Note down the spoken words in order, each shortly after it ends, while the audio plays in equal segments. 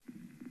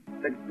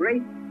the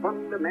great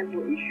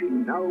fundamental issue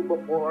now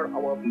before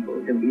our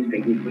people can be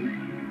stated clearly.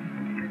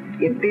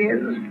 It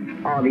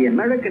is, are the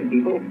American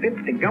people fit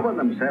to govern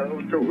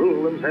themselves, to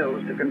rule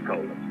themselves, to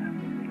control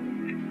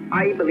themselves?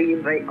 I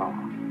believe they are.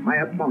 My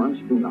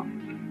opponents do not.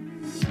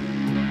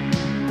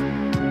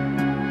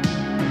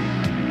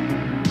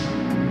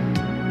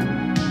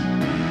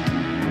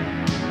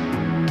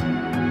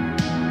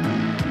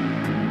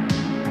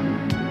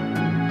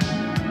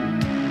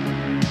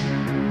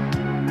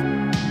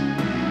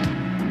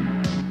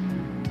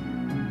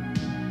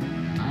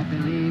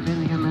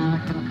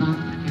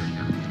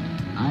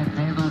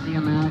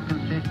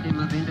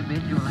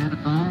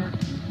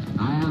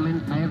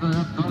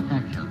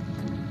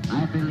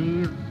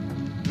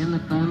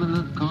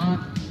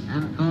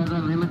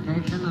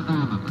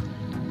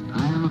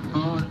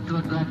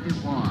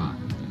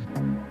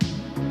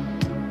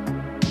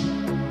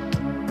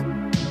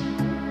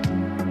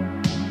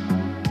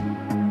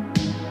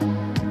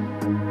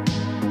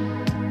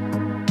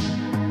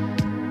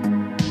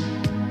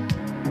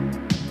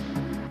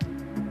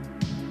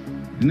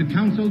 In the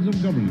councils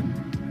of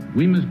government,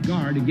 we must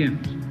guard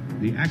against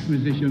the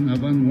acquisition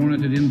of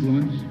unwarranted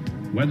influence,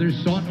 whether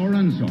sought or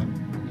unsought,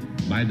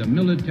 by the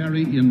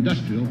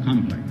military-industrial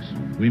complex.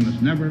 We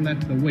must never let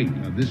the weight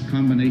of this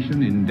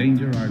combination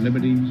endanger our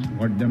liberties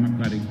or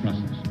democratic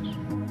processes.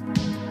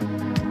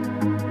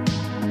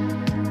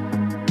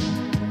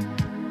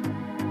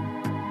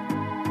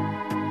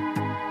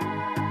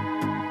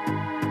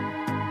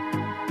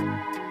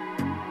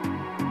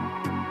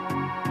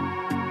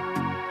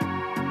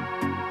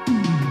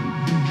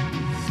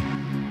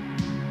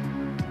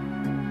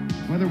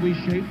 Whether we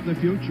shape the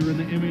future in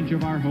the image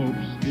of our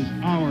hopes is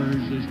ours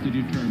to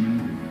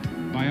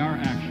determine by our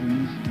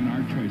actions and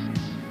our choices.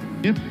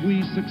 If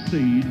we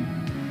succeed,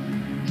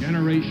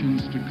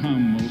 generations to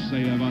come will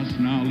say of us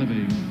now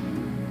living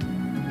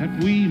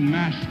that we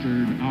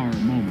mastered our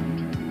moment.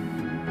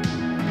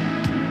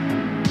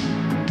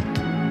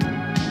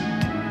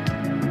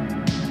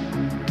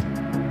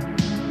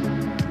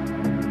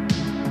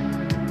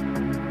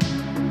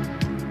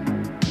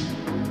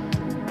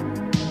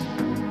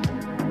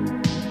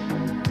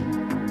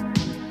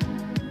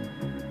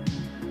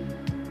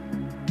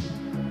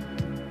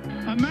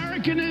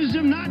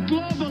 Americanism, not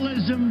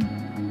globalism,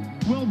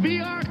 will be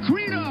our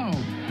credo.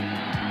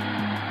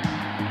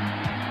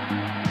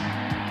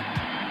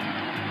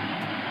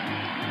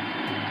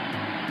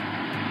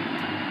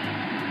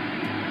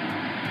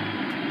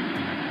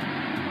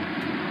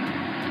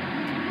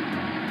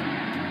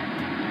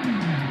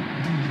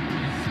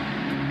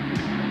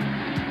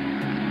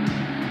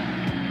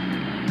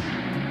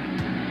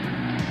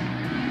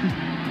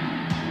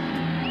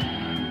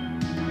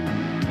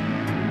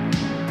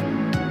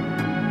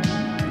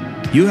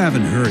 You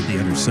haven't heard the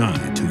other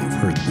side till you've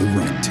heard the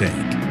right take.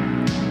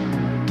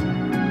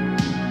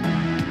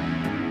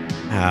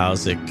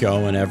 How's it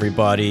going,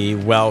 everybody?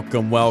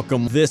 Welcome,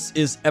 welcome. This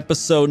is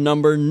episode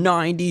number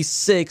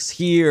 96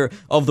 here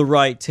of The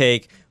Right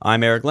Take.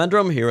 I'm Eric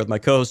Lendrum, here with my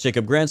co-host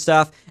Jacob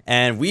Grandstaff,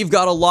 and we've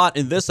got a lot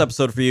in this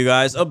episode for you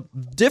guys. A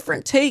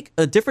different take,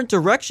 a different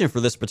direction for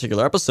this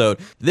particular episode.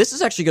 This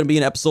is actually going to be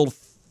an episode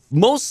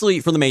mostly,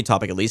 for the main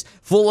topic at least,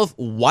 full of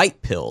white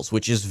pills,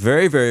 which is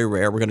very, very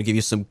rare. We're going to give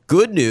you some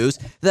good news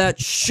that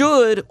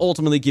should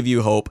ultimately give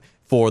you hope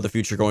for the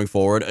future going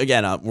forward.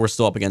 Again, we're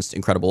still up against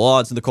incredible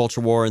odds in the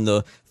culture war and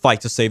the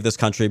fight to save this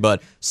country,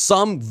 but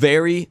some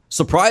very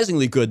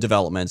surprisingly good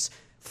developments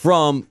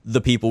from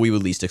the people we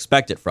would least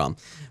expect it from.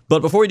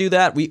 But before we do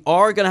that, we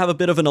are going to have a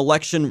bit of an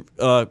election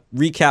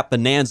recap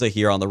bonanza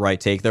here on The Right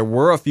Take. There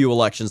were a few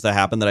elections that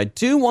happened that I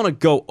do want to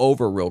go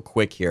over real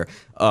quick here,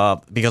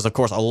 because, of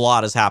course, a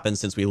lot has happened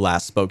since we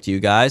last spoke to you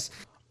guys.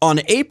 On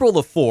April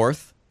the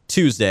 4th,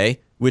 Tuesday,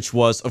 which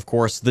was, of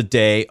course, the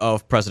day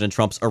of President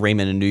Trump's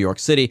arraignment in New York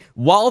City,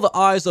 while the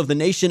eyes of the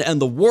nation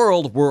and the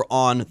world were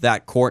on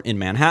that court in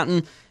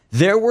Manhattan,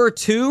 there were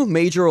two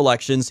major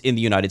elections in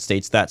the United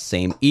States that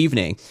same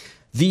evening.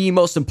 The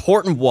most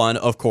important one,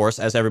 of course,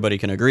 as everybody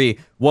can agree,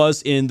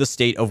 was in the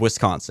state of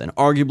Wisconsin,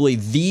 arguably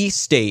the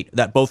state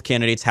that both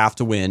candidates have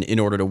to win in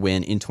order to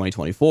win in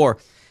 2024.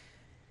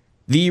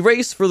 The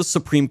race for the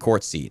Supreme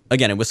Court seat.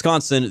 Again, in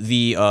Wisconsin,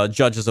 the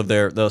judges of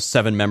the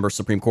 7-member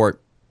Supreme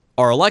Court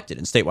are elected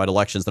in statewide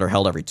elections that are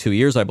held every 2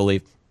 years, I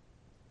believe.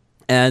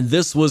 And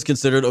this was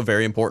considered a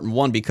very important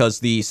one because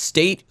the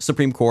state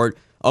Supreme Court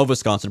of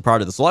Wisconsin prior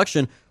to this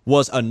election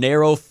was a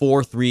narrow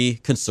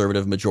 4-3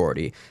 conservative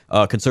majority.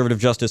 Conservative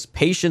Justice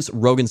Patience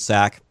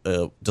Roggensack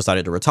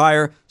decided to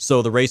retire,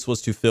 so the race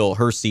was to fill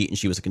her seat, and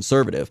she was a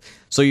conservative.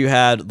 So you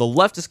had the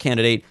leftist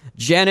candidate,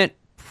 Janet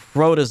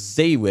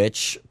Protasiewicz,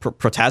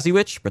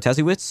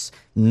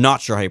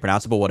 not sure how you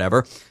pronounce it, but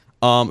whatever,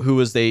 who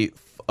is a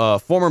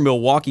former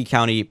Milwaukee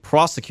County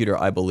prosecutor,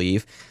 I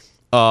believe,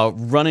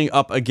 running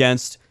up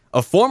against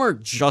a former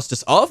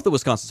justice of the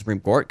Wisconsin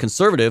Supreme Court,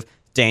 conservative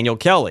Daniel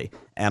Kelly.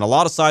 And a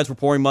lot of sides were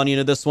pouring money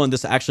into this one.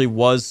 This actually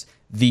was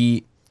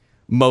the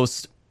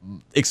most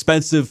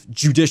expensive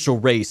judicial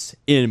race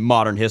in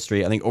modern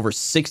history. I think over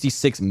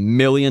 $66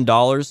 million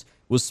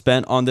was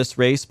spent on this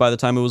race by the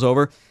time it was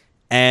over.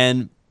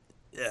 And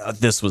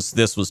this was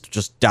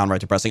just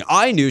downright depressing.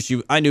 I knew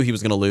he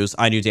was going to lose.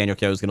 I knew Daniel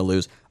Kelly was going to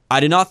lose. I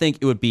did not think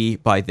it would be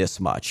by this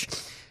much.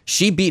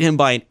 She beat him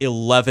by an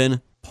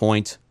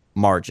 11-point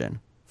margin,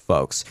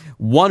 folks.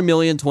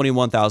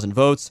 1,021,000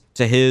 votes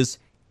to his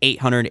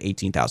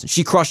 818,000.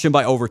 She crushed him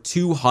by over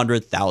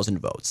 200,000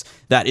 votes.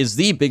 That is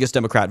the biggest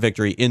Democrat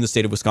victory in the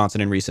state of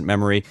Wisconsin in recent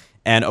memory.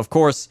 And of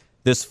course,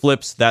 this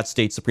flips that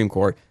state Supreme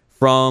Court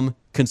from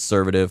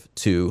conservative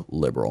to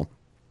liberal.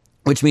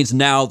 Which means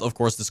now, of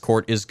course, this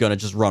court is going to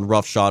just run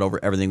roughshod over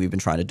everything we've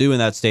been trying to do in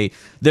that state.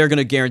 They're going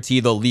to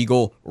guarantee the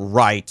legal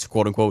right,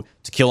 quote unquote,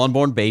 to kill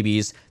unborn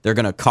babies. They're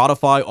going to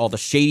codify all the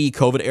shady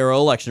COVID-era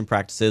election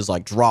practices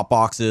like drop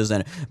boxes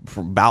and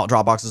ballot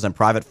drop boxes and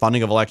private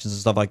funding of elections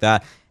and stuff like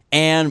that.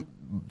 And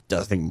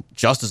I think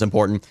just as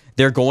important,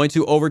 they're going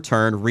to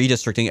overturn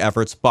redistricting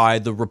efforts by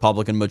the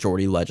Republican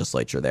majority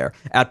legislature there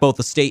at both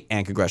the state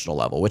and congressional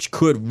level, which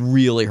could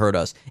really hurt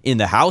us in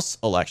the House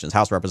elections,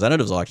 House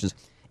Representatives elections,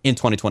 in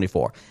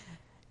 2024.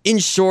 In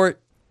short,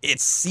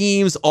 it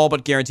seems all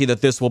but guaranteed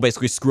that this will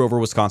basically screw over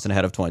Wisconsin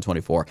ahead of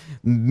 2024,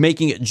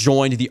 making it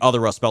join the other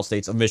Rust Belt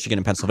states of Michigan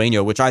and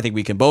Pennsylvania, which I think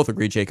we can both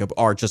agree, Jacob,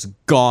 are just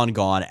gone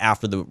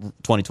after the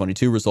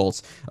 2022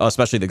 results,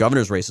 especially the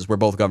governor's races, where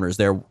both governors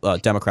there,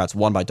 Democrats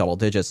won by double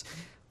digits.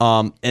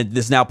 And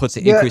this now puts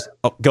an increase.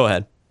 Oh, go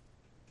ahead.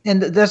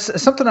 And that's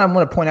something I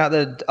want to point out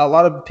that a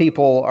lot of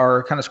people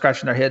are kind of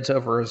scratching their heads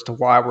over as to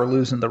why we're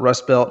losing the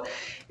Rust Belt.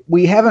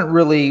 We haven't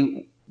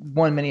really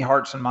won many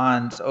hearts and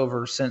minds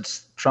over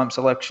since Trump's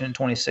election in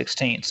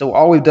 2016. So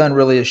all we've done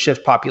really is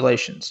shift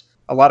populations.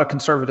 A lot of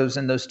conservatives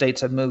in those states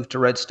have moved to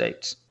red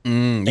states.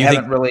 They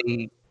haven't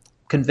really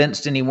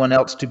convinced anyone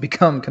else to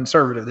become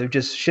conservative. They've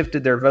just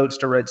shifted their votes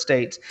to red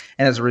states.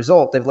 And as a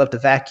result, they've left a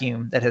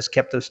vacuum that has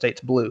kept those states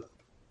blue.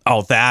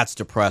 Oh, that's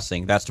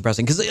depressing. That's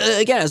depressing. Because,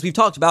 again, as we've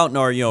talked about in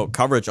our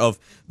coverage of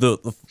the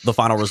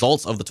final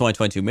results of the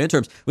 2022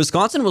 midterms,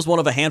 Wisconsin was one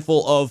of a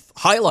handful of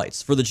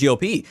highlights for the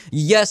GOP.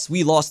 Yes,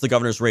 we lost the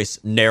governor's race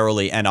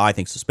narrowly and I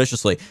think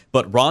suspiciously,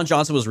 but Ron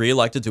Johnson was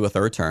reelected to a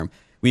third term.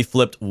 We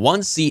flipped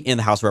one seat in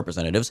the House of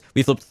Representatives.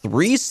 We flipped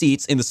 3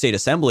 seats in the state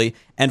assembly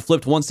and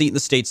flipped 1 seat in the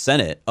state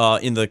Senate.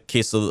 In the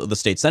case of the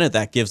state Senate,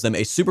 that gives them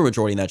a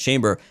supermajority in that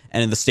chamber.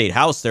 And in the state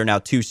House, they're now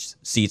 2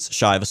 seats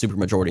shy of a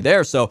supermajority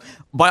there. So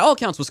by all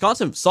accounts,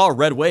 Wisconsin saw a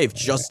red wave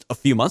just a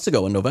few months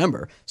ago in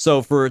November.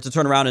 So for it to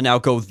turn around and now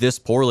go this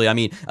poorly, I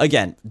mean,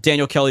 again,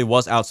 Daniel Kelly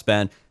was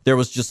outspent. There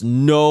was just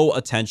no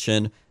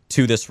attention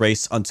to this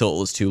race until it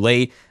was too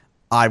late.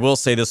 I will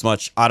say this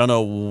much. I don't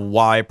know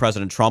why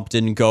President Trump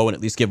didn't go and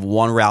at least give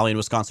one rally in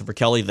Wisconsin for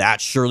Kelly. That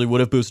surely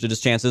would have boosted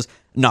his chances.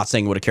 Not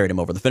saying it would have carried him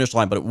over the finish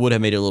line, but it would have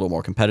made it a little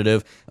more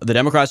competitive. The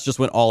Democrats just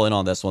went all in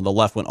on this one. The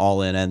left went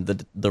all in,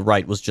 and the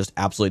right was just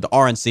absolutely the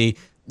RNC.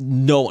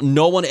 No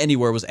one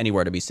anywhere was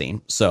anywhere to be seen.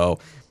 So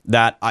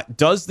that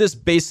does this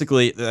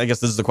basically, I guess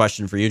this is the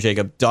question for you,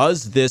 Jacob,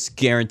 does this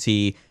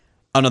guarantee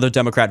another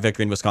Democrat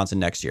victory in Wisconsin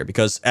next year?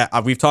 Because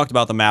we've talked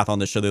about the math on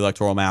this show, the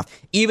electoral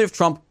math. Even if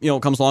Trump,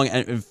 comes along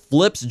and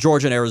flips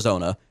Georgia and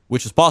Arizona,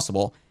 which is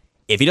possible,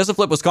 if he doesn't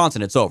flip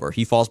Wisconsin, it's over.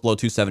 He falls below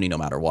 270 no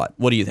matter what.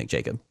 What do you think,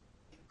 Jacob?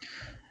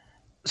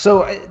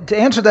 So to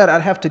answer that,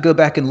 I'd have to go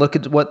back and look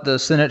at what the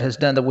Senate has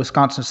done, the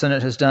Wisconsin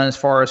Senate has done as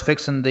far as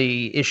fixing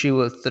the issue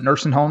with the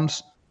nursing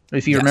homes.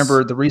 If you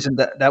remember, the reason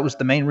that was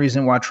the main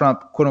reason why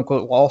Trump, quote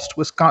unquote, lost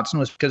Wisconsin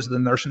was because of the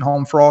nursing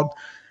home fraud.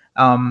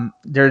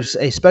 There's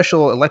a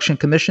special election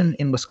commission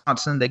in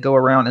Wisconsin. They go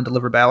around and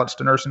deliver ballots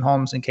to nursing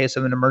homes in case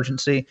of an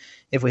emergency.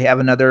 If we have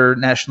another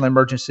national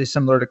emergency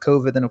similar to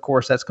COVID, then of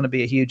course that's going to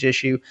be a huge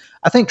issue.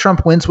 I think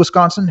Trump wins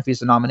Wisconsin if he's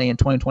the nominee in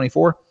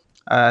 2024.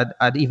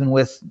 I'd even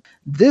with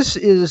this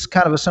is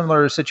kind of a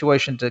similar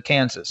situation to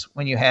Kansas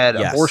when you had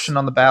abortion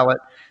on the ballot.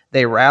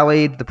 They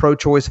rallied the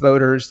pro-choice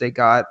voters. They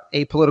got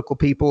apolitical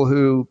people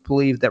who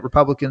believe that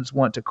Republicans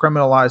want to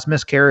criminalize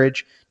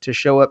miscarriage to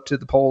show up to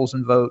the polls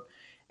and vote.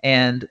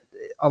 And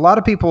a lot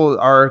of people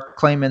are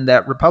claiming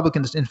that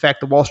Republicans, in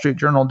fact, the Wall Street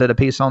Journal did a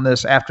piece on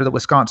this after the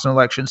Wisconsin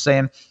election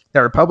saying that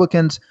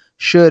Republicans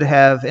should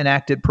have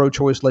enacted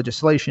pro-choice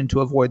legislation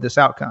to avoid this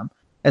outcome,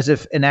 as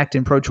if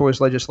enacting pro-choice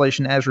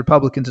legislation as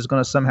Republicans is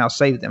going to somehow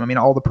save them. I mean,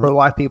 all the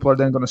pro-life people are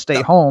then going to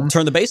stay home,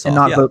 turn the base and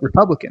off, not vote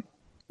Republican.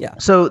 Yeah.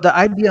 So the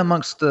idea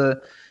amongst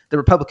the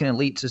Republican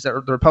elites is that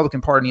the Republican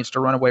Party needs to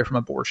run away from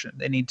abortion.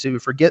 They need to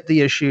forget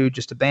the issue,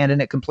 just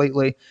abandon it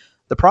completely.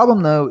 The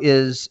problem, though,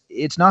 is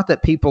it's not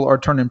that people are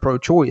turning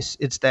pro-choice.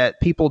 It's that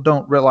people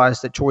don't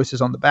realize that choice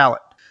is on the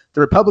ballot.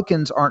 The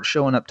Republicans aren't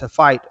showing up to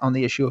fight on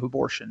the issue of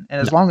abortion.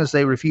 And as long as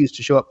they refuse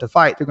to show up to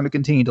fight, they're going to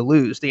continue to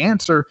lose. The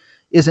answer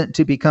isn't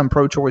to become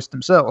pro-choice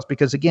themselves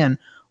because, again,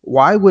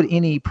 why would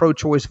any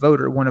pro-choice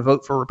voter want to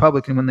vote for a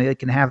Republican when they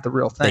can have the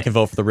real thing? They can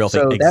vote for the real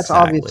thing. So that's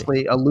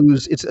obviously a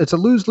lose. It's a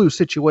lose-lose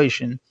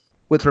situation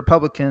with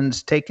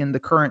Republicans taking the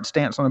current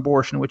stance on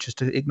abortion, which is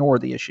to ignore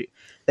the issue.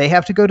 They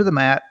have to go to the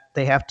mat.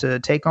 They have to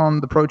take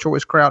on the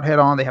pro-choice crowd head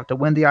on. They have to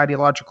win the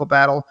ideological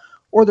battle,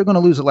 or they're going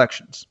to lose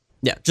elections.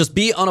 Yeah, just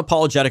be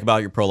unapologetic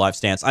about your pro-life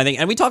stance. I think,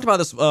 and we talked about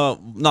this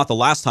not the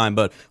last time,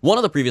 but one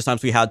of the previous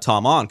times we had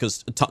Tom on,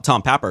 because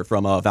Tom Papper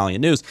from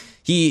Valiant News,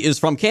 he is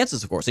from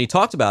Kansas, of course, and he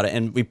talked about it,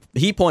 and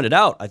he pointed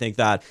out, I think,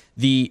 that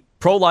the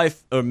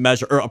pro-life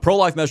measure, or a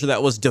pro-life measure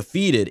that was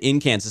defeated in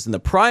Kansas in the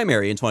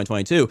primary in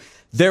 2022,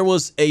 there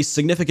was a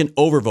significant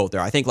overvote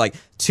there. I think like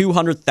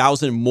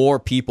 200,000 more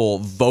people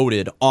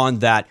voted on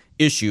that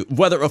issue,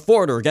 whether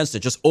for it or against it,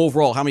 just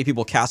overall, how many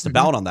people cast a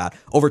ballot on that?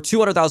 Over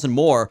 200,000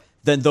 more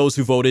than those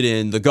who voted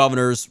in the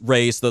governor's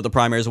race, the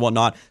primaries and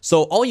whatnot.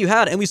 So all you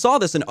had, and we saw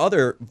this in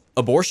other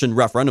abortion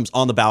referendums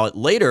on the ballot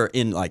later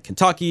in like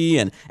Kentucky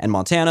and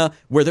Montana,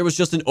 where there was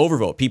just an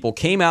overvote. People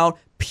came out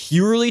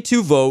purely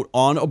to vote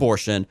on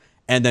abortion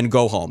and then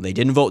go home. They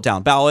didn't vote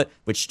down ballot,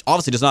 which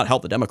obviously does not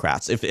help the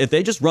Democrats. If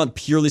they just run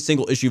purely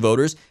single issue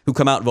voters who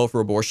come out and vote for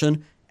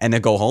abortion and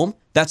then go home,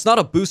 that's not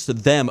a boost to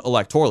them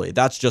electorally.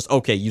 That's just,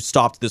 okay, you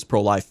stopped this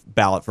pro-life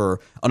ballot for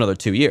another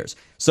 2 years.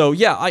 So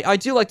yeah, I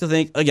do like to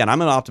think, again, I'm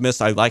an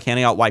optimist. I like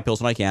handing out white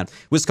pills when I can.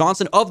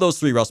 Wisconsin, of those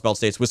 3 Rust Belt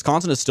states,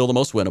 Wisconsin is still the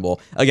most winnable.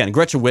 Again,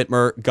 Gretchen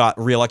Whitmer got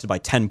reelected by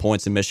 10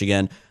 points in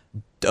Michigan.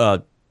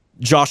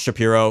 Josh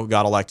Shapiro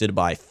got elected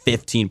by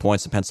 15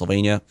 points in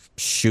Pennsylvania.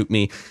 Shoot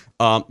me.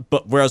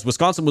 But whereas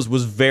Wisconsin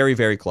was very,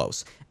 very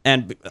close.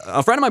 And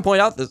a friend of mine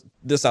pointed out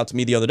this out to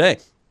me the other day.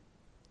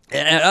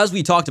 As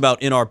we talked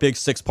about in our big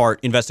 6-part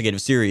investigative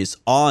series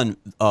on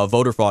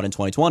voter fraud in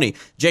 2020,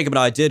 Jacob and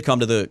I did come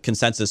to the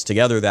consensus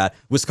together that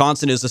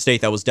Wisconsin is the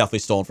state that was definitely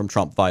stolen from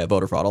Trump via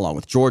voter fraud, along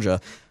with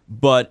Georgia.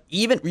 But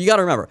even, you got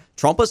to remember,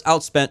 Trump was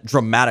outspent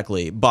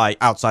dramatically by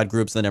outside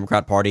groups in the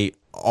Democrat Party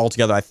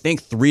altogether. I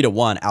think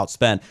 3-1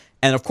 outspent.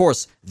 And of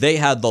course, they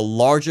had the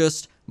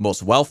largest,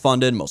 most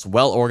well-funded, most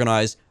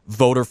well-organized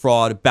voter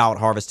fraud ballot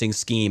harvesting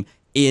scheme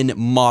in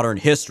modern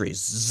history.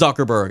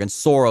 Zuckerberg and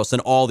Soros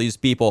and all these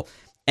people.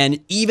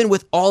 And even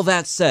with all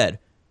that said,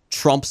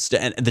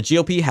 and the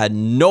GOP had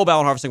no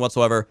ballot harvesting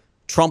whatsoever.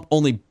 Trump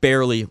only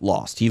barely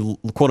lost. He,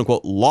 quote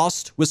unquote,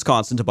 lost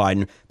Wisconsin to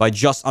Biden by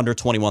just under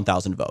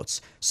 21,000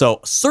 votes. So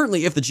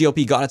certainly if the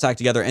GOP got its act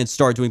together and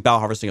started doing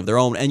ballot harvesting of their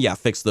own and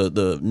fix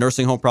the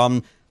nursing home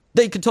problem,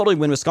 they could totally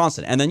win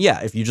Wisconsin. And then,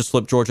 if you just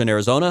flip Georgia and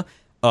Arizona,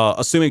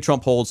 assuming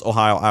Trump holds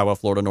Ohio, Iowa,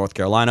 Florida, North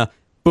Carolina,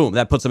 boom,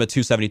 that puts him at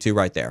 272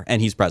 right there.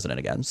 And he's president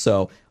again.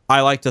 So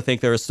I like to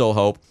think there is still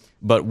hope,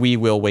 but we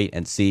will wait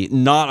and see.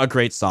 Not a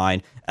great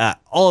sign.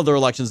 All of their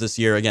elections this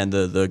year, again,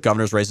 the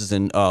governor's races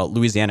in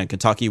Louisiana and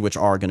Kentucky, which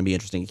are going to be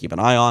interesting to keep an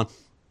eye on.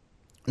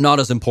 Not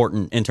as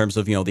important in terms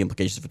of, the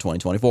implications for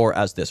 2024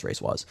 as this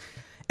race was.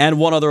 And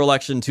one other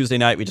election Tuesday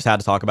night we just had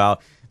to talk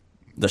about.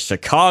 The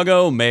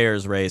Chicago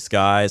mayor's race,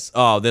 guys.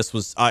 Oh, this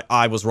was,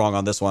 I was wrong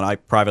on this one. I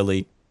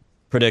privately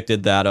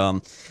predicted that,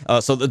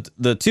 so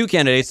the 2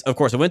 candidates, of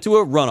course, it went to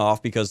a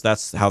runoff because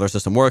that's how their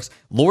system works.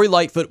 Lori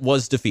Lightfoot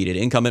was defeated.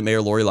 Incumbent Mayor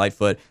Lori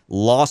Lightfoot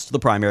lost the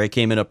primary,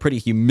 came in a pretty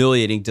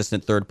humiliating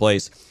distant 3rd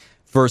place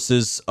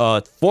versus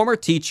a former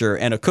teacher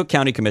and a Cook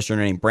County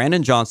commissioner named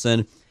Brandon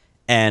Johnson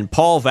and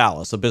Paul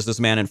Vallas, a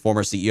businessman and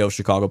former CEO of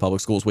Chicago Public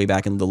Schools way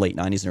back in the late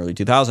 90s and early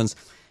 2000s.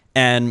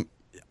 And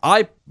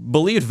I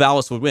believed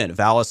Vallas would win.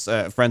 Vallas,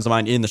 friends of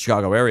mine in the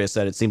Chicago area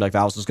said it seemed like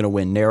Vallas was going to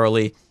win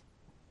narrowly.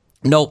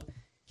 Nope.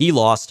 He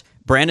lost.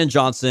 Brandon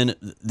Johnson,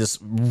 this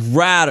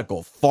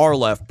radical,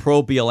 far-left,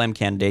 pro-BLM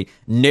candidate,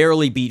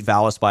 narrowly beat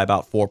Vallas by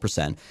about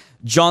 4%.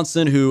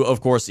 Johnson, who,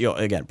 of course,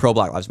 again,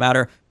 pro-Black Lives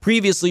Matter,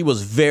 previously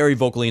was very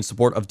vocally in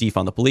support of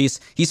defund the police.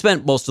 He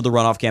spent most of the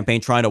runoff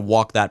campaign trying to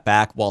walk that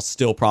back while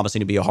still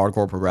promising to be a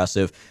hardcore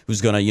progressive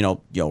who's going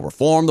to,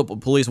 reform the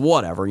police,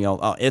 whatever.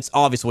 It's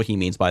obvious what he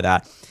means by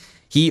that.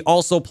 He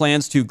also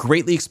plans to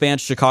greatly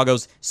expand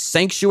Chicago's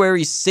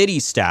sanctuary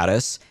city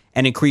status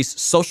and increase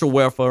social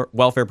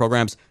welfare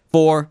programs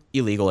for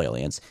illegal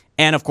aliens.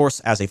 And of course,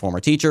 as a former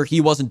teacher,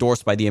 he was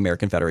endorsed by the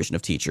American Federation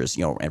of Teachers,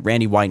 and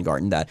Randy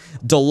Weingarten, that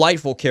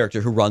delightful character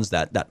who runs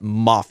that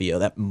mafia,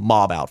 that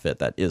mob outfit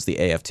that is the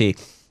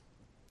AFT.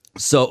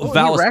 So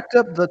Vallas, he racked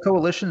up the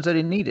coalitions that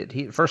he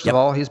needed. First of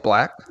all, he's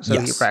black, so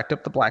he racked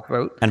up the black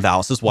vote. And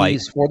Vallas is white.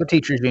 He's for the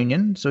teachers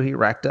union, so he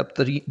racked up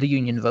the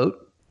union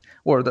vote,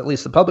 or at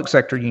least the public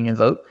sector union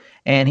vote.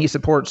 And he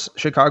supports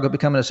Chicago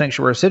becoming a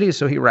sanctuary city,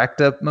 so he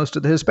racked up most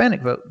of the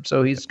Hispanic vote.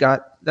 So he's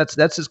got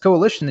that's his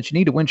coalition that you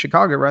need to win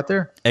Chicago right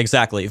there.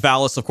 Exactly.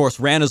 Vallas, of course,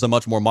 ran as a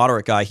much more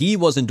moderate guy. He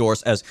was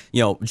endorsed as,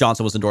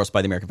 Johnson was endorsed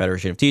by the American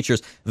Federation of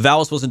Teachers.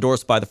 Vallas was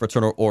endorsed by the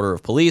Fraternal Order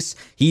of Police.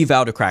 He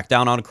vowed to crack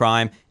down on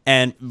crime.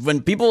 And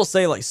when people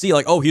say,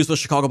 oh, he was with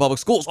Chicago Public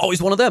Schools, oh,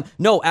 he's one of them.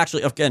 No,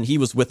 actually, again, he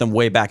was with them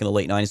way back in the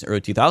late 90s and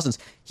early 2000s.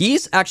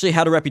 He's actually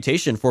had a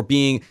reputation for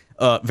being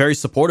very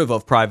supportive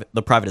of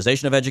the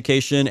privatization of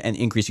education and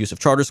increased use of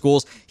charter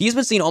schools. He's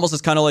been seen almost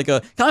as kind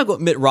of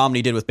what Mitt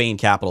Romney did with Bain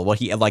Capital,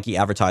 he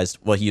advertised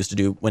what he used to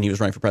do when he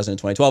was running for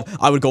president in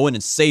 2012. I would go in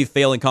and save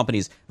failing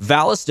companies.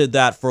 Vallas did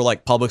that for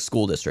public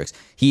school districts.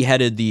 He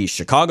headed the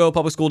Chicago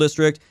Public School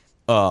District,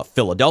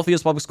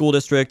 Philadelphia's Public School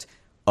District,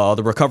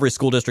 the Recovery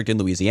School District in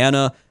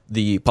Louisiana,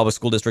 the Public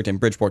School District in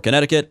Bridgeport,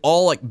 Connecticut,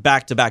 all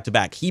back to back to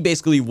back. He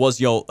basically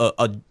was,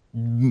 a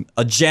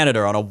a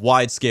janitor on a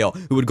wide scale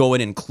who would go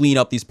in and clean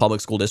up these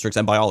public school districts,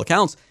 and by all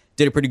accounts,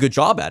 did a pretty good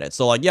job at it.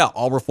 So like, yeah,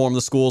 I'll reform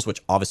the schools,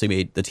 which obviously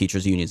made the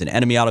teachers' unions an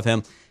enemy out of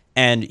him.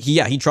 And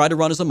he tried to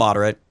run as a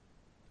moderate,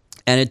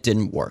 and it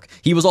didn't work.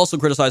 He was also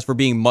criticized for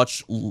being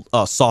much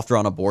softer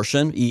on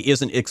abortion. He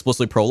isn't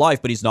explicitly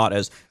pro-life, but he's not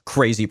as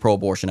crazy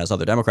pro-abortion as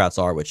other Democrats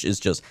are, which is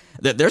just...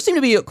 There seem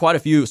to be quite a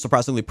few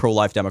surprisingly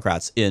pro-life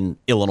Democrats in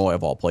Illinois,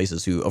 of all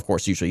places, who, of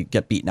course, usually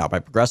get beaten out by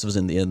progressives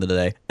in the end of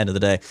the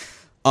day.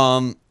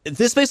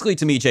 This basically,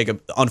 to me,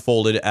 Jacob,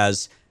 unfolded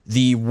as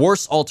the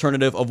worst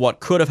alternative of what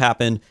could have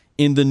happened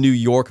in the New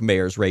York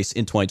mayor's race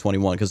in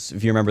 2021. Because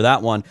if you remember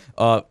that one,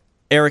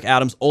 Eric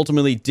Adams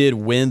ultimately did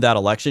win that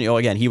election.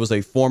 Again, he was a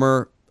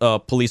former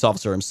police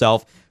officer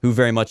himself who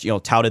very much,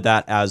 touted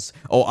that as,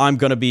 I'm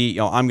going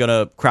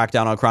to crack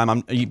down on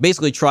crime. He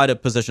basically tried to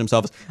position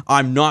himself as,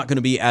 I'm not going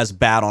to be as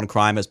bad on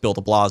crime as Bill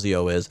de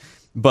Blasio is.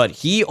 But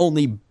he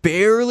only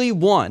barely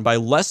won by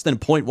less than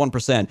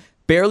 0.1%,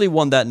 barely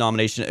won that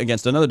nomination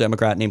against another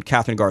Democrat named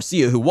Catherine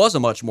Garcia, who was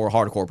a much more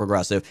hardcore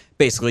progressive,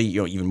 basically,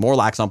 even more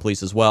lax on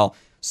police as well.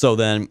 So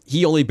then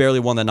he only barely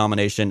won that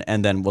nomination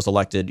and then was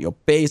elected,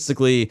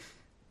 basically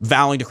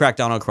vowing to crack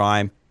down on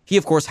crime. He,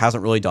 of course,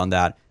 hasn't really done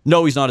that.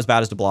 No, he's not as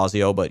bad as de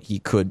Blasio, but he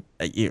could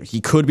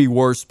be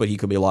worse, but he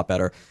could be a lot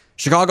better.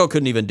 Chicago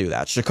couldn't even do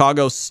that.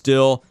 Chicago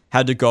still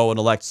had to go and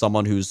elect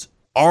someone who's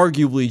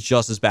arguably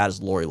just as bad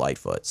as Lori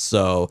Lightfoot.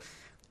 So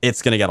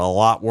it's going to get a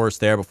lot worse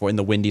there in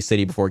the Windy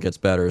City before it gets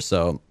better.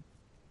 So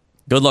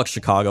good luck,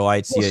 Chicago.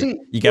 You get what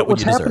you deserve.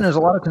 What's happened is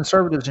a lot of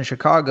conservatives in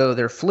Chicago,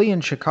 they're fleeing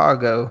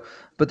Chicago,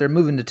 but they're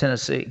moving to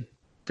Tennessee.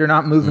 They're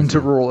not moving to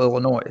rural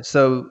Illinois.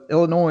 So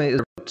Illinois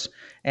is...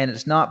 and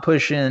it's not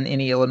pushing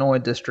any Illinois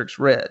districts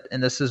red.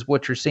 And this is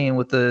what you're seeing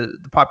with the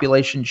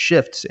population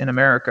shifts in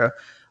America.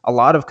 A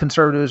lot of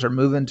conservatives are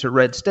moving to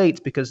red states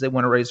because they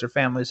want to raise their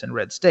families in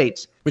red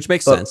states. Which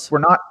makes sense. We're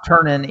not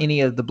turning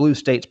any of the blue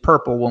states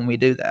purple when we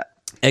do that.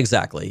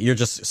 Exactly. You're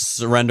just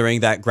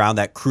surrendering that ground,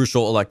 that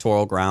crucial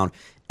electoral ground.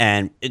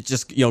 And it's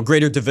just,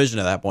 greater division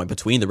at that point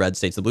between the red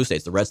states and the blue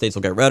states. The red states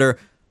will get redder,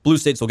 blue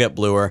states will get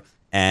bluer,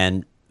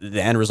 and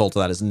the end result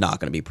of that is not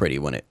going to be pretty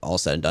when it all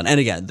said and done.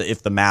 And again,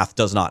 if the math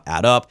does not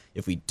add up,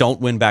 if we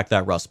don't win back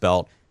that Rust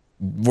Belt,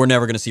 we're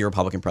never going to see a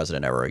Republican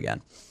president ever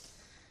again.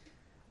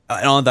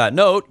 And on that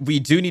note, we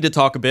do need to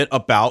talk a bit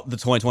about the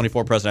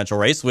 2024 presidential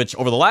race, which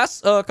over the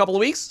last couple of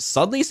weeks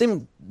suddenly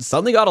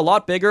got a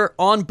lot bigger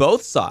on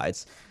both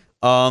sides.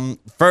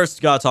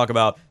 First, got to talk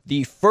about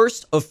the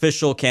first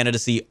official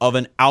candidacy of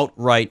an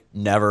outright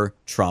never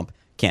Trump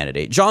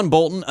candidate. John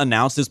Bolton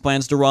announced his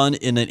plans to run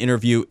in an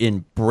interview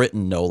in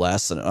Britain, no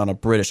less, on a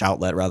British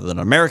outlet rather than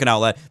an American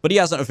outlet, but he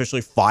hasn't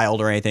officially filed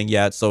or anything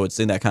yet, so it's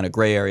in that kind of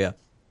gray area.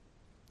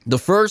 The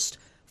first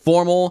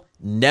formal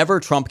never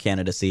Trump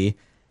candidacy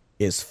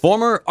is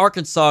former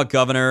Arkansas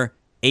Governor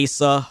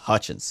Asa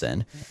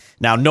Hutchinson.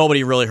 Now,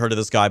 nobody really heard of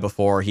this guy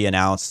before he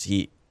announced.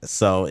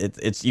 So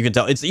you can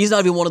tell he's not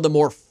even one of the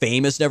more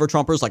famous never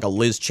Trumpers like a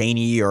Liz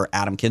Cheney or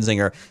Adam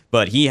Kinzinger,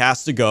 but he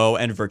has to go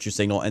and virtue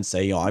signal and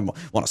say, I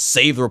want to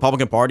save the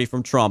Republican Party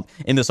from Trump.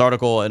 In this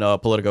article in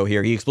Politico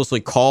here, he explicitly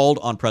called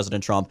on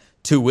President Trump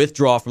to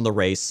withdraw from the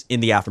race in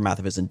the aftermath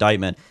of his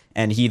indictment,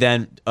 and he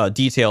then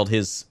detailed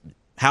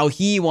how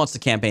he wants to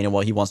campaign and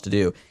what he wants to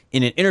do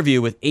in an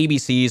interview with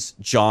ABC's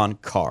Jon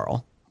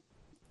Karl.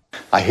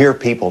 I hear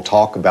people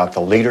talk about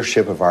the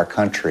leadership of our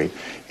country,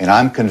 and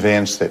I'm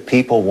convinced that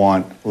people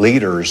want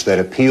leaders that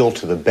appeal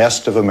to the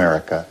best of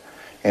America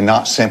and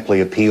not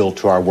simply appeal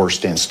to our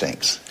worst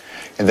instincts.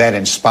 And that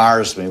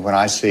inspires me when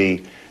I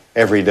see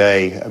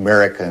everyday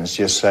Americans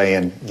just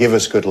saying, give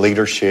us good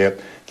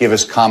leadership, give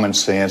us common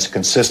sense,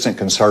 consistent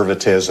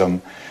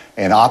conservatism,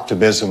 and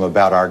optimism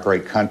about our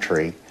great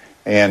country.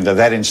 And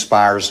that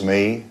inspires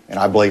me, and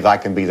I believe I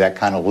can be that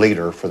kind of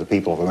leader for the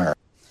people of America.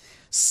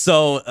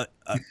 So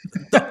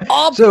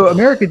So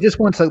America just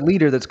wants a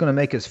leader that's going to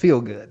make us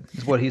feel good,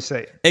 is what he's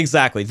saying.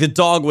 Exactly. The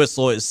dog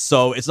whistle it's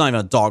not even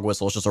a dog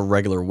whistle, it's just a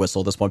regular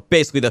whistle at this point.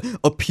 Basically, the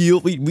appeal,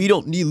 we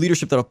don't need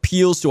leadership that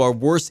appeals to our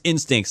worst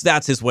instincts.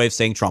 That's his way of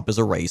saying Trump is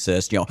a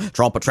racist.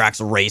 Trump attracts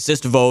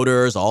racist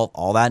voters,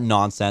 all that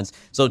nonsense.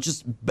 So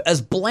just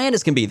as bland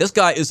as can be, this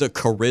guy is a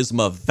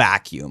charisma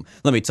vacuum.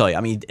 Let me tell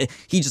you,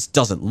 he just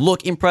doesn't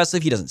look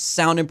impressive. He doesn't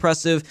sound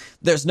impressive.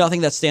 There's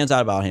nothing that stands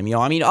out about him.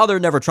 Other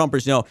never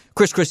Trumpers,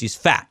 Chris Christie's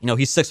fat.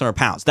 He's 600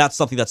 pounds. That's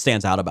something that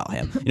stands out about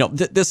him.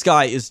 This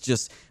guy is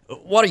just,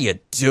 what are you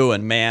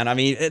doing, man?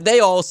 They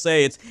all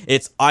say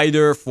it's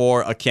either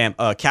for a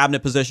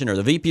cabinet position or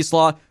the VP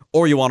slot,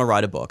 or you want to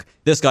write a book.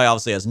 This guy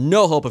obviously has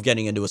no hope of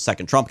getting into a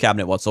second Trump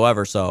cabinet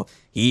whatsoever, so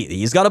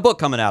he's got a book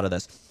coming out of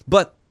this.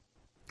 But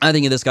I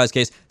think in this guy's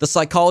case, the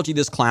psychology of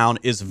this clown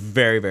is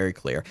very, very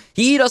clear.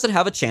 He doesn't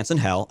have a chance in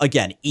hell,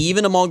 again,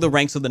 even among the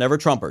ranks of the never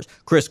Trumpers,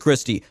 Chris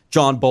Christie,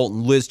 John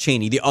Bolton, Liz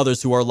Cheney, the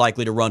others who are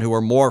likely to run, who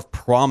are more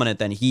prominent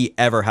than he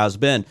ever has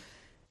been.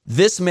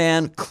 This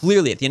man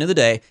clearly, at the end of the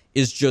day,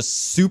 is just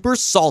super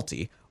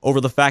salty over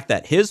the fact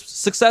that his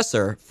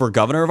successor for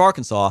governor of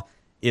Arkansas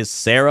is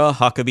Sarah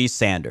Huckabee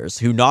Sanders,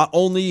 who not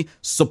only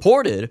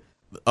supported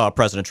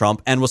President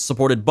Trump and was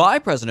supported by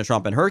President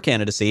Trump in her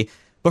candidacy,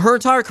 but her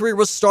entire career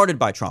was started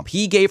by Trump.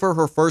 He gave her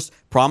her first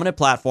prominent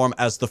platform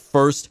as the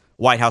first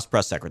White House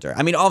press secretary.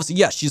 I mean, obviously,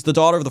 yes, she's the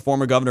daughter of the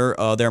former governor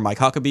there, Mike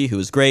Huckabee, who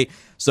is great.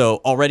 So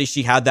already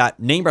she had that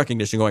name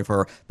recognition going for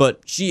her,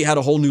 but she had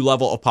a whole new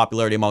level of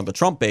popularity among the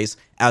Trump base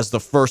as the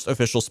first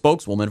official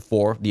spokeswoman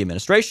for the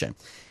administration.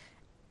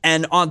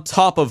 And on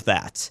top of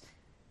that,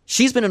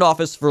 she's been in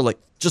office for like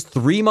just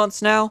 3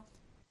 months now,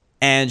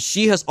 and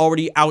she has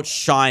already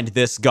outshined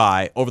this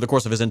guy over the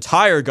course of his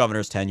entire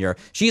governor's tenure.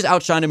 She's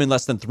outshined him in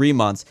less than 3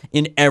 months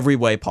in every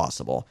way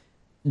possible.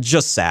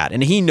 Just sad.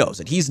 And he knows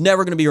it. He's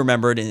never going to be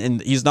remembered,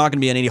 and he's not going to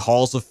be in any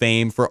halls of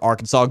fame for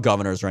Arkansas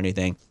governors or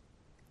anything.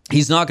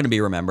 He's not going to be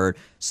remembered.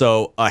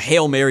 So a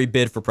Hail Mary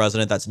bid for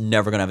president that's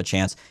never going to have a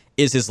chance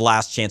is his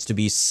last chance to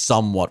be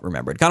somewhat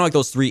remembered. Kind of like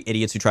those 3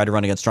 idiots who tried to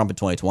run against Trump in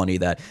 2020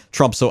 that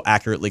Trump so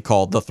accurately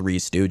called the Three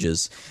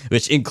Stooges,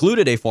 which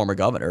included a former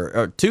governor,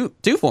 or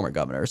two former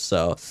governors.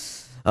 So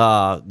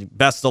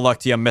best of luck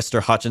to you,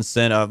 Mr.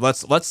 Hutchinson.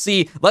 Let's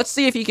see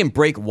if he can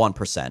break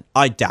 1%.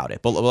 I doubt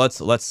it, but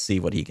let's see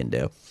what he can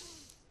do.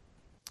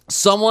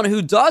 Someone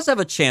who does have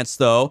a chance,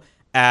 though,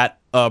 at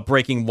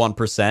breaking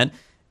 1%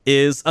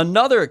 is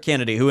another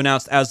candidate who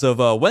announced as of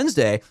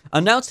Wednesday,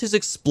 announced his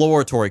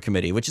exploratory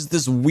committee, which is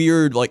this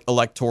weird like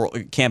electoral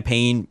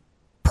campaign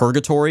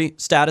purgatory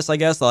status, I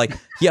guess. Like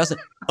he hasn't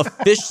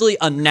officially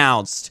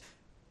announced,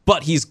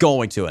 but he's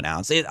going to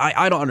announce it.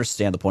 I don't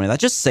understand the point of that.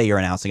 Just say you're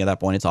announcing at that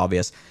point. It's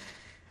obvious.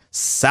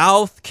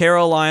 South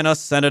Carolina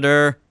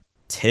Senator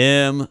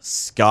Tim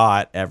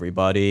Scott,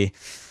 everybody.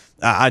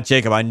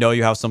 Jacob, I know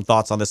you have some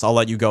thoughts on this. I'll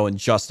let you go in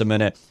just a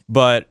minute.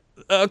 But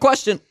a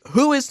question,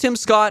 who is Tim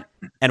Scott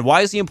and why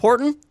is he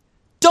important?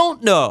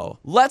 Don't know.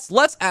 Let's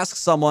ask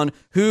someone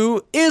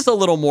who is a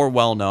little more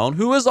well-known,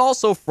 who is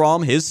also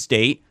from his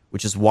state,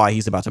 which is why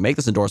he's about to make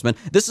this endorsement.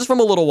 This is from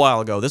a little while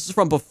ago. This is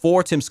from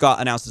before Tim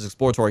Scott announced his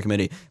exploratory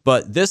committee.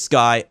 But this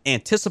guy,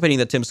 anticipating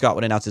that Tim Scott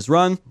would announce his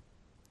run,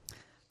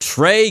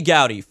 Trey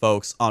Gowdy,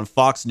 folks, on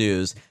Fox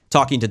News,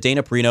 talking to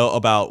Dana Perino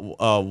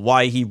about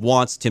why he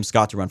wants Tim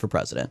Scott to run for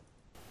president.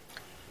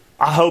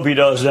 I hope he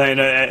does,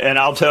 Dana, and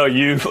I'll tell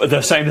you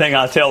the same thing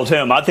I tell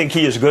Tim. I think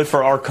he is good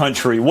for our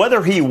country.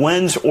 Whether he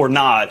wins or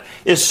not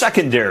is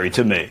secondary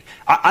to me.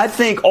 I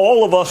think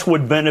all of us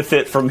would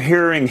benefit from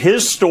hearing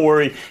his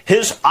story,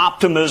 his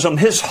optimism,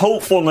 his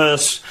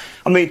hopefulness.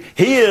 I mean,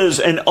 he is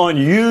an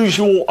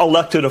unusual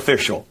elected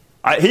official.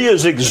 He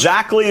is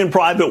exactly in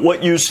private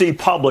what you see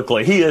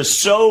publicly. He is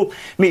so,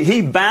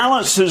 he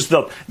balances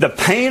the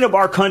pain of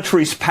our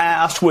country's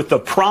past with the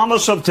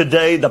promise of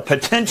today, the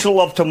potential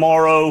of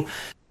tomorrow.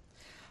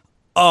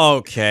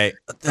 Okay.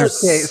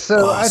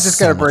 So I just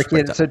got to break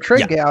in. So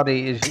Trey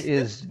Gowdy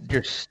is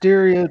your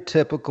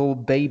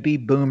stereotypical baby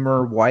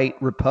boomer white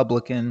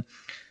Republican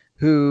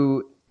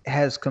who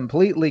has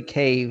completely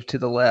caved to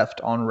the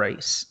left on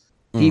race.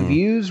 He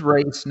views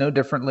race no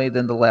differently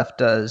than the left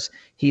does.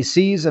 He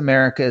sees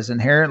America as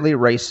inherently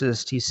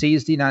racist. He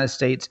sees the United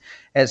States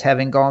as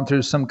having gone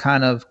through some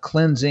kind of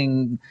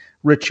cleansing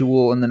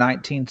ritual in the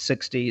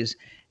 1960s.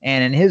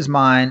 And in his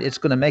mind, it's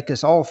going to make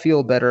us all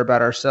feel better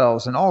about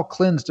ourselves and all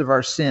cleansed of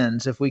our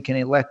sins if we can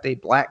elect a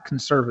black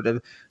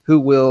conservative who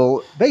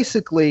will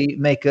basically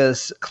make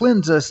us,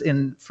 cleanse us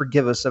and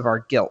forgive us of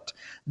our guilt.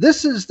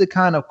 This is the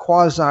kind of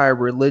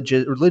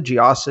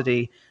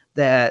quasi-religiosity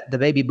that the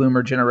baby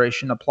boomer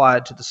generation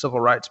applied to the civil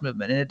rights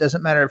movement. And it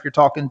doesn't matter if you're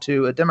talking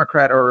to a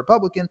Democrat or a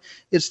Republican,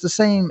 it's the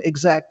same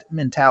exact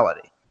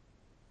mentality.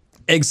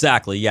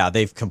 Exactly. Yeah,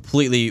 they've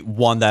completely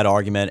won that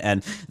argument.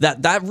 And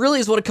that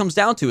really is what it comes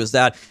down to, is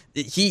that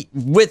he,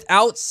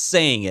 without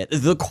saying it,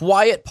 the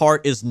quiet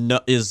part is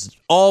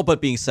all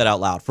but being said out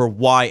loud for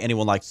why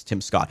anyone likes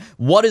Tim Scott.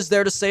 What is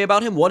there to say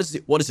about him? What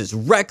is his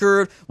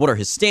record? What are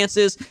his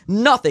stances?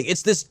 Nothing.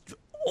 It's this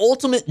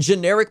ultimate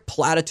generic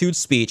platitude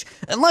speech.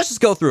 And let's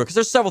just go through it because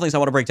there's several things I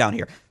want to break down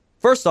here.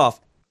 First off,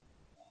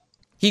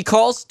 he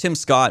calls Tim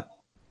Scott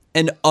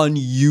an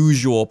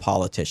unusual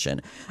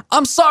politician.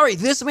 I'm sorry,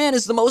 this man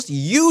is the most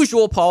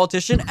usual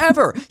politician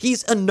ever.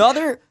 He's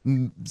another...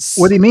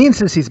 What he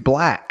means is he's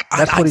black.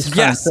 That's what he's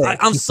trying to say.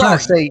 He's trying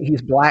to say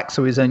he's black,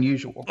 so he's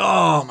unusual.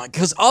 Oh my,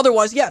 because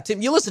otherwise, yeah,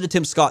 Tim, you listen to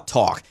Tim Scott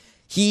talk.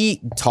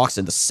 He talks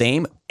in the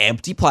same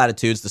empty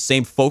platitudes, the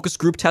same focus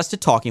group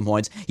tested talking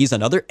points. He's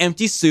another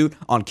empty suit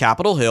on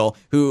Capitol Hill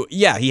who,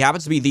 yeah, he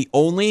happens to be the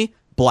only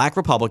black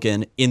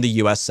Republican in the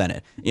U.S.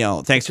 Senate. You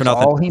know, thanks for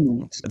nothing. All he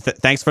needs.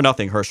 Thanks for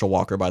nothing, Herschel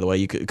Walker, by the way.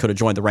 You could have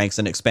joined the ranks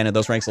and expanded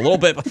those ranks a little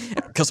bit,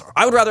 because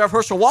I would rather have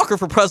Herschel Walker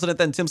for president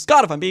than Tim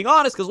Scott, if I'm being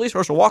honest, because at least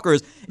Herschel Walker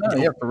is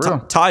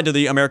tied to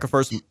the America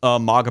First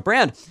MAGA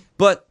brand.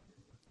 But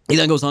he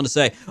then goes on to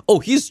say, oh,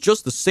 he's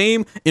just the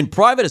same in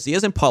private as he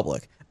is in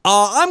public.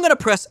 I'm going to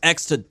press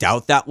X to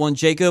doubt that one,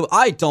 Jacob.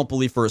 I don't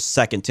believe for a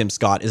second Tim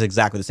Scott is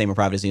exactly the same in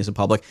private as he is in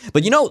public.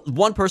 But you know,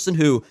 one person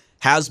who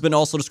has been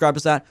also described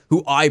as that,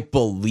 who I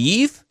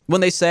believe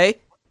when they say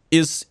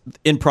is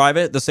in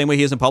private the same way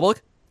he is in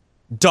public?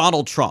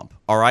 Donald Trump,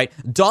 all right?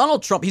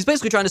 Donald Trump, he's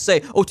basically trying to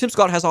say, oh, Tim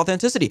Scott has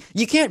authenticity.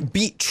 You can't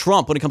beat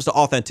Trump when it comes to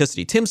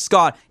authenticity. Tim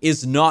Scott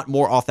is not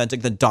more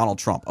authentic than Donald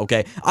Trump,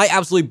 okay? I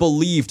absolutely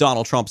believe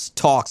Donald Trump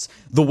talks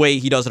the way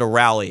he does at a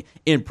rally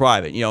in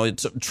private. You know,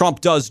 Trump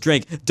does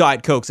drink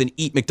Diet Cokes and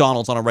eat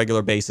McDonald's on a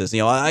regular basis.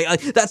 You know,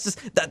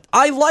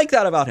 I like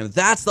that about him.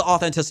 That's the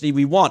authenticity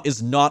we want,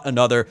 is not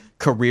another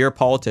career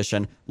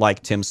politician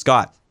like Tim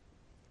Scott.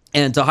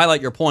 And to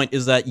highlight your point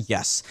is that,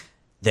 yes,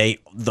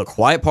 the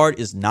quiet part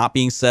is not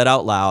being said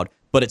out loud,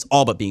 but it's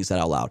all but being said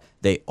out loud.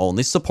 They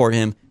only support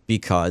him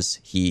because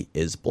he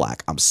is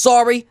black. I'm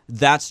sorry,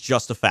 that's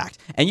just a fact.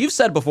 And you've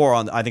said before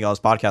on, I think on this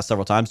podcast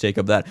several times,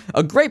 Jacob, that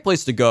a great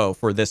place to go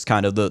for this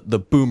kind of the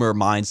boomer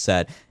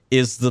mindset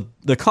is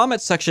the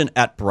comment section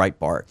at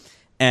Breitbart.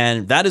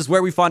 And that is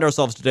where we find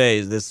ourselves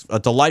today. This a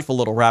delightful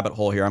little rabbit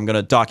hole here. I'm going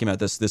to document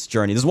this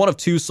journey. This is one of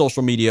two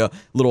social media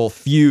little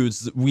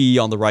feuds that we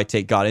on the Right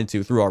Take got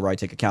into through our Right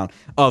Take account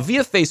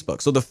via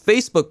Facebook. So the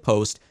Facebook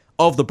post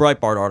of the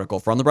Breitbart article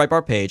from the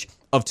Breitbart page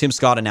of Tim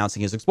Scott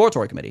announcing his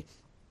exploratory committee.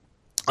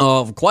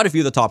 Quite a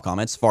few of the top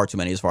comments, far too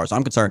many as far as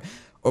I'm concerned,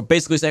 are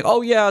basically saying,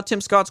 oh yeah, Tim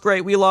Scott's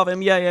great. We love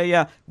him.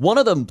 Yeah. One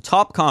of the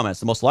top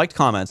comments, the most liked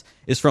comments,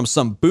 is from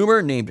some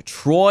boomer named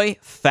Troy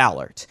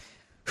Fallert,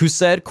 who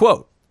said,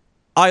 quote,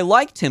 I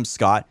like Tim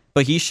Scott,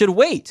 but he should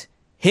wait.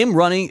 Him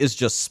running is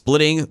just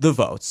splitting the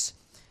votes.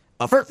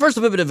 First,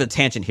 a bit of a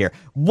tangent here.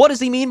 What does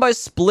he mean by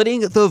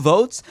splitting the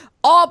votes?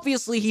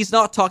 Obviously, he's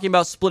not talking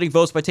about splitting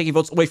votes by taking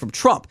votes away from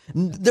Trump.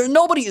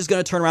 Nobody is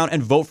going to turn around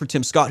and vote for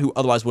Tim Scott who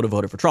otherwise would have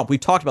voted for Trump. We've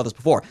talked about this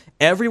before.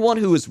 Everyone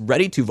who is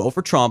ready to vote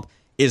for Trump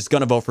is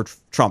going to vote for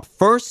Trump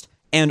first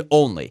and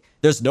only.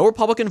 There's no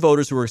Republican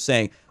voters who are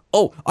saying,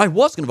 oh, I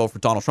was going to vote for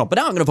Donald Trump, but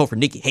now I'm going to vote for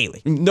Nikki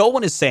Haley. No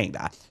one is saying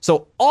that.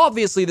 So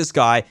obviously this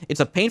guy, it's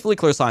a painfully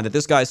clear sign that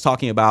this guy is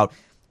talking about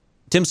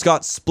Tim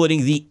Scott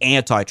splitting the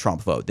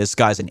anti-Trump vote. This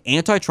guy's an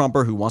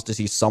anti-Trumper who wants to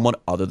see someone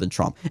other than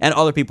Trump. And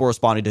other people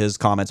responding to his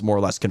comments more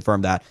or less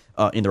confirm that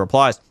in the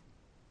replies.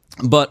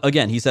 But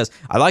again, he says,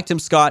 I like Tim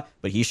Scott,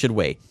 but he should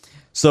wait.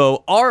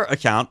 So our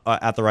account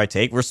at The Right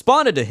Take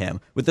responded to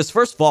him with this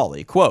first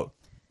volley, quote,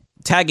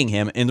 tagging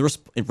him in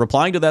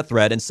replying to that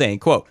thread and saying,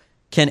 quote,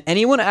 can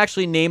anyone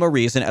actually name a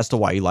reason as to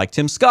why you like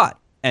Tim Scott?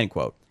 End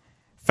quote.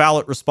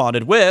 Fallert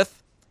responded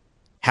with,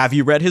 have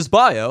you read his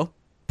bio?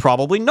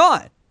 Probably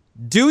not.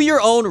 Do your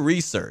own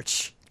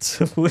research.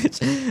 To which,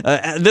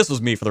 this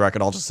was me for the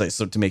record, I'll just say,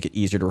 so to make it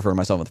easier to refer to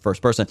myself in the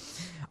first person.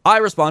 I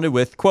responded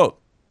with, quote,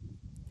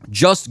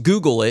 just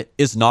Google it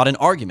is not an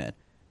argument.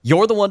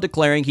 You're the one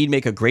declaring he'd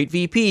make a great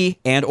VP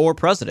and or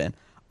president.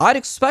 I'd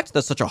expect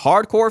that such a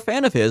hardcore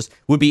fan of his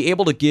would be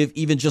able to give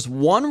even just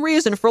one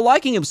reason for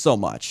liking him so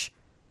much.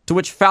 To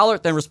which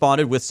Fallert then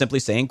responded with simply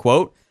saying,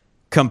 quote,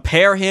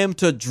 compare him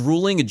to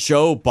drooling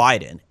Joe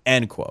Biden,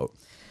 end quote.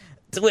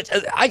 To which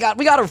we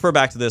got to refer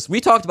back to this.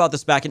 We talked about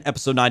this back in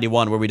episode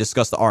 91 where we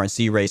discussed the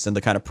RNC race and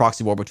the kind of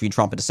proxy war between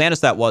Trump and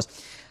DeSantis that was.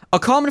 A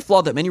common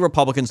flaw that many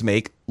Republicans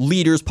make,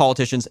 leaders,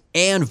 politicians,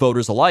 and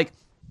voters alike,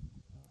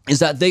 is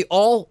that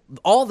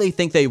all they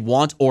think they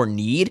want or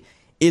need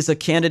is a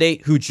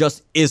candidate who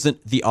just isn't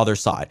the other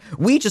side.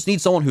 We just need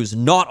someone who's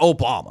not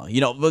Obama.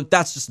 You know, but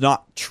that's just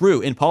not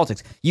true in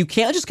politics. You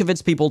can't just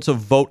convince people to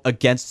vote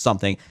against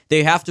something.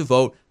 They have to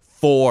vote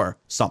for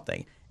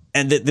something.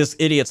 And this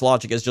idiot's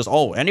logic is just,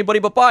 oh, anybody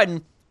but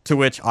Biden. To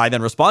which I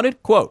then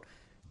responded, quote,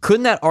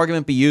 couldn't that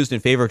argument be used in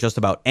favor of just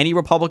about any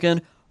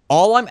Republican?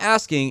 All I'm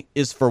asking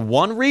is for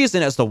one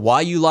reason as to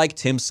why you like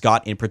Tim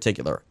Scott in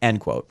particular, end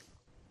quote.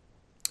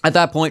 At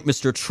that point,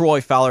 Mr.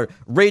 Troy Fallert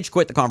rage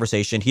quit the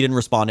conversation. He didn't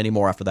respond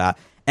anymore after that.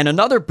 And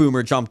another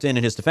boomer jumped in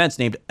his defense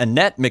named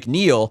Annette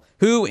McNeil,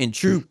 who in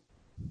true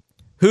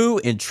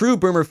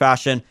boomer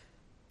fashion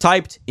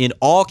typed in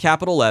all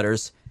capital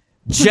letters,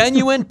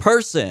 genuine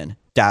person, ..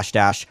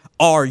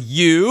 are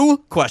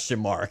you? ?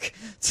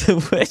 To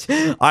which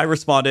I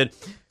responded,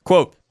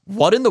 quote,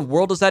 what in the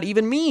world does that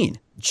even mean?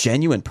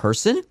 Genuine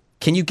person?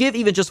 Can you give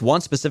even just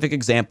one specific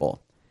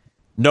example?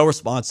 No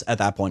response at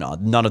that point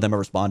on. None of them have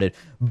responded.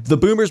 The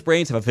boomers'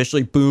 brains have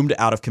officially boomed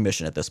out of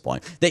commission at this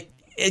point.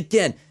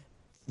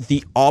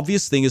 The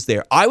obvious thing is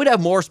there. I would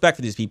have more respect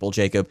for these people,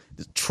 Jacob,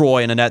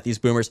 Troy and Annette, these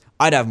boomers.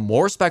 I'd have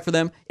more respect for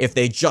them if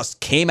they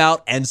just came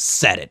out and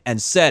said it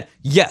and said,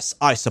 yes,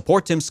 I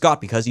support Tim Scott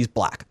because he's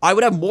black. I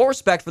would have more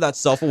respect for that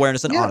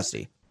self-awareness and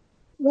honesty.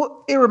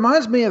 Well, it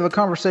reminds me of a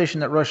conversation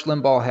that Rush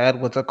Limbaugh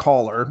had with a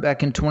caller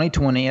back in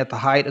 2020 at the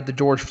height of the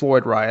George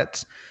Floyd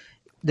riots.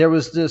 There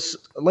was this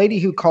lady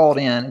who called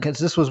in because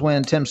this was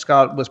when Tim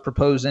Scott was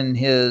proposing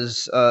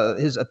his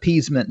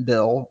appeasement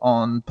bill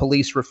on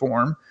police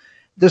reform.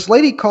 This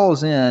lady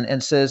calls in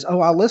and says,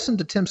 "Oh, I listened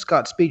to Tim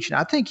Scott's speech, and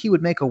I think he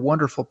would make a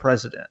wonderful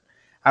president.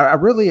 I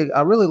really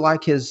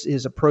like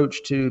his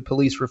approach to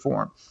police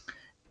reform."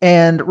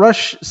 And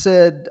Rush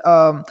said,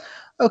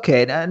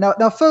 "Okay,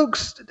 now,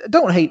 folks,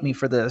 don't hate me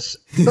for this,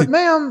 but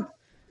ma'am,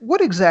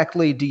 what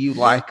exactly do you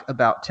like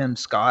about Tim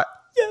Scott?"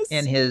 Yes.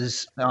 In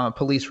his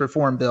police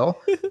reform bill.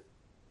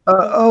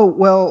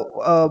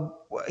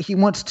 he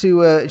wants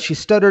to, she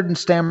stuttered and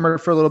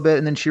stammered for a little bit,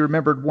 and then she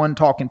remembered one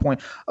talking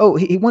point. Oh,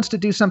 he wants to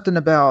do something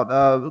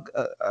about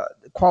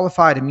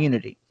qualified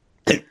immunity.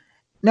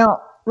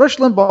 Now, Rush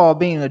Limbaugh,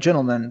 being a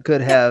gentleman,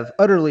 could have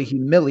utterly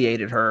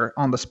humiliated her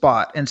on the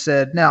spot and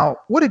said, now,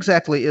 what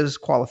exactly is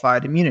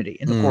qualified immunity?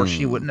 And, of course,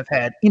 she wouldn't have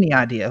had any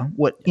idea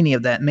what any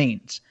of that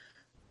means.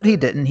 But he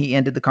didn't. He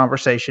ended the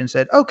conversation,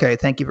 said, okay,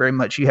 thank you very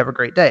much. You have a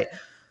great day.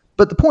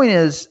 But the point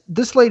is,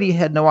 this lady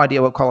had no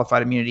idea what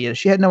qualified immunity is.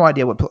 She had no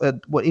idea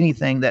what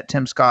anything that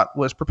Tim Scott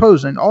was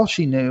proposing. All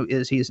she knew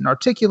is he's an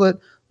articulate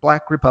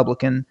black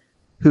Republican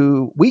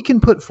who we can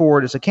put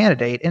forward as a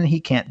candidate, and he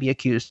can't be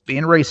accused of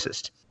being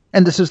racist.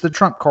 And this is the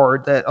trump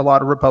card that a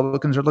lot of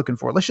Republicans are looking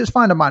for. Let's just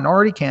find a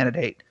minority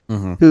candidate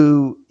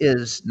who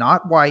is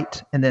not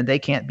white, and then they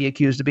can't be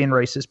accused of being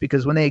racist,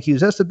 because when they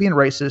accuse us of being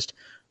racist,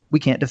 we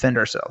can't defend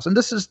ourselves. And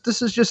this is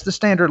just the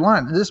standard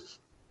line.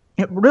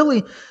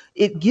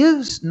 It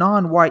gives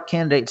non-white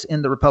candidates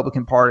in the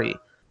Republican Party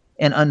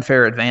an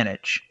unfair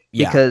advantage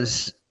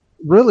because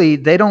really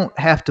they don't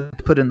have to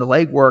put in the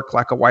legwork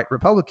like a white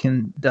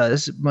Republican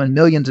does when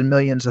millions and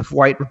millions of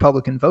white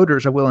Republican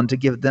voters are willing to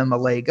give them a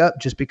leg up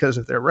just because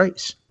of their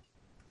race.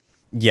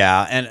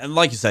 Yeah, and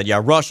like you said,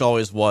 Rush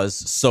always was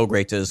so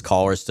great to his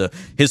callers, to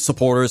his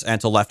supporters, and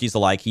to lefties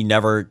alike. He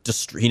never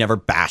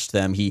bashed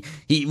them. He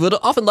would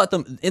often let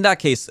them, in that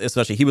case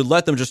especially, he would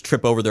let them just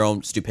trip over their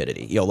own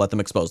stupidity. Let them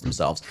expose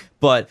themselves.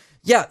 But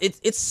yeah,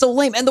 it's so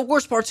lame. And the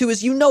worst part too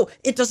is,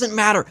 it doesnn't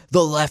matter.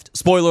 The left,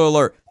 spoiler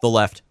alert, the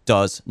left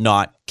does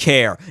not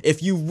care.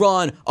 If you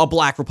run a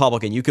black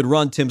Republican, you could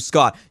run Tim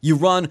Scott, you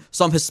run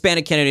some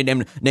Hispanic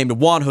candidate named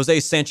Juan Jose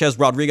Sanchez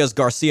Rodriguez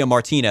Garcia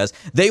Martinez,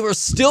 they were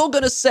still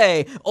going to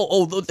say,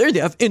 they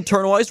have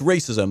internalized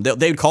racism.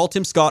 They'd call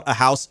Tim Scott a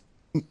house,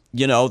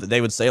 they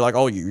would say like,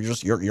 oh,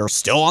 you're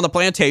still on the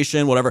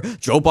plantation, whatever.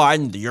 Joe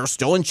Biden, you're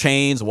still in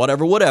chains,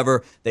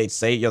 whatever. They'd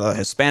say you're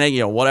Hispanic,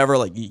 whatever.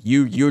 Like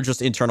you're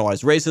just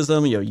internalized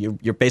racism.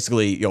 You're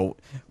basically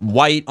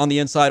white on the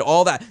inside.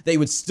 All that, they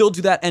would still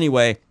do that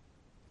anyway.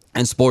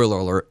 And spoiler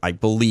alert, I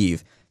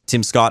believe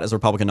Tim Scott as a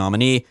Republican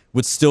nominee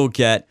would still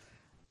get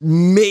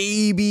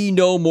maybe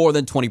no more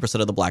than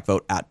 20% of the black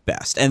vote at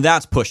best. And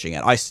that's pushing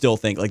it. I still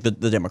think like the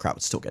Democrat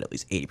would still get at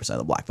least 80% of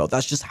the black vote.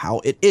 That's just how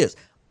it is.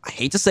 I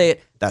hate to say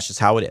it, that's just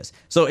how it is.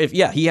 So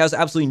he has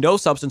absolutely no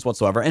substance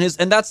whatsoever. And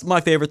that's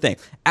my favorite thing.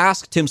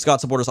 Ask Tim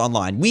Scott supporters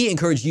online. We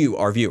encourage you,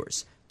 our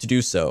viewers, to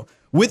do so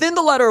within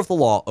the letter of the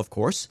law, of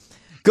course.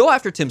 Go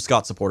after Tim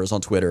Scott supporters on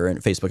Twitter and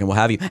Facebook and what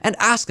have you, and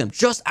ask them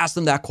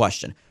that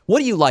question. What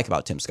do you like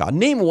about Tim Scott?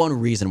 Name one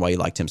reason why you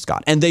like Tim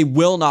Scott. And they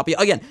will not be.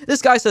 Again,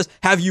 this guy says,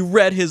 have you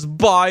read his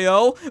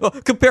bio?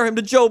 Compare him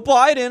to Joe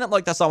Biden. I'm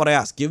like, that's not what I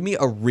asked. Give me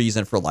a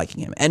reason for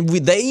liking him. And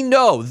they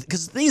know,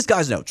 because these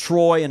guys know,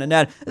 Troy and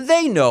Annette,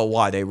 they know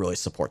why they really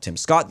support Tim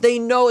Scott. They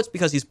know it's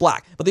because he's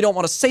black, but they don't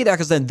want to say that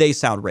because then they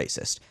sound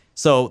racist.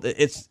 So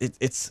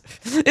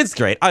it's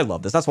great. I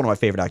love this. That's one of my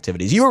favorite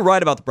activities. You were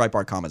right about the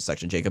Breitbart comments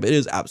section, Jacob. It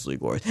is absolutely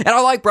glorious. And I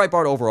like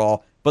Breitbart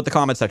overall, but the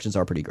comment sections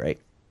are pretty great.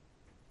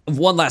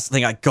 One last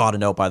thing I gotta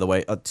note, by the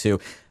way, too,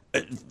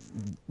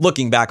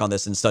 looking back on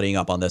this and studying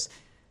up on this,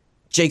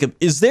 Jacob,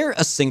 is there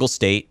a single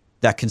state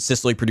that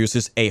consistently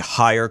produces a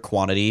higher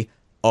quantity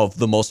of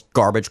the most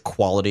garbage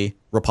quality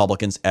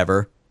Republicans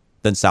ever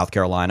than South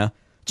Carolina?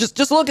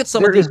 Just look at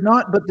some of these. There is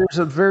not, but there's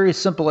a very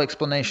simple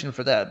explanation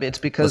for that. It's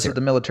because of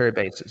the military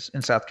bases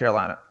in South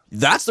Carolina.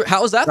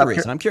 How is that the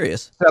reason? I'm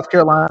curious. South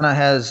Carolina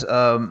has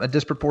a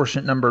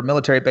disproportionate number of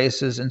military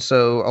bases, and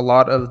so a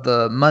lot of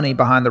the money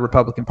behind the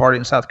Republican Party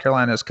in South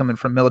Carolina is coming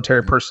from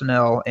military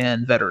personnel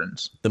and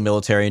veterans. The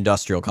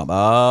military-industrial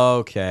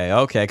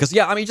Okay. Because,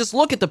 just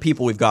look at the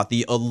people we've got,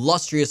 the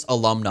illustrious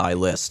alumni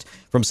list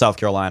from South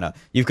Carolina.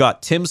 You've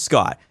got Tim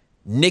Scott,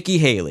 Nikki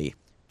Haley,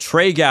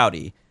 Trey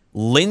Gowdy,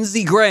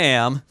 Lindsey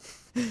Graham,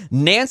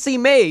 Nancy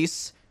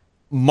Mace,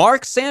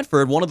 Mark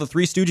Sanford, one of the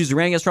three stooges who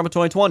ran against Trump in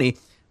 2020,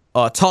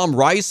 Tom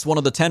Rice, one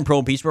of the 10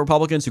 pro-impeachment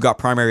Republicans who got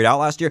primaried out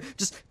last year.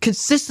 Just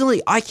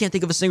consistently, I can't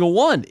think of a single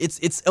one.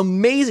 It's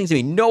amazing to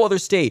me. No other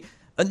state,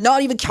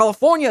 not even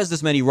California, has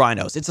this many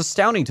rhinos. It's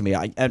astounding to me.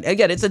 And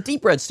again, it's a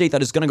deep red state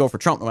that is going to go for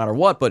Trump no matter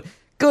what, but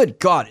good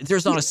God,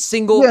 there's not a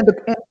single... Yeah,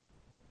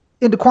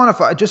 and to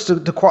quantify, just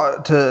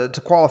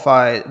to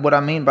qualify, what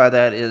I mean by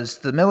that is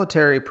the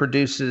military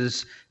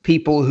produces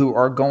people who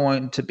are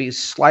going to be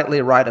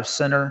slightly right of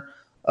center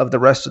of the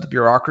rest of the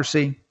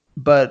bureaucracy,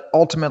 but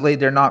ultimately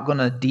they're not going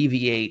to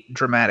deviate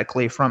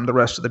dramatically from the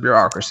rest of the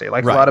bureaucracy.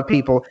 Like right. A lot of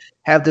people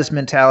have this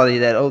mentality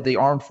that, the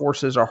armed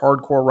forces are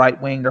hardcore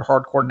right wing, they're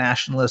hardcore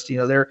nationalists.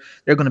 They're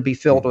going to be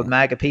filled with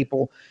MAGA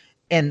people,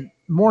 and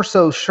more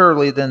so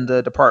surely than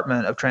the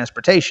Department of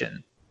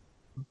Transportation,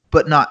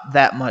 but not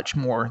that much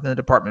more than the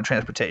Department of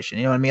Transportation.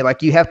 You know what I mean?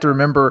 Like, you have to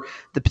remember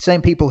the same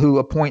people who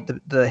appoint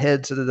the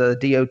heads of the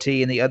DOT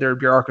and the other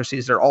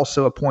bureaucracies, they're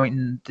also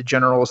appointing the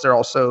generals. They're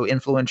also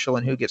influential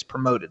in who gets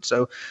promoted.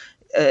 So,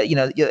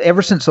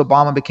 ever since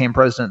Obama became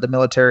president, the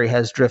military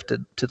has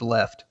drifted to the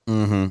left.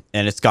 Mm-hmm.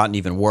 And it's gotten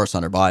even worse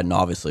under Biden,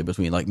 obviously,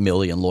 between like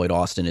Milley and Lloyd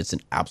Austin. It's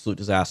an absolute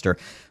disaster.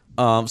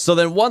 So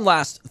then one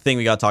last thing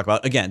we got to talk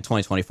about, again,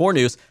 2024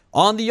 news.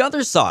 On the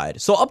other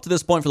side, so up to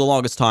this point for the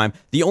longest time,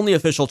 the only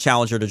official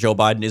challenger to Joe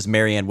Biden is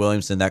Marianne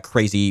Williamson, that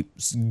crazy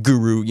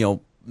guru,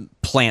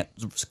 plant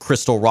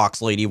crystal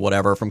rocks lady,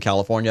 whatever, from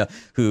California,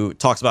 who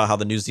talks about how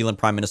the New Zealand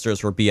prime minister is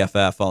her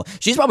BFF. Well,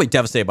 she's probably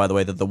devastated, by the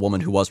way, that the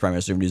woman who was prime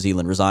minister of New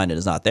Zealand resigned and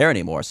is not there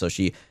anymore. So if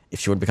she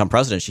would become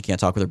president, she can't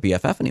talk with her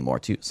BFF anymore.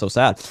 Too so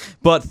sad.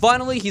 But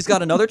finally, he's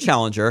got another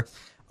challenger,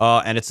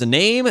 and it's a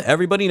name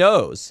everybody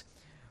knows.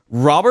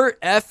 Robert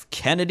F.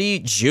 Kennedy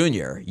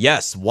Jr.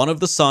 Yes, one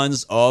of the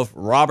sons of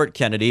Robert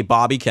Kennedy,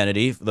 Bobby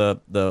Kennedy,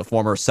 the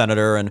former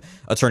senator and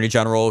attorney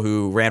general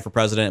who ran for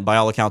president and by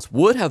all accounts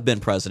would have been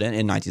president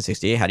in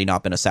 1968 had he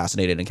not been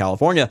assassinated in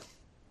California.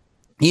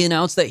 He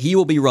announced that he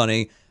will be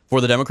running for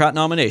the Democrat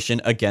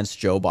nomination against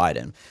Joe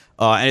Biden.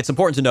 And it's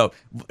important to note,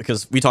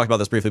 because we talked about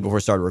this briefly before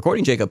we started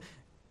recording, Jacob,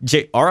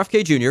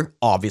 RFK Jr.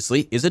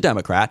 obviously is a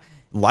Democrat.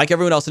 Like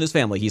everyone else in his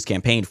family, he's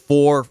campaigned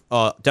for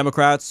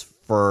Democrats,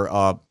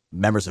 for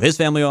members of his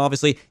family,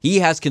 obviously. He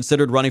has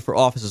considered running for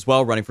office as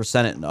well, running for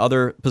Senate and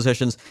other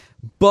positions.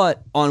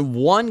 But on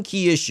one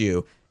key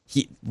issue,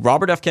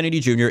 Robert F. Kennedy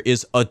Jr.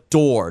 is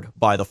adored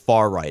by the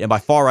far right. And by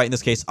far right in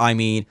this case, I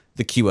mean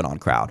the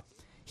QAnon crowd.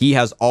 He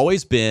has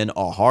always been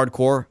a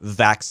hardcore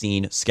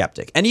vaccine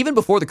skeptic. And even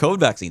before the COVID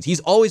vaccines,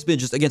 he's always been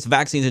just against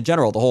vaccines in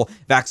general, the whole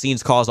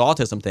vaccines cause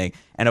autism thing.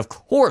 And of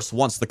course,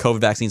 once the COVID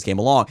vaccines came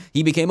along,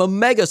 he became a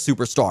mega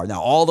superstar. Now,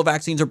 all the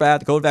vaccines are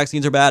bad. The COVID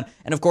vaccines are bad.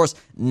 And of course,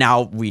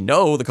 now we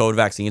know the COVID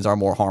vaccines are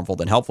more harmful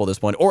than helpful at this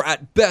point. Or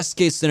at best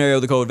case scenario,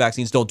 the COVID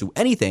vaccines don't do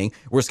anything.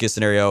 Worst case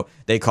scenario,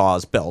 they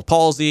cause Bell's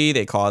palsy.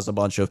 They cause a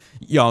bunch of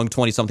young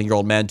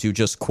 20-something-year-old men to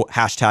just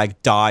hashtag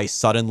die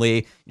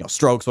suddenly,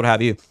 strokes, what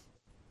have you.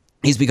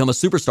 He's become a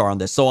superstar on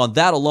this. So on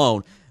that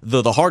alone,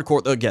 the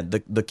hardcore, again,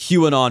 the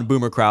QAnon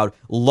boomer crowd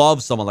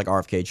loves someone like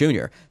RFK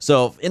Jr.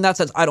 So in that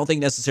sense, I don't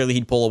think necessarily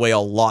he'd pull away a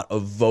lot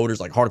of voters,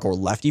 like hardcore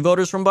lefty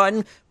voters from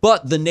Biden.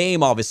 But the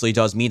name obviously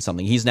does mean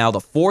something. He's now the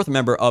fourth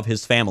member of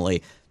his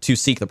family to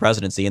seek the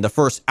presidency, and the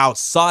first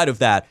outside of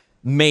that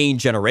main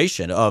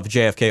generation of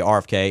JFK,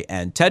 RFK,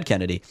 and Ted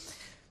Kennedy.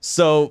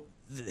 So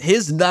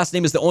his last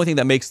name is the only thing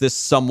that makes this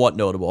somewhat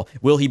notable.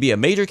 Will he be a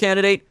major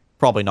candidate?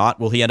 Probably not.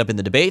 Will he end up in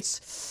the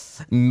debates?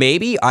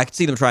 Maybe. I could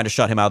see them trying to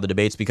shut him out of the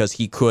debates because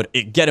he could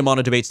get him on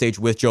a debate stage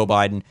with Joe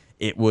Biden.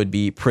 It would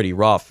be pretty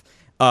rough.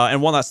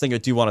 And one last thing I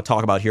do want to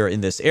talk about here in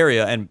this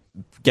area and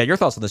get your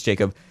thoughts on this,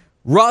 Jacob.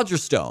 Roger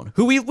Stone,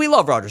 who we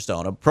love Roger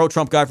Stone, a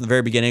pro-Trump guy from the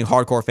very beginning,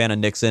 hardcore fan of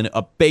Nixon,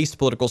 a based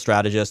political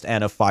strategist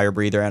and a fire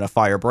breather and a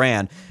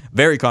firebrand.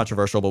 Very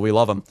controversial, but we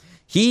love him.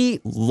 He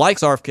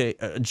likes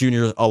RFK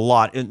Jr. a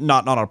lot,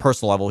 not on a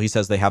personal level. He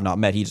says they have not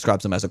met. He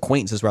describes them as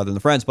acquaintances rather than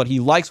friends, but he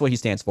likes what he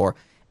stands for.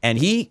 And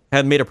he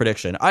had made a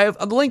prediction. I have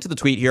a link to the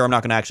tweet here. I'm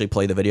not going to actually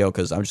play the video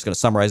because I'm just going to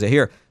summarize it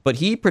here. But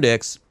he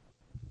predicts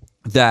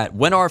that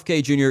when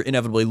RFK Jr.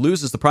 inevitably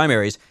loses the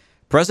primaries,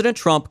 President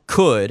Trump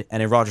could,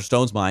 and in Roger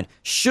Stone's mind,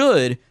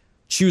 should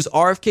choose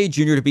RFK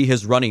Jr. to be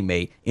his running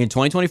mate in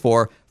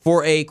 2024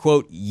 for a,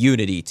 quote,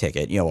 unity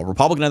ticket. A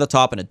Republican at the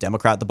top and a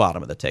Democrat at the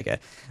bottom of the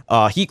ticket.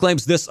 He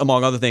claims this,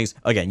 among other things,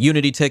 again,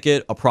 unity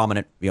ticket, a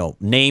prominent,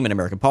 name in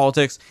American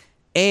politics,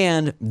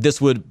 and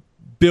this would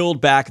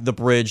build back the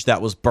bridge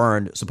that was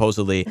burned,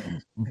 supposedly,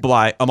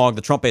 among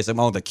the Trump base,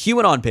 among the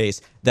QAnon base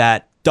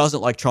that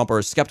doesn't like Trump or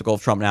is skeptical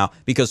of Trump now,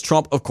 because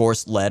Trump, of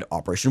course, led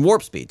Operation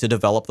Warp Speed to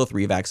develop the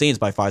 3 vaccines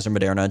by Pfizer,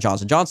 Moderna, and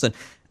Johnson & Johnson.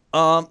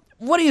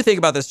 What do you think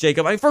about this,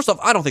 Jacob? I mean, first off,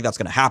 I don't think that's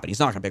going to happen. He's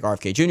not going to pick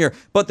RFK Jr.,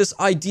 but this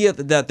idea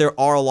that there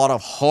are a lot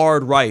of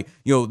hard right,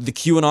 the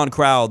QAnon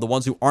crowd, the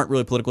ones who aren't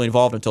really politically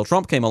involved until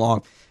Trump came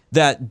along,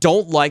 that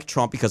don't like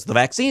Trump because of the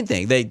vaccine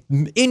thing. They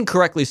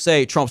incorrectly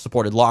say Trump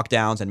supported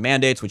lockdowns and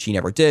mandates, which he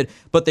never did,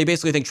 but they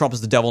basically think Trump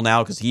is the devil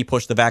now because he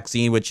pushed the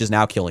vaccine, which is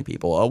now killing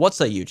people. What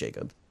say you,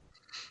 Jacob?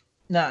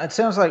 Now, it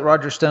sounds like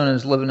Roger Stone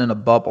is living in a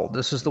bubble.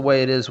 This is the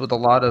way it is with a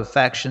lot of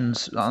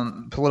factions,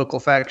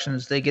 political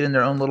factions. They get in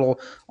their own little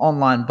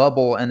online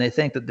bubble, and they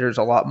think that there's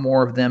a lot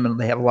more of them and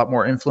they have a lot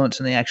more influence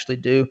than they actually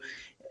do.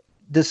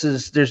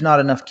 There's not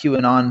enough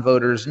QAnon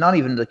voters, not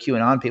even the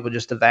QAnon people,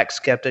 just the vax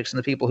skeptics and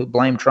the people who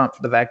blame Trump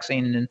for the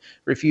vaccine and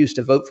refuse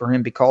to vote for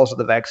him because of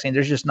the vaccine.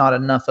 There's just not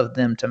enough of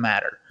them to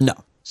matter. No.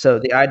 So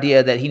the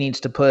idea that he needs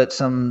to put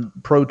some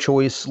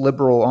pro-choice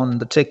liberal on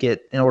the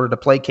ticket in order to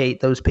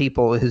placate those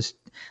people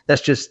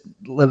that's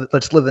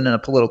living in a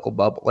political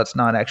bubble. That's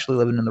not actually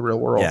living in the real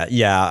world.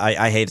 Yeah.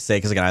 I hate to say,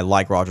 because again, I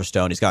like Roger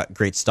Stone. He's got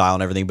great style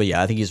and everything, but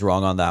yeah, I think he's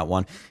wrong on that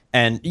one.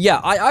 And yeah,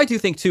 I do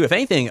think too, if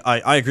anything,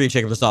 I agree,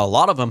 Jacob, there's not a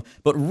lot of them,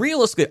 but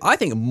realistically, I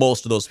think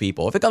most of those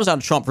people, if it comes down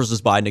to Trump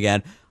versus Biden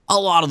again, a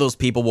lot of those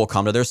people will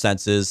come to their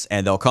senses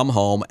and they'll come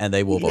home and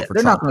they will vote for Trump.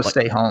 They're not going to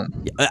stay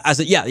home.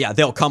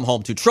 They'll come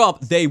home to Trump.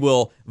 They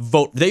will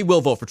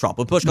vote for Trump.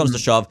 When push comes to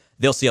shove,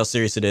 they'll see how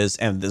serious it is,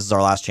 and this is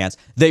our last chance.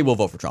 They will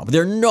vote for Trump.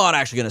 They're not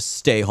actually going to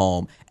stay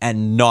home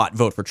and not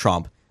vote for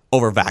Trump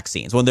over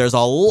vaccines when there's a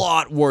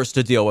lot worse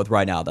to deal with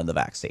right now than the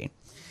vaccine.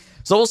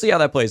 So we'll see how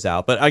that plays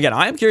out. But again,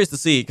 I am curious to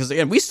see, because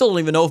again, we still don't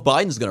even know if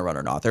Biden's going to run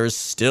or not. There is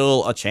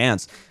still a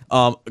chance,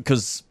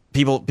 because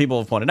people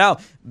have pointed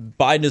out,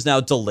 Biden has now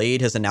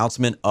delayed his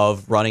announcement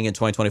of running in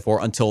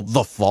 2024 until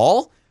the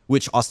fall,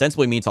 which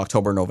ostensibly means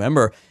October,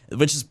 November,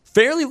 which is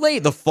fairly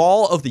late. The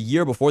fall of the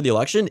year before the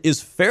election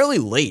is fairly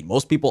late.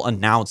 Most people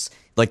announce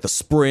like the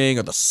spring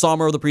or the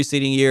summer of the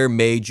preceding year,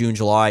 May, June,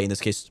 July, in this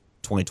case,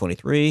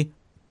 2023.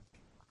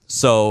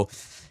 So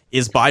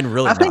is Biden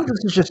really? I think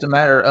this is just a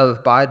matter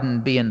of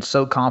Biden being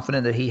so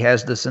confident that he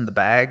has this in the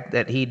bag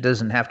that he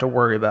doesn't have to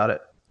worry about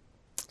it.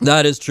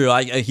 That is true.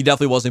 He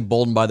definitely was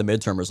emboldened by the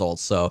midterm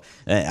results. So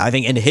I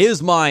think in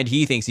his mind,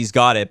 he thinks he's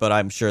got it, but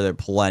I'm sure there are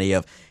plenty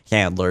of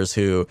handlers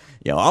who,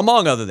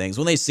 among other things,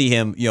 when they see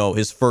him,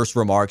 his first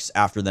remarks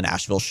after the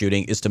Nashville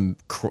shooting is to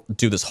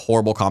do this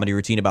horrible comedy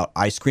routine about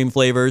ice cream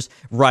flavors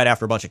right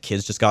after a bunch of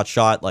kids just got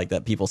shot. Like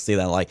that, people see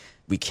that like,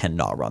 we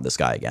cannot run this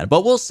guy again.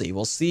 But we'll see.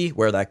 We'll see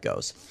where that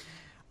goes.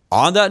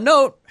 On that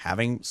note,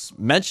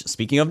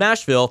 speaking of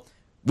Nashville,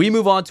 we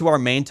move on to our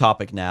main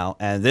topic now,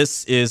 and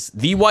this is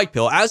the white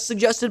pill, as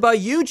suggested by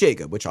you,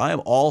 Jacob, which I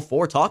am all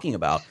for talking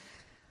about.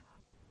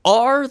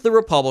 Are the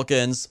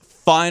Republicans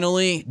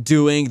finally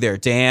doing their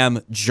damn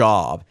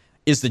job?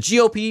 Is the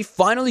GOP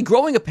finally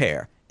growing a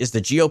pair? Is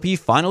the GOP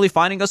finally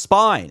finding a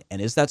spine?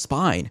 And is that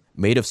spine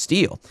made of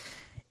steel?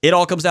 It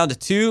all comes down to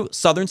two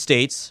southern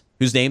states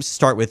whose names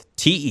start with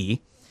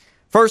TE.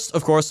 First,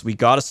 of course, we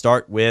got to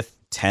start with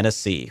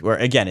Tennessee, where,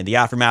 again, in the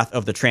aftermath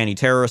of the tranny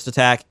terrorist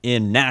attack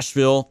in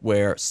Nashville,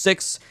 where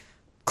six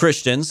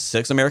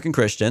American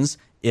Christians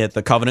at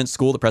the Covenant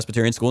School, the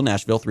Presbyterian School in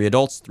Nashville, 3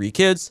 adults, 3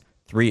 kids,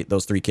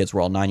 those 3 kids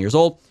were all 9 years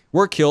old,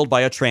 were killed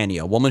by a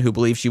tranny, a woman who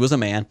believed she was a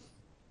man,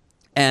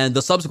 and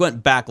the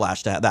subsequent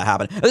backlash that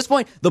happened. At this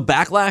point, the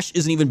backlash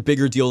is an even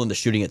bigger deal than the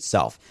shooting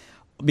itself,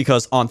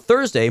 because on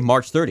Thursday,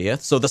 March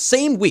 30th, so the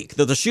same week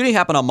that the shooting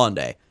happened on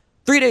Monday,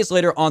 3 days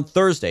later on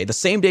Thursday, the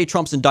same day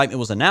Trump's indictment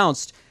was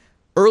announced,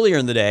 earlier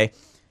in the day,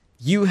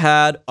 you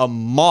had a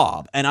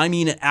mob, and I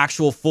mean an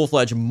actual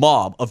full-fledged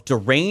mob of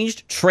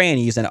deranged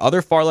trannies and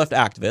other far-left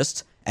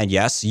activists, and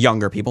yes,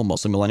 younger people,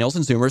 mostly millennials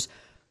and Zoomers,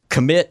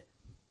 commit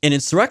an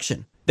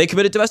insurrection. They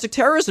committed domestic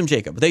terrorism,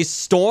 Jacob. They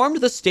stormed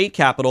the state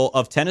capital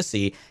of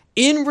Tennessee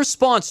in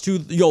response to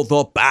the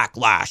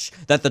backlash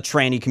that the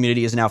tranny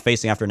community is now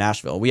facing after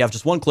Nashville. We have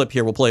just one clip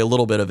here. We'll play a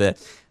little bit of it.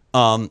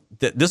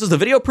 This is the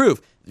video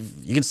proof.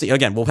 You can see,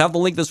 again, we'll have the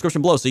link in the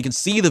description below so you can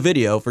see the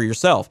video for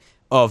yourself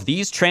of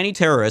these tranny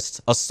terrorists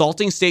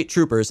assaulting state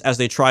troopers as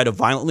they try to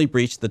violently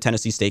breach the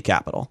Tennessee state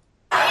capitol.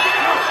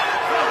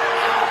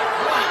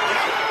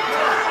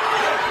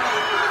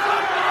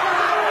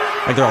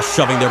 Like they're all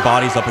shoving their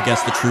bodies up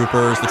against the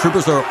troopers. The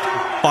troopers are,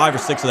 5 or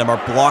 6 of them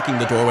are blocking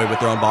the doorway with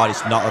their own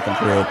bodies to not let them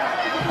through.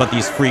 But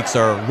these freaks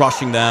are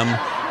rushing them.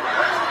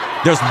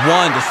 There's this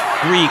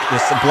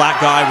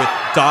black guy with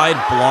dyed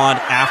blonde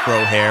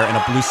afro hair and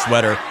a blue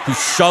sweater who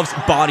shoves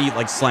body,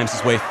 like slams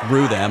his way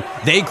through them.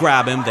 They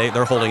grab him.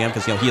 They're holding him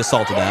because, he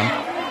assaulted them.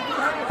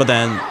 But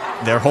then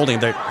they're holding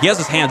him. He has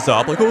his hands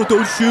up like, oh,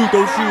 don't shoot,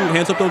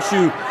 hands up, don't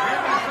shoot.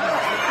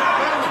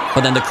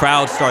 But then the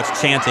crowd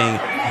starts chanting,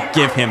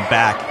 give him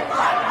back.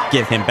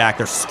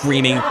 They're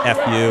screaming, F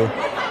you.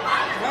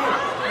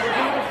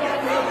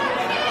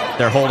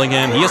 They're holding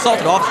him. He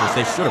assaulted officers.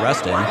 They should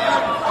arrest him.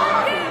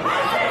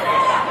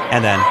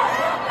 And then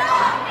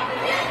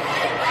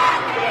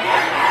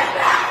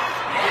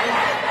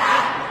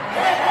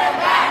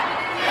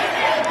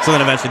so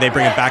then eventually they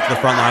bring him back to the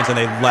front lines and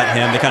they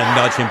kind of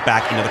nudge him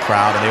back into the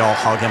crowd and they all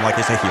hug him like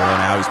he's a hero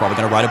now. He's probably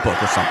going to write a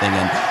book or something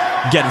and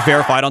get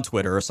verified on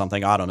Twitter or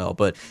something. I don't know.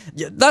 But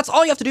that's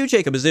all you have to do,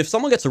 Jacob, is if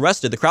someone gets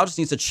arrested, the crowd just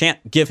needs to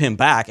chant, give him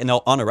back, and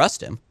they'll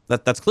unarrest him.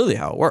 That's clearly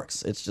how it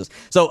works. It's just,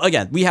 so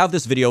again, we have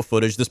this video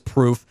footage, this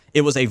proof.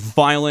 It was a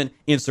violent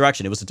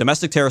insurrection. It was a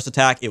domestic terrorist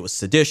attack. It was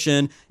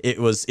sedition. It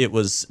was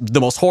the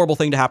most horrible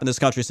thing to happen in this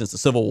country since the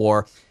Civil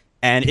War.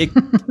 And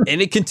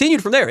it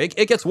continued from there.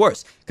 It gets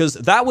worse because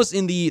that was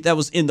in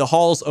the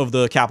halls of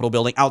the Capitol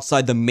building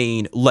outside the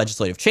main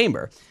legislative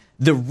chamber.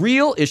 The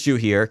real issue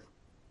here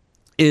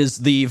is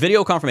the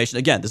video confirmation.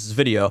 Again, this is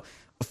video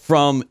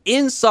from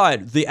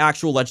inside the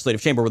actual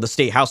legislative chamber where the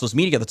state house was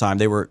meeting at the time.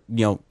 They were,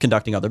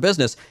 conducting other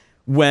business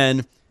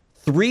when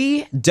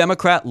 3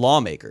 Democrat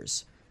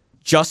lawmakers,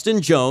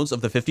 Justin Jones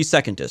of the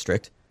 52nd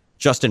District,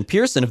 Justin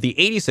Pearson of the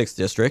 86th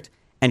District,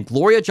 and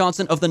Gloria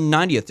Johnson of the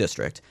 90th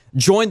District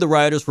joined the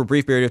rioters for a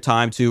brief period of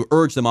time to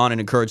urge them on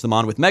and encourage them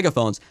on with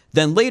megaphones.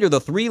 Then later,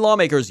 the 3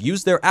 lawmakers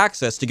used their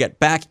access to get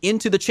back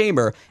into the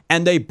chamber,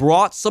 and they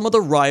brought some of the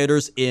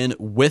rioters in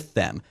with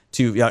them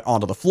to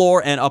onto the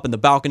floor and up in the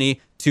balcony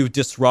to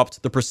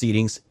disrupt the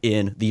proceedings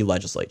in the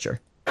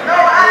legislature. No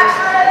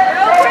action,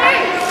 no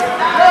peace!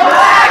 No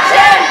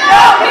action,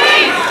 no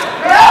peace!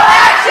 No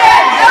action,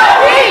 no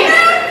peace!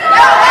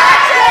 No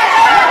action,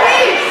 no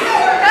peace!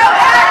 No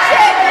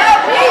action, no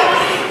peace!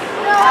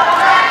 No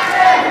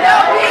action, no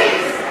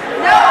peace!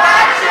 No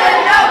action,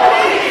 no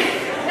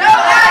peace! No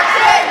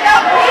action, no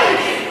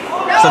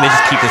peace! So they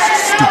just keep this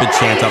stupid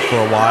chant up for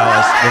a while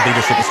as the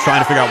leadership is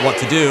trying to figure out what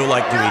to do.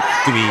 Like, do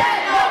we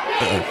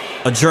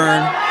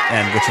adjourn?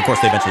 And which of course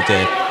they eventually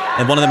did.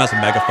 And one of them has a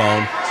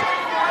megaphone,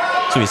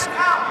 so he's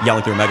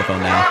yelling through a megaphone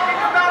now.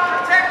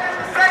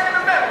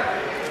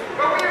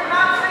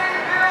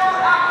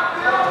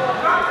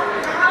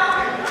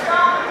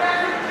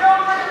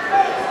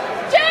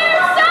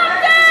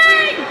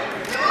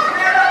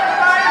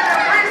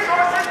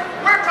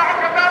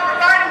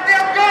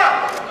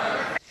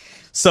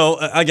 So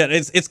again,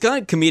 it's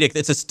kind of comedic.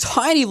 It's this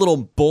tiny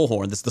little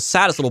bullhorn. This is the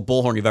saddest little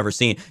bullhorn you've ever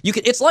seen.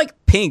 It's like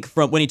Pink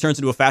from when he turns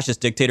into a fascist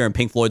dictator in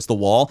Pink Floyd's The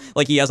Wall.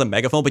 Like he has a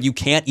megaphone, but you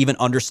can't even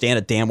understand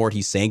a damn word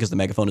he's saying because the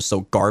megaphone is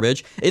so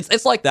garbage.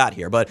 It's like that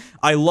here. But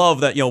I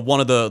love that one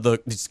of the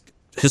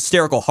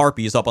hysterical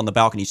harpies up on the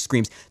balcony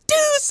screams, "Do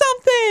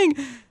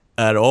something!"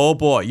 And oh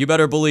boy, you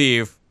better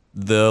believe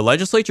the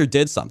legislature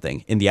did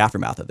something in the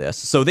aftermath of this.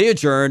 So they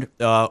adjourned,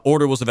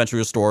 order was eventually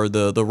restored,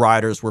 the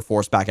rioters were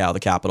forced back out of the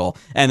Capitol,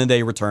 and then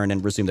they returned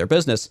and resumed their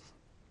business.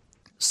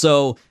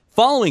 So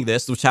following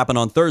this, which happened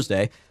on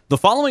Thursday, the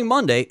following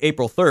Monday,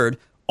 April 3rd,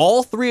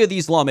 all three of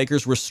these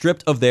lawmakers were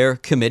stripped of their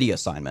committee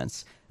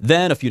assignments.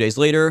 Then, a few days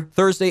later,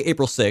 Thursday,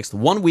 April 6th,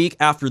 1 week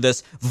after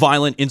this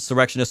violent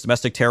insurrectionist,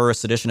 domestic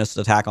terrorist, seditionist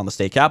attack on the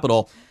state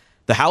capitol,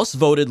 the House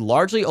voted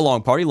largely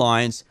along party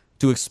lines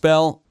to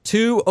expel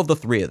two of the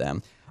three of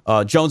them.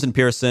 Jones and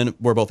Pearson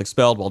were both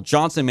expelled, while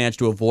Johnson managed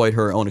to avoid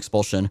her own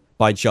expulsion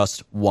by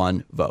just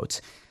one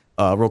vote.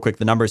 Real quick,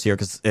 the numbers here,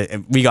 because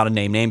we got to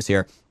name names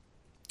here.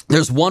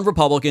 There's one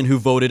Republican who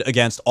voted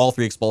against all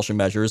three expulsion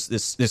measures,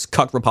 this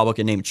cuck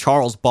Republican named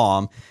Charles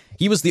Baum.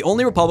 He was the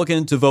only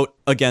Republican to vote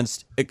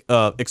against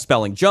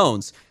expelling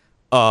Jones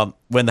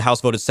when the House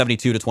voted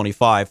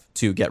 72-25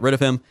 to get rid of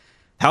him.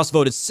 House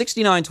voted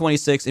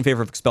 69-26 in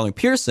favor of expelling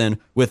Pearson,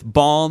 with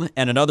Baum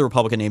and another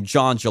Republican named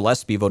John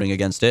Gillespie voting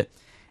against it.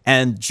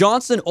 And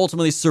Johnson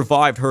ultimately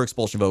survived her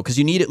expulsion vote because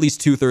you need at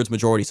least 2/3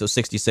 majority, so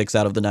 66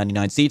 out of the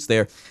 99 seats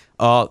there.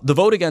 The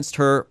vote against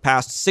her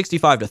passed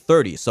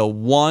 65-30, so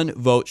one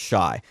vote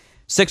shy.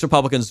 6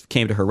 Republicans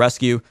came to her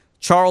rescue: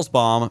 Charles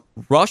Baum,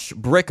 Rush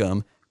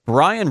Brickham,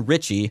 Brian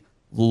Ritchie,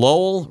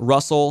 Lowell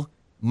Russell,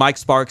 Mike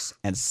Sparks,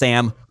 and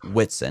Sam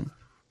Whitson.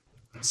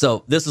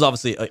 So this is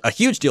obviously a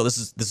huge deal. This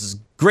is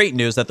great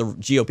news that the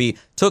GOP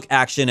took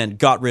action and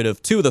got rid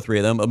of 2 of the 3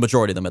 of them, a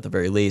majority of them at the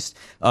very least.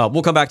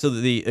 We'll come back to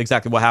the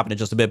exactly what happened in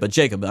just a bit. But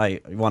Jacob,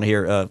 I want to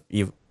hear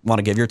you want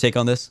to give your take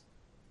on this.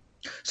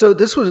 So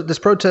this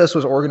protest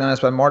was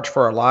organized by March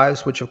for Our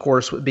Lives, which of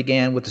course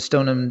began with the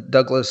Stoneman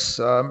Douglas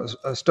what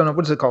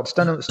is it called?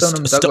 Stoneman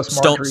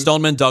Douglas Marjorie.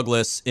 Stoneman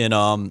Douglas in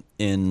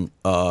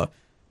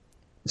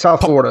South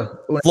Florida.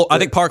 I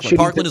think Parkland.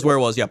 Parkland is where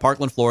it was. Yeah,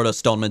 Parkland, Florida.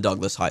 Stoneman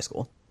Douglas High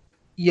School.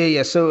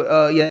 Yeah. So,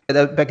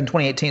 that back in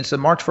 2018. So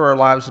March for Our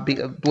Lives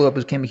blew up,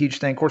 became a huge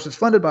thing. Of course, it's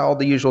funded by all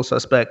the usual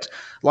suspects.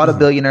 A lot of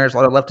billionaires, a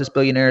lot of leftist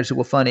billionaires who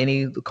will fund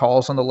any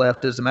calls on the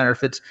left. Doesn't matter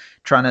if it's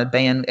trying to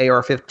ban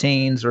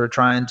AR-15s or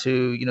trying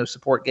to,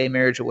 support gay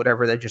marriage or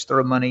whatever. They just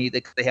throw money.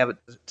 They have it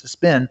to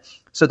spend.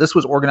 So this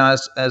was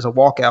organized as a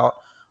walkout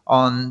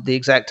on the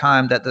exact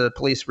time that the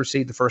police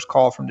received the first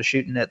call from the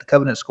shooting at the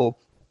Covenant School.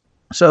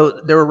 So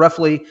there were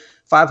roughly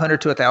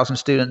 500 to 1,000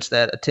 students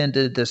that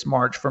attended this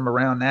march from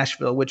around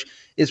Nashville, which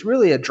is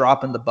really a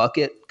drop in the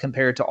bucket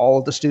compared to all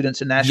of the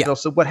students in Nashville. Yeah.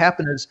 So what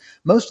happened is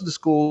most of the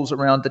schools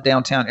around the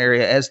downtown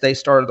area, as they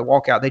started the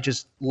walkout, they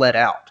just let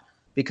out.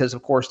 Because,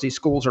 of course, these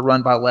schools are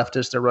run by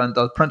leftists.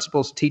 The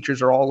principals, teachers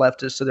are all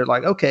leftists. So they're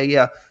like, okay,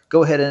 yeah,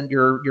 go ahead and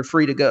you're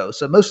free to go.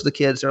 So most of the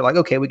kids are like,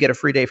 okay, we get a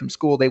free day from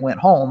school. They went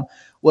home.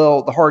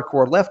 Well, the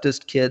hardcore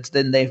leftist kids,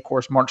 then they, of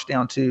course, marched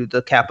down to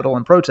the Capitol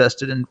and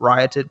protested and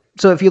rioted.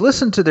 So if you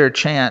listen to their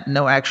chant,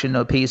 no action,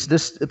 no peace,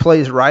 this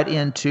plays right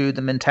into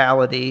the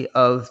mentality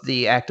of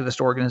the activist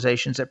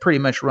organizations that pretty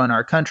much run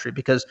our country,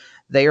 because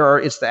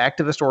it's the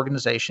activist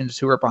organizations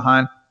who are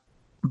behind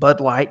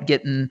Bud Light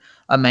getting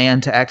a man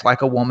to act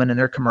like a woman in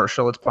their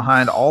commercial. It's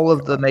behind all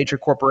of the major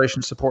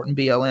corporations supporting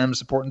BLM,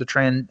 supporting the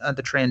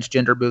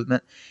transgender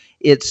movement.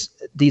 It's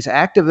these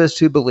activists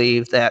who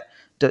believe that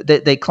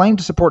they claim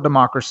to support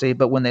democracy,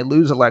 but when they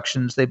lose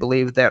elections, they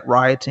believe that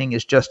rioting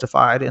is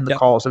justified in the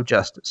cause of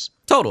justice.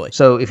 Totally.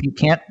 So if you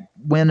can't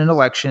win an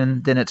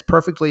election, then it's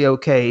perfectly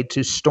okay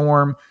to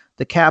storm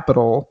the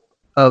Capitol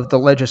of the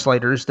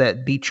legislators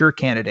that beat your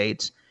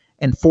candidates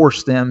and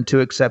force them to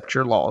accept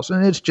your laws.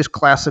 And it's just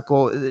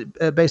classical,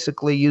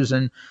 basically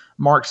using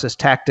Marxist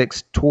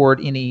tactics toward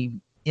any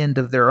end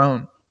of their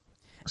own.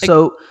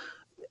 So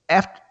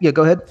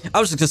go ahead. I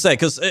was just going to say,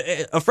 because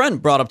a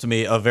friend brought up to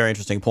me a very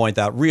interesting point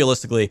that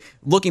realistically,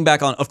 looking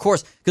back on, of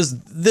course, because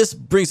this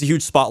brings a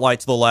huge spotlight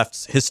to the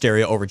left's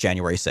hysteria over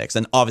January 6th.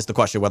 And obviously the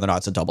question of whether or not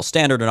it's a double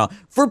standard or not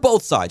for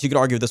both sides. You could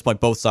argue at this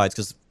point both sides,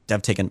 because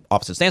have taken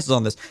opposite stances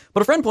on this.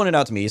 But a friend pointed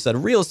out to me, he said,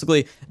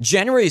 realistically,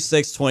 January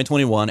 6th,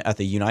 2021 at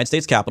the United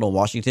States Capitol in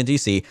Washington,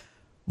 D.C.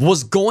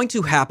 was going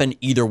to happen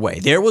either way.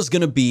 There was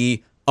going to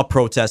be a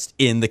protest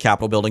in the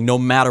Capitol building no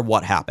matter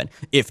what happened.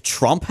 If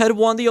Trump had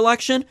won the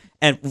election,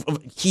 and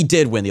he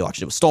did win the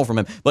election, it was stolen from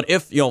him, but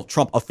if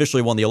Trump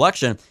officially won the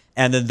election,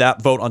 and then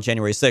that vote on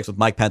January 6th with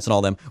Mike Pence and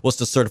all them was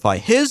to certify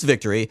his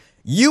victory,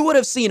 you would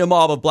have seen a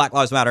mob of Black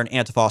Lives Matter and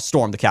Antifa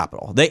storm the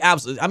Capitol. They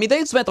absolutely, they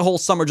had spent the whole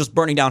summer just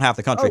burning down half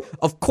the country.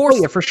 Of course.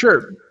 Yeah, for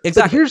sure.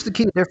 Exactly. But here's the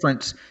key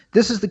difference.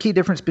 This is the key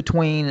difference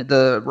between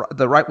the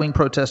right-wing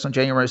protest on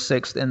January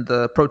 6th and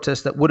the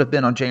protest that would have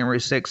been on January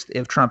 6th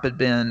if Trump had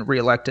been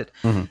reelected.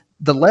 Mm-hmm.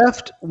 The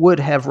left would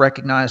have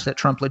recognized that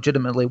Trump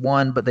legitimately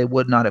won, but they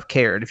would not have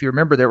cared. If you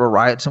remember, there were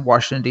riots in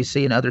Washington,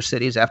 D.C. and other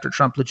cities after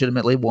Trump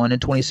legitimately won in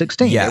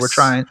 2016. Yes. They were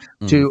trying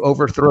to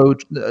overthrow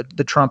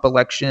the Trump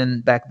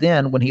election back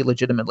then when he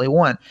legitimately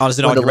won. On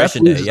his When the left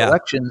inauguration day, loses yeah.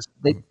 elections,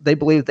 they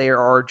believe they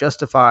are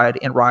justified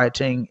in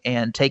rioting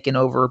and taking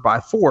over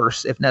by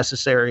force if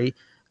necessary.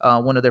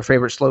 One of their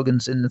favorite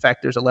slogans. In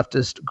fact, there's a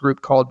leftist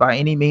group called By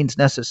Any Means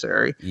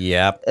Necessary.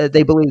 Yep.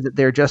 They believe that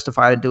they're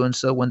justified in doing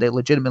so when they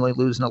legitimately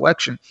lose an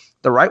election.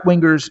 The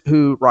right-wingers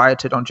who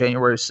rioted on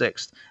January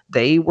 6th,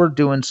 they were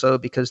doing so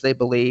because they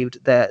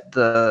believed that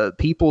the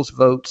people's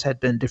votes had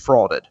been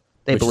defrauded.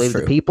 They Which is believed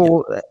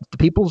true. the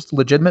people's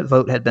legitimate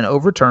vote had been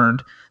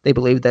overturned. They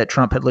believed that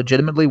Trump had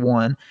legitimately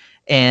won,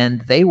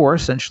 and they were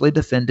essentially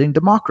defending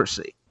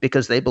democracy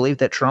because they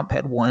believed that Trump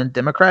had won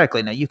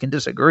democratically. Now, you can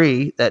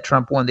disagree that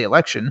Trump won the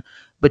election,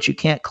 but you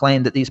can't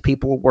claim that these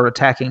people were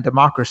attacking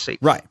democracy.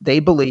 Right. They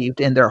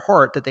believed in their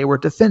heart that they were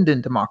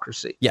defending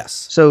democracy.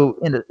 Yes. So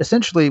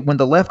essentially, when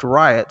the left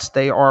riots,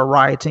 they are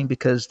rioting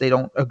because they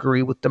don't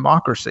agree with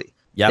democracy.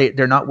 Yep.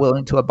 They're not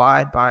willing to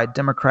abide by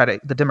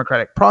the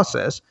democratic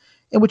process,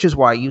 and which is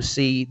why you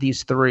see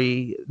these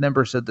three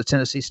members of the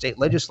Tennessee state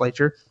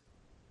legislature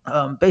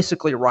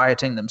basically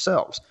rioting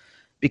themselves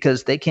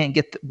because they can't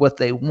get what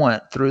they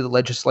want through the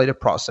legislative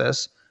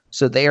process.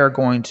 So they are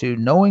going to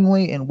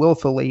knowingly and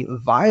willfully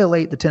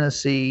violate the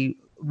Tennessee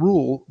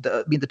rule.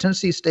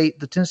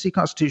 The Tennessee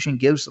Constitution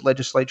gives the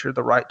legislature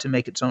the right to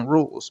make its own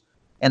rules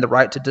and the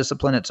right to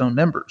discipline its own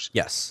members.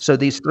 Yes. So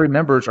these three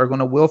members are going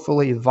to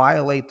willfully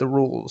violate the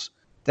rules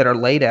that are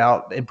laid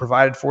out and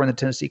provided for in the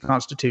Tennessee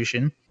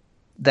Constitution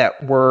that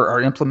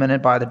are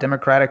implemented by the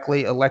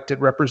democratically elected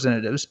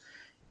representatives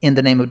in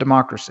the name of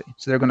democracy.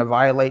 So they're going to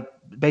violate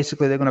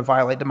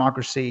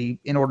democracy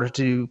in order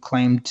to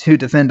claim to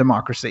defend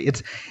democracy.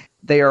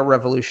 They are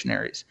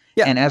revolutionaries.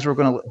 Yeah. And as we're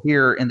going to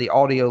hear in the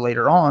audio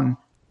later on,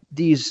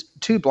 these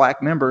two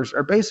black members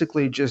are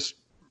basically just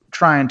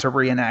trying to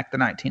reenact the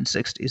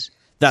 1960s.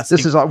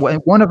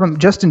 One of them,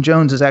 Justin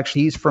Jones,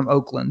 he's from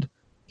Oakland.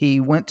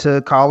 He went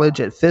to college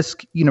at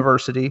Fisk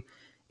University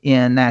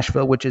in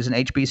Nashville, which is an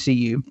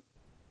HBCU.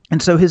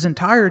 And so his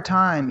entire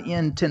time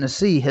in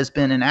Tennessee has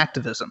been in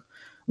activism.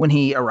 When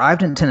he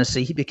arrived in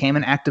Tennessee, he became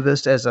an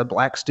activist as a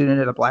black student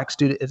at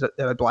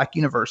a black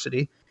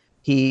university.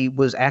 He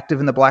was active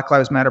in the Black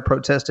Lives Matter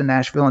protest in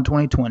Nashville in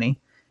 2020.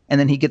 And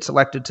then he gets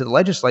elected to the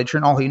legislature,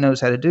 and all he knows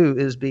how to do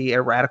is be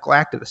a radical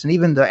activist. And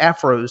even the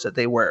afros that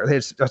they wear,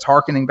 it's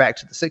harkening back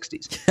to the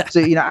 60s.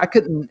 So,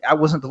 I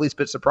wasn't the least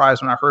bit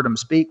surprised when I heard him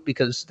speak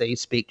because they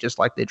speak just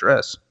like they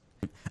dress.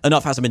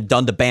 Enough hasn't been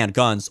done to ban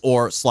guns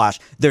or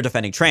 / they're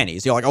defending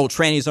trannies. You're like, oh,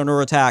 trannies are under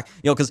attack.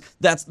 Because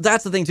that's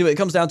the thing too. It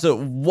comes down to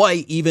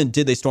why even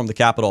did they storm the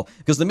Capitol?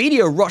 Because the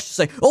media rushed to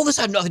say, oh, this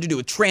had nothing to do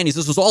with trannies.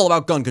 This was all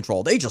about gun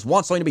control. They just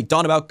want something to be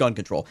done about gun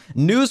control.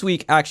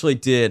 Newsweek actually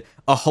did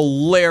a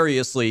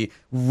hilariously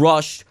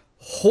rushed,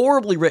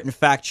 horribly written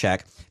fact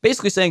check,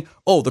 basically saying,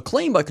 oh, the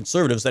claim by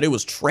conservatives that it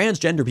was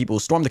transgender people who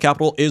stormed the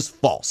Capitol is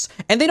false.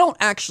 And they don't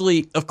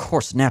actually, of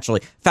course,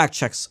 naturally, fact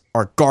checks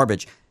are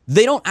garbage.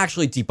 They don't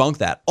actually debunk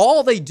that.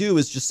 All they do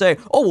is just say,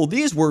 oh, well,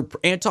 these were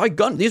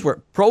anti-gun, these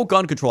were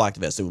pro-gun control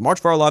activists who March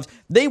for Our Lives.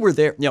 They were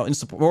there, in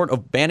support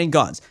of banning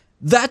guns.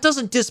 That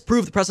doesn't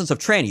disprove the presence of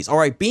trannies. All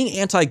right, being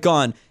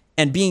anti-gun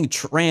and being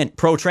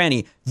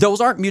pro-tranny, those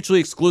aren't mutually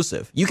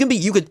exclusive. You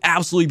could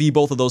absolutely be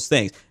both of those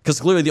things, because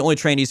clearly the only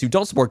trannies who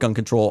don't support gun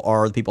control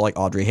are the people like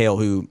Audrey Hale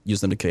who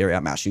use them to carry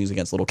out mass shootings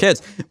against little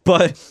kids.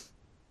 But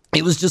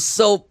it was just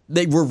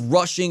they were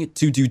rushing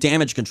to do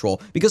damage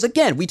control because,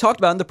 again, we talked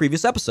about in the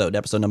previous episode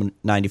number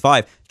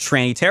 95,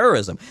 tranny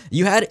terrorism.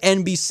 You had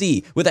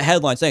NBC with a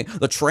headline saying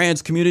the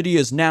trans community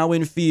is now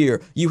in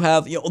fear. You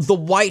have the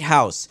White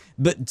House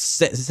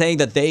saying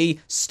that they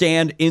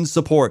stand in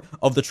support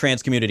of the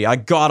trans community. I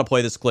gotta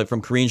play this clip from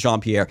Karine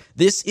Jean-Pierre.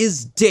 This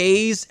is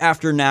days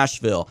after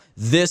Nashville.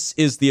 This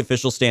is the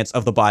official stance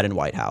of the Biden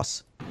White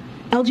House.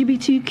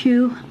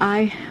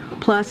 LGBTQI+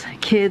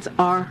 kids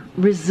are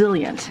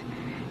resilient.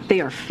 They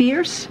are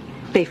fierce,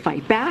 they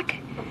fight back,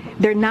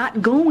 they're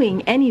not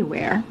going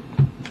anywhere,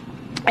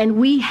 and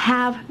we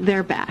have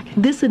their back.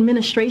 This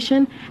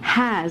administration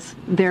has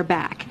their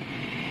back.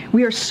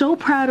 We are so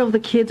proud of the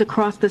kids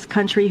across this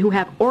country who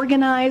have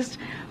organized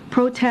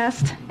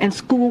protests and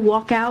school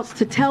walkouts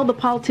to tell the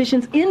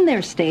politicians in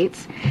their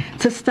states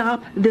to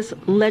stop this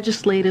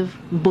legislative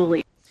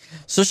bully.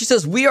 So she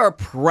says, we are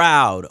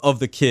proud of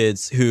the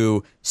kids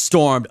who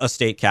stormed a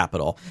state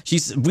capitol.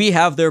 We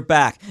have their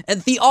back.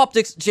 And the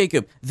optics,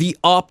 Jacob, she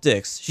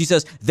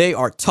says, they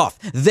are tough.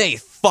 They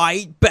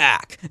fight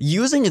back.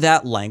 Using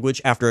that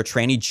language after a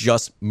tranny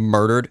just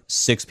murdered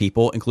 6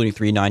 people, including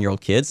 3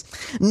 9-year-old kids.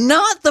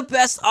 Not the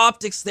best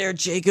optics there,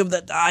 Jacob.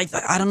 That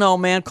I don't know,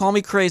 man. Call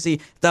me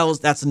crazy.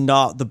 That's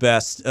not the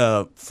best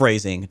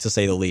phrasing, to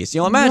say the least.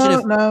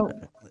 Imagine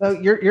No,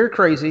 you're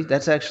crazy.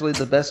 That's actually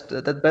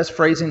the best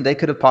phrasing they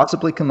could have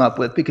possibly come up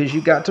with, because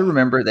you got to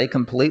remember they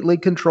completely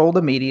control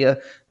the media,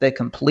 they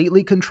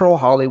completely control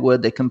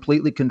Hollywood, they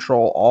completely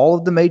control all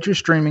of the major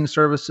streaming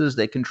services,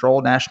 they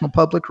control National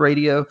Public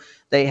Radio.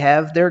 They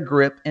have their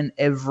grip in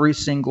every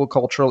single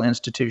cultural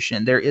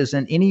institution. There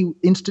isn't any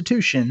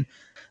institution.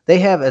 They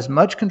have as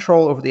much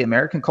control over the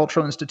American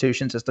cultural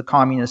institutions as the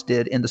communists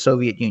did in the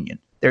Soviet Union.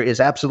 There is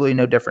absolutely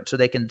no difference. So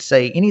they can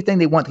say anything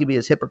they want to be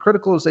as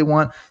hypocritical as they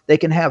want. They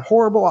can have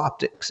horrible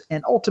optics.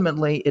 And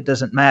ultimately, it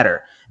doesn't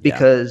matter,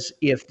 because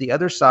if the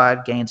other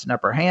side gains an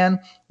upper hand,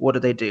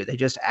 what do? They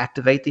just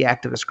activate the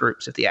activist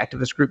groups. If the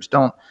activist groups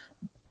don't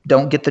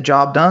get the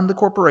job done, the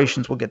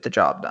corporations will get the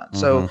job done.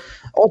 So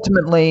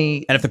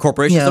ultimately, and if the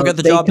corporations don't get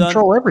the job done, they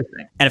control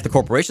everything. And if the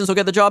corporations don't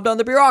get the job done,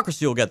 the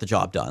bureaucracy will get the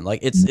job done.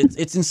 Like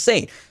it's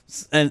insane.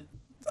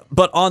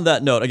 But on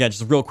that note, again,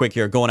 just real quick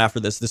here, going after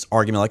this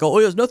argument, like, oh,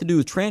 it has nothing to do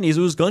with trannies,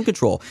 it was gun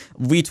control.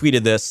 We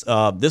tweeted this.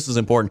 This is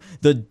important.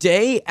 The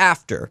day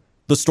after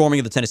the storming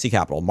of the Tennessee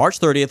Capitol, March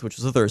 30th, which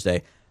was a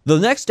Thursday, the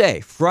next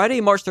day,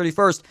 Friday, March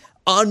 31st,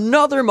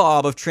 another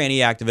mob of tranny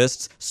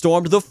activists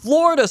stormed the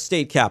Florida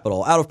state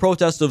capitol out of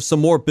protest of some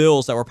more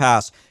bills that were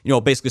passed,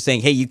 basically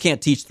saying, hey, you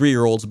can't teach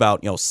 3-year-olds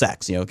about,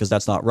 sex, because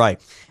that's not right.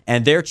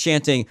 And they're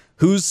chanting,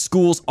 whose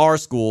schools are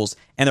schools?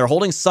 And they're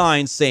holding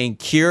signs saying,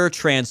 cure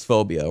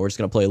transphobia. We're just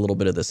going to play a little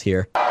bit of this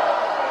here. 2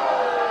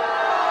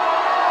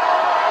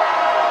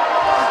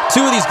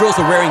 of these girls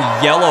are wearing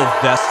yellow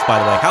vests, by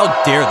the way. How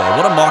dare they?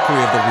 What a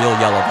mockery of the real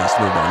yellow vest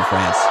movement in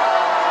France.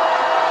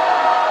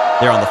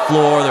 They're on the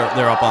floor,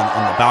 they're up on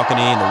the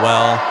balcony in the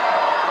well.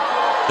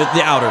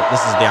 The outer, this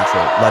is the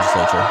actual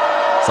legislature.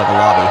 It's like a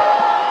lobby.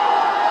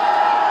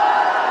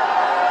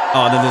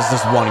 Oh, and then there's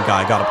this one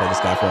guy. Gotta play this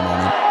guy for a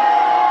moment.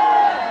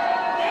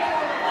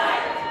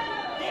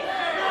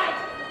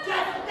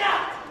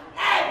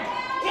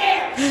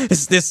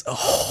 It's this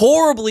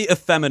horribly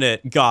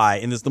effeminate guy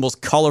in the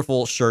most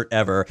colorful shirt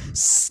ever.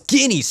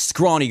 Skinny,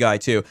 scrawny guy,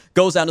 too.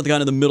 Goes out to the guy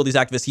in the middle of these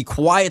activists. He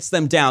quiets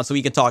them down so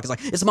he can talk. He's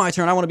like, it's my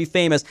turn. I want to be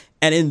famous.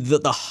 And in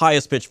the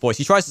highest pitched voice,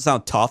 he tries to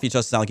sound tough. He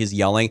tries to sound like he's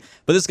yelling.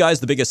 But this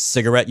guy's the biggest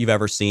cigarette you've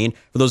ever seen.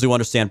 For those who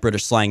understand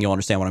British slang, you'll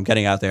understand what I'm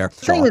getting out there.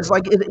 The thing is,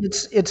 like,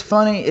 it's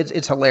funny.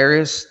 It's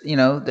hilarious,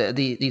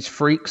 these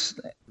freaks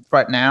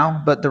right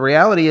now. But the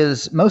reality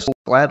is, most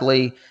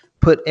gladly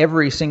put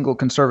every single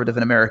conservative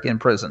in America in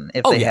prison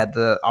if they had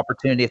the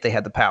opportunity, if they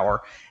had the power.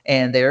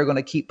 And they're going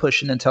to keep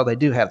pushing until they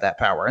do have that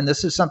power. And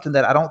this is something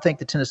that I don't think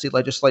the Tennessee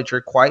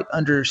legislature quite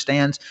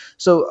understands.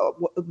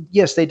 So,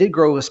 yes, they did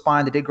grow a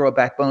spine, they did grow a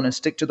backbone and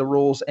stick to the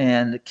rules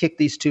and kick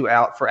these 2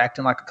 out for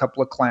acting like a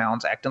couple of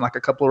clowns, acting like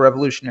a couple of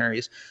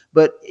revolutionaries.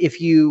 But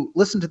if you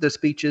listen to the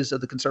speeches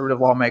of the conservative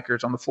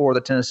lawmakers on the floor of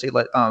the Tennessee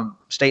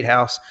State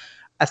House,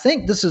 I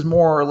think this is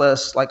more or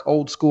less like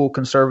old school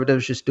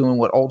conservatives just doing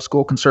what old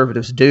school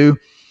conservatives do.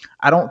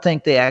 I don't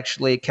think they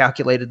actually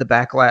calculated the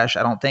backlash.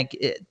 I don't think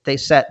they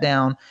sat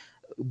down,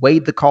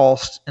 weighed the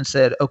cost, and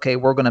said, okay,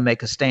 we're going to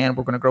make a stand.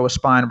 We're going to grow a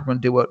spine. We're going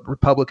to do what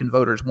Republican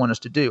voters want us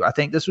to do. I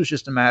think this was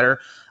just a matter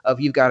of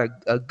you've got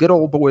a good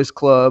old boys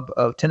club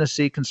of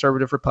Tennessee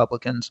conservative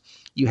Republicans.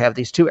 You have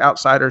these 2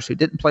 outsiders who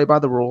didn't play by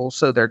the rules,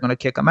 so they're going to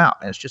kick them out.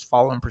 And it's just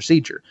following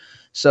procedure.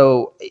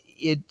 So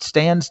it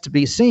stands to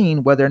be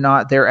seen whether or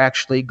not they're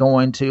actually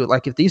going to,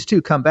 like, if these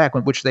 2 come back,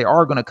 which they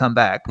are going to come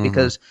back,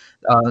 because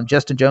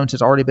Justin Jones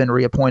has already been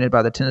reappointed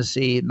by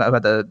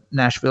the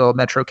Nashville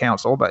Metro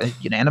Council by a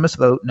unanimous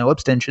vote, no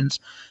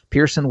abstentions.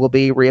 Pearson will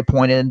be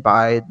reappointed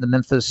by the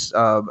Memphis.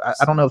 I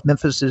don't know if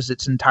Memphis is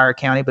its entire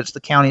county, but it's the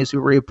counties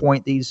who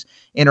reappoint these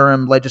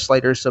interim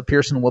legislators. So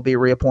Pearson will be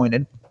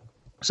reappointed.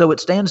 So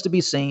it stands to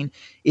be seen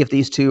if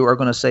these 2 are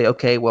going to say,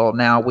 okay, well,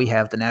 now we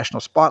have the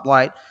national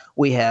spotlight.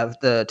 We have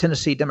the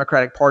Tennessee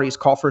Democratic Party's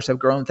coffers have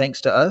grown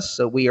thanks to us.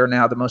 So we are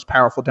now the most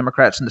powerful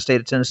Democrats in the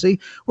state of Tennessee.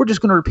 We're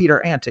just going to repeat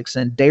our antics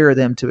and dare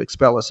them to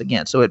expel us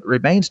again. So it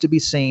remains to be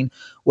seen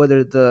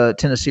whether the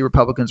Tennessee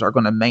Republicans are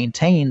going to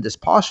maintain this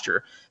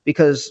posture.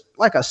 Because,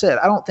 like I said,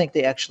 I don't think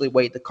they actually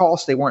weighed the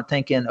cost. They weren't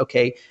thinking,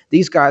 okay,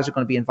 these guys are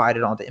going to be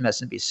invited on to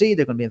MSNBC.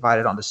 They're going to be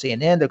invited on to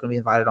CNN. They're going to be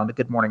invited on to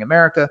Good Morning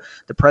America.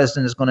 The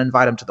president is going to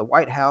invite them to the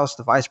White House.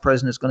 The vice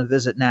president is going to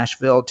visit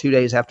Nashville 2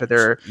 days after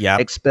they're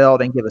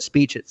expelled and give a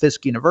speech at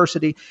Fisk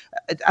University.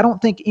 I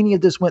don't think any of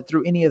this went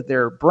through any of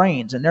their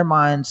brains. In their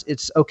minds,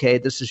 it's, okay,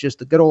 this is just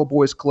the good old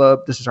boys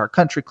club. This is our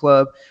country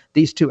club.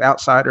 These 2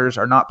 outsiders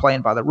are not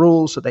playing by the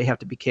rules, so they have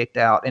to be kicked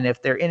out. And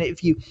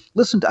if you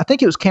listen to, I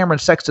think it was Cameron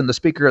Sexton, the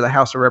Speaker of the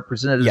House of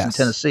Representatives in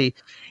Tennessee,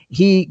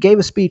 he gave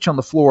a speech on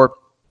the floor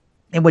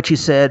in which he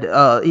said,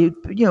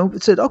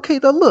 said, okay,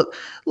 now look,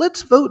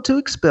 let's vote to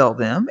expel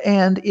them.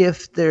 And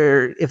if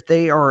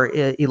they are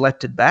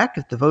elected back,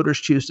 if the voters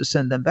choose to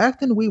send them back,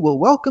 then we will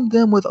welcome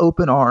them with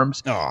open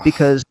arms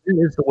because it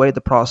is the way the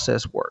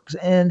process works.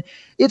 And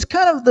it's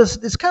kind of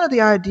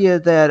the idea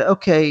that,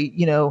 okay,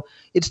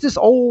 it's this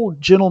old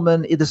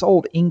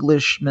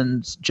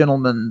Englishman's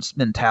gentleman's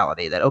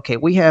mentality that, okay,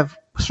 we have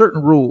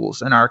certain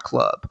rules in our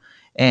club.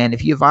 And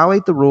if you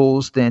violate the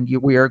rules, then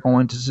we are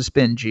going to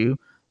suspend you.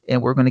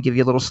 And we're going to give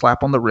you a little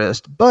slap on the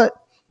wrist. But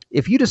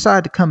if you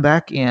decide to come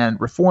back and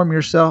reform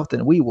yourself,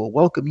 then we will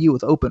welcome you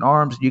with open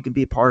arms and you can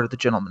be a part of the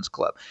gentleman's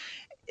club.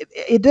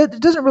 It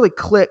doesn't really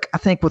click, I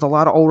think, with a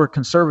lot of older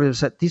conservatives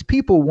that these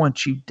people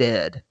want you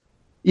dead.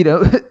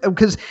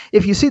 Because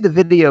if you see the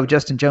video of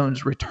Justin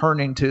Jones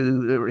returning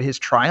to his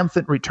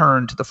triumphant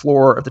return to the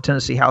floor of the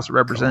Tennessee House of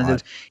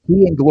Representatives,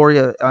 he and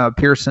Gloria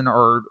Pearson,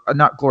 or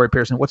not Gloria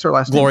Pearson, what's her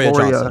last name?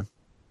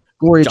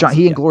 Gloria Johnson.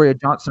 He and Gloria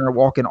Johnson are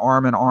walking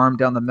arm in arm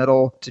down the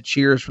middle to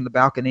cheers from the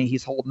balcony.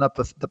 He's holding up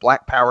the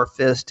Black Power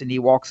fist, and he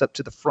walks up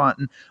to the front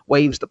and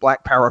waves the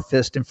Black Power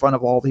fist in front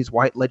of all these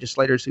white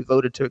legislators who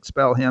voted to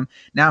expel him.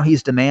 Now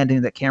he's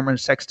demanding that Cameron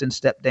Sexton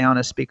step down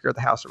as Speaker of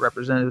the House of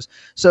Representatives.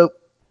 So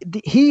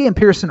he and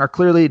Pearson are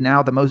clearly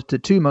now the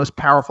two most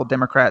powerful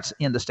Democrats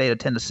in the state of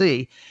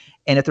Tennessee.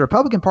 And if the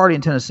Republican Party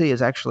in Tennessee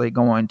is actually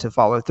going to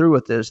follow through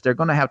with this, they're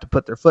going to have to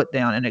put their foot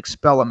down and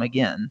expel them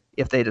again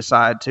if they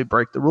decide to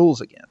break the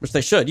rules again. Which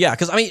they should, yeah.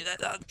 Because, I mean,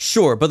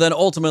 sure. But then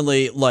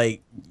ultimately,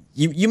 like,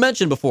 you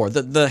mentioned before,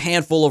 the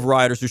handful of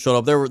rioters who showed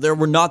up, there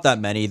were not that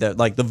many. That,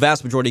 like, the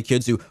vast majority of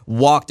kids who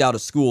walked out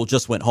of school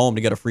just went home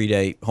to get a free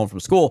day home from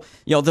school.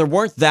 There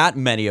weren't that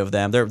many of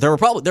them. There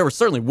were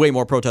certainly way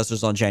more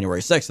protesters on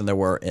January 6th than there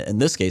were in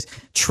this case.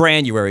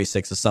 Tranuary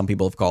 6th, as some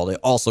people have called it,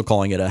 also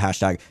calling it a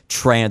hashtag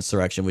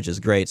transurrection, which is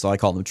great. So I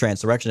call them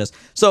transurrectionists.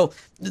 So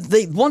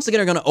they once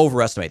again are going to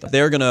overestimate them.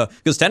 They're going to,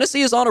 because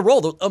Tennessee is on a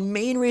roll. A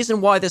main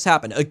reason why this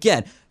happened,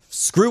 again,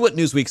 screw what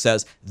Newsweek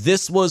says.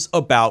 This was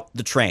about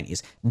the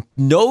trannies.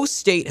 No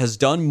state has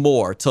done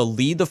more to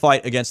lead the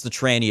fight against the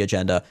tranny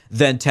agenda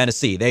than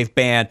Tennessee. They've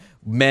banned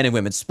men and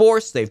women's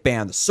sports. They've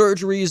banned the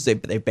surgeries.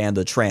 They've banned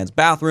the trans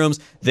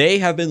bathrooms. They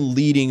have been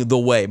leading the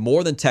way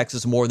more than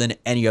Texas, more than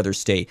any other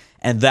state.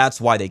 And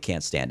that's why they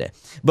can't stand it.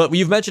 But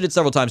you've mentioned it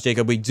several times,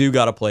 Jacob. We do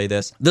got to play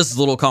this. This is a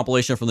little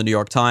compilation from the New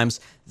York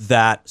Times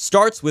that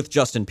starts with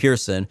Justin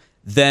Pearson,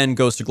 then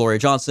goes to Gloria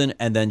Johnson,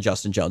 and then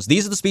Justin Jones.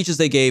 These are the speeches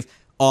they gave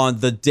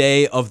on the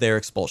day of their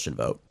expulsion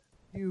vote.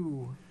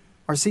 You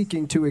are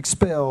seeking to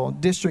expel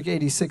District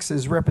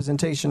 86's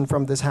representation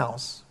from this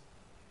House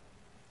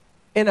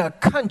in a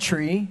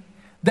country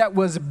that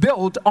was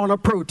built on a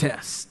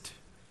protest.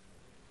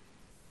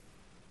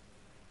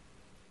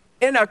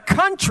 In a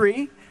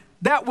country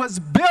that was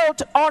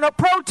built on a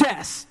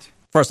protest.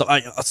 First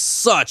off,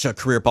 such a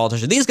career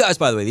politician. These guys,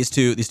 by the way, these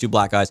two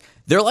black guys,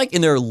 they're like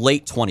in their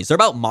late 20s. They're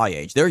about my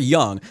age. They're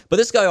young, but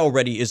this guy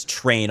already is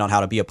trained on how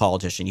to be a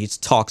politician. He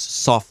talks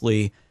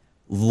softly,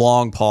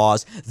 long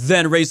pause,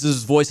 then raises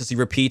his voice as he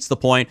repeats the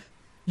point.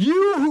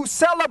 You who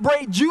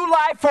celebrate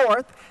July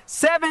 4th,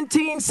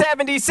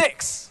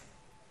 1776,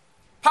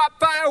 pop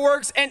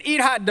fireworks and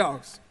eat hot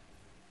dogs.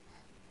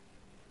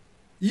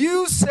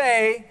 You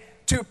say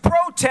to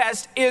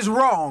protest is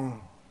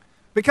wrong.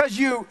 Because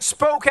you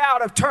spoke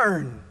out of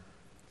turn.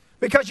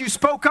 Because you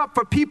spoke up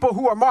for people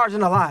who are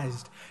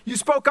marginalized. You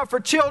spoke up for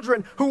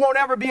children who won't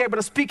ever be able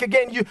to speak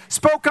again. You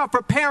spoke up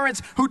for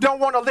parents who don't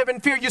want to live in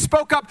fear. You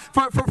spoke up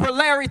for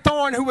Larry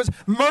Thorne, who was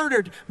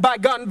murdered by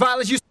gun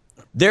violence.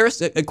 They're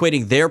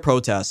equating their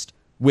protest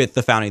with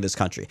the founding of this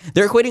country.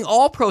 They're equating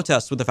all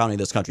protests with the founding of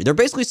this country. They're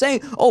basically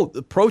saying, oh,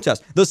 the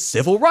protest, the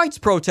civil rights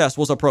protest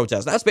was a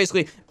protest. That's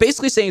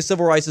basically saying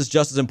civil rights is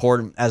just as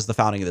important as the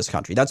founding of this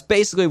country. That's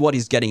basically what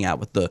he's getting at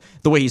with the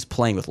way he's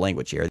playing with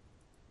language here.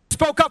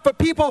 Spoke up for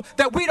people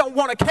that we don't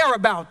want to care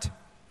about.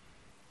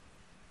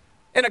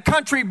 In a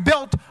country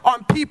built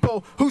on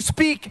people who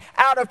speak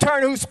out of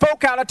turn, who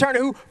spoke out of turn,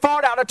 who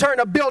fought out of turn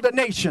to build a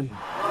nation.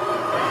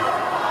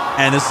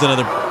 And this is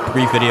another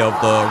brief video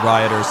of the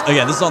rioters.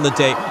 Again, this is on the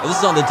day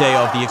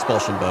of the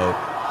expulsion vote.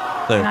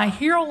 So, and I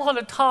hear a lot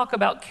of talk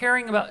about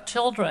caring about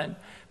children,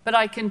 but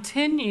I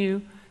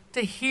continue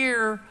to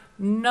hear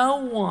no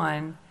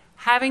one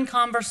having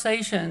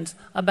conversations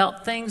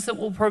about things that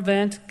will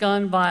prevent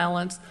gun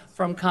violence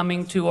from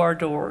coming to our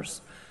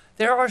doors.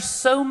 There are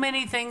so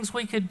many things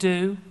we could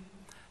do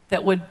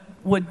that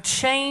would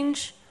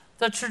change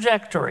the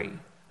trajectory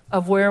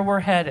of where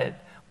we're headed.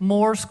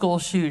 More school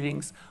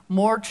shootings,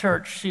 more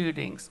church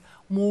shootings,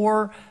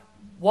 more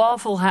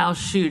Waffle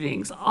House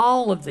shootings,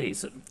 all of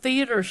these,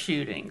 theater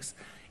shootings.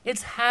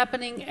 It's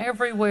happening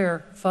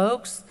everywhere,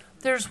 folks.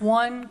 There's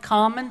one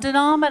common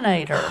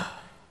denominator.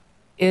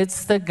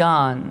 It's the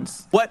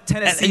guns. What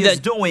Tennessee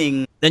is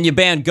doing. Then you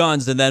ban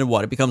guns, and then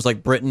what? It becomes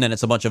like Britain, and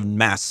it's a bunch of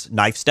mass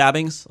knife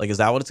stabbings? Like, is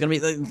that what it's going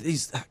to be?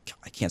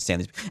 I can't stand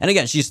these. And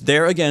again, she's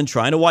there again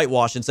trying to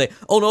whitewash and say,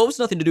 oh, no, it was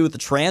nothing to do with the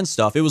trans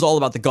stuff. It was all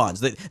about the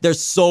guns. They're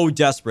so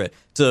desperate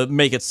to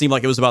make it seem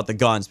like it was about the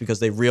guns because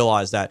they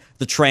realize that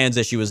the trans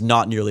issue is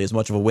not nearly as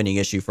much of a winning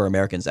issue for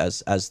Americans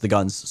as the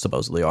guns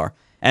supposedly are.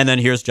 And then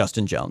here's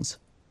Justin Jones.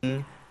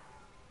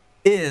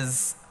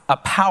 Is a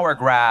power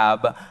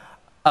grab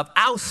of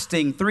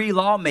ousting 3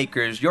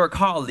 lawmakers, your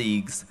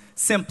colleagues,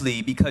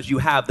 simply because you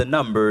have the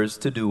numbers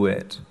to do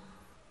it.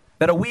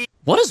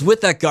 What is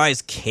with that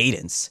guy's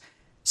cadence?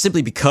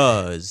 simply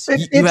because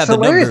you It's have the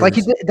hilarious.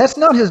 numbers. That's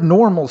not his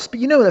normal.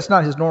 That's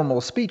not his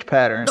normal speech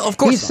pattern. No, of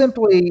course he's not.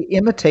 simply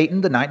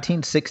imitating the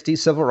 1960s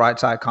civil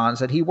rights icons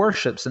that he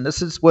worships, and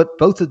this is what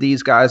both of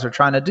these guys are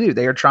trying to do.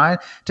 They are trying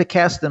to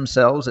cast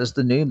themselves as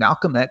the new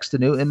Malcolm X, the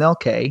new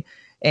MLK,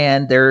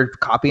 and they're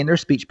copying their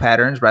speech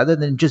patterns rather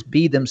than just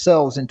be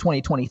themselves in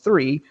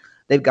 2023.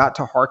 They've got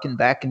to harken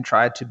back and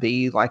try to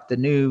be like the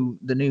new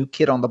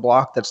kid on the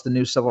block. That's the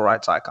new civil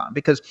rights icon,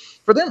 because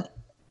for them.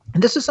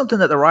 And this is something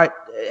that the right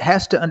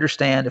has to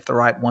understand if the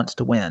right wants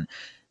to win.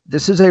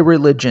 This is a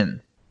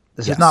religion.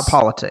 This is not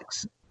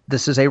politics.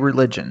 This is a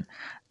religion.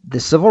 The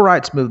civil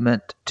rights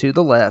movement to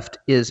the left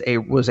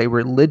was a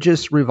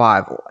religious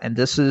revival, and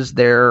this is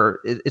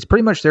it's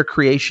pretty much their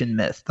creation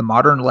myth. The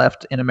modern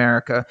left in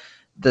America,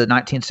 the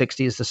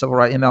 1960s, the civil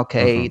rights,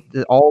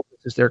 MLK, all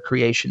this is their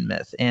creation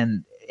myth,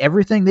 and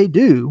everything they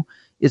do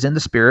is in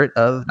the spirit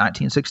of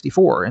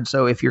 1964. And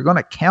so if you're going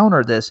to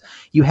counter this,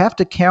 you have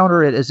to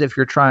counter it as if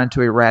you're trying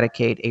to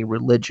eradicate a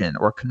religion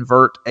or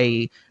convert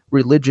a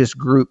religious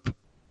group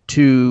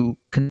to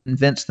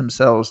convince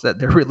themselves that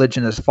their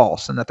religion is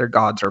false and that their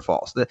gods are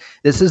false.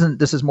 This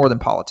is more than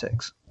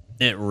politics.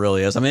 It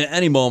really is. I mean, at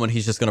any moment,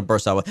 he's just going to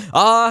burst out with,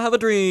 I have a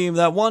dream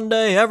that one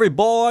day every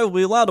boy will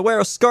be allowed to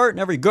wear a skirt and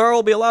every girl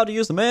will be allowed to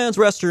use the men's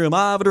restroom.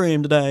 I have a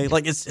dream today.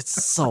 Like, it's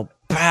so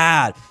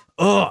bad.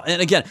 Ugh.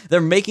 And again, they're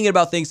making it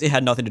about things it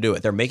had nothing to do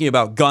with. They're making it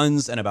about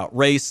guns and about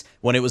race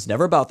when it was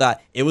never about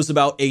that. It was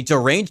about a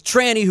deranged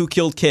tranny who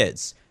killed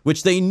kids,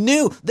 which they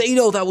know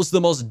that was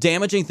the most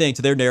damaging thing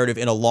to their narrative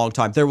in a long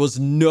time. There was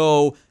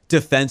no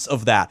defense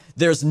of that.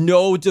 There's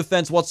no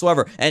defense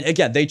whatsoever. And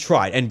again, they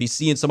tried.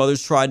 NBC and some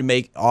others tried to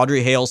make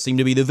Audrey Hale seem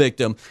to be the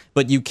victim,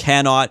 but you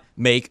cannot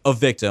make a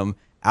victim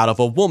out of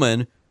a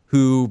woman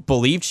who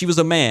believed she was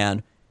a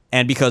man,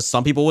 and because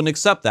some people wouldn't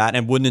accept that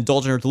and wouldn't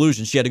indulge in her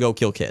delusion, she had to go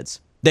kill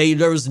kids.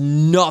 There was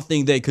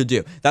nothing they could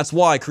do. That's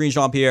why Karine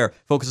Jean-Pierre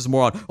focuses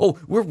more on,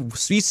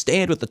 we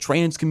stand with the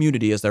trans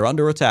community as they're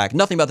under attack.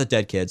 Nothing about the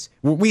dead kids.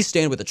 We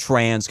stand with the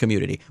trans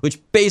community, which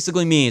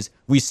basically means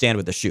we stand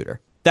with the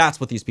shooter. That's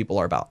what these people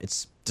are about.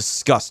 It's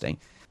disgusting.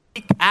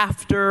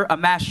 After a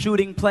mass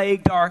shooting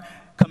plagued our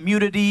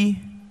community,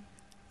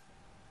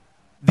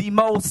 the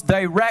most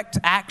direct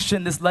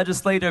action this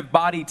legislative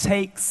body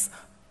takes,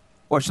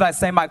 or should I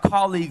say my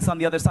colleagues on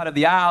the other side of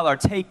the aisle are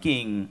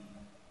taking,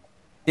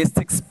 is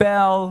to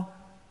expel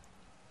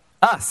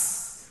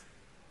us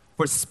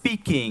for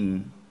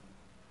speaking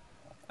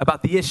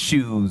about the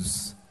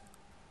issues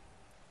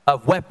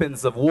of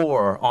weapons of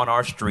war on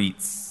our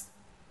streets.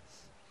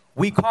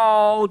 We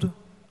called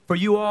for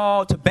you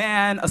all to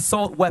ban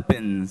assault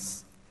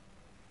weapons,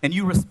 and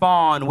you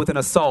respond with an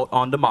assault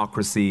on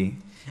democracy.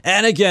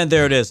 And again,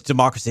 there it is,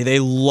 democracy. They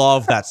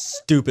love that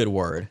stupid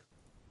word.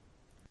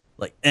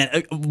 Like,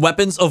 and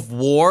weapons of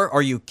war?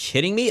 Are you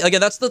kidding me? Again,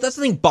 that's the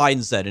thing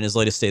Biden said in his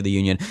latest State of the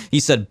Union.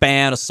 He said,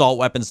 ban assault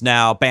weapons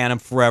now, ban them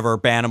forever,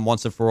 ban them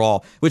once and for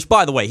all. Which,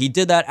 by the way, he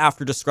did that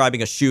after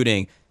describing a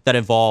shooting that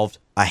involved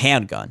a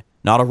handgun,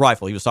 not a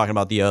rifle. He was talking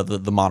about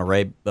the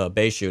Monterey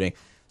Bay shooting.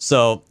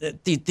 So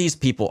these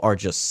people are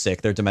just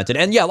sick. They're demented.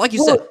 And yeah, like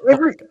you said.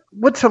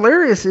 What's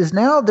hilarious is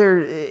now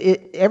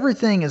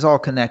everything is all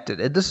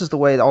connected. This is the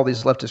way all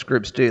these leftist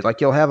groups do. Like,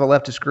 you'll have a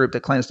leftist group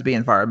that claims to be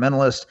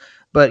environmentalist,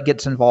 but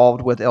gets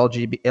involved with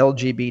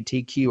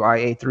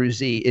LGBTQIA through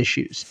Z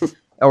issues,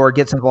 or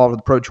gets involved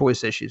with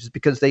pro-choice issues,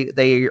 because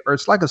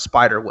it's like a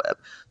spider web.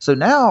 So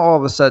now all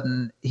of a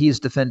sudden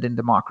he's defending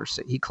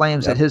democracy. He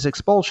claims that his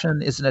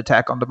expulsion is an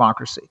attack on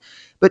democracy.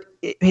 But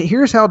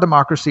here's how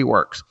democracy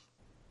works.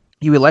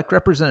 You elect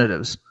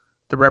representatives.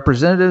 The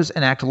representatives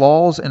enact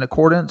laws in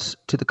accordance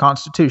to the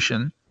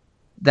Constitution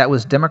that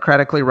was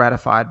democratically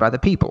ratified by the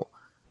people.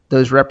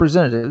 Those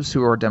representatives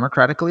who are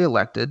democratically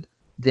elected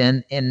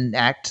then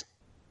enact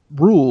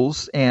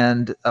rules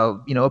and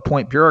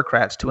appoint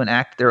bureaucrats to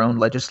enact their own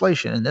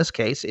legislation. In this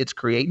case, it's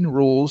creating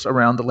rules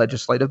around the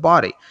legislative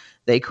body.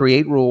 They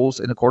create rules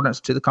in accordance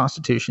to the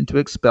Constitution to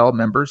expel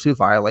members who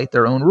violate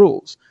their own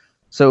rules.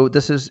 So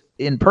this is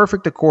in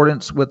perfect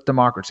accordance with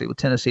democracy, with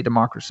Tennessee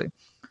democracy.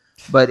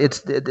 But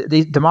it's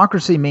the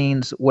democracy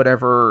means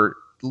whatever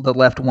the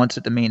left wants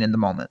it to mean in the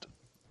moment.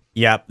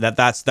 Yeah,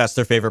 that's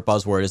their favorite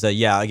buzzword, is that,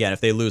 again,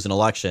 if they lose an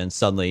election,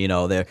 suddenly,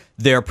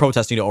 they're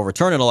protesting to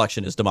overturn an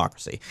election is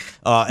democracy.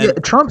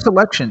 Trump's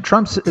election,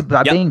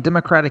 being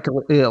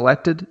democratically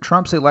elected,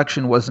 Trump's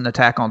election was an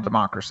attack on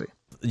democracy.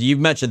 You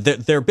mentioned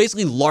they're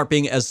basically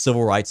LARPing as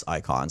civil rights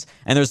icons.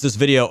 And there's this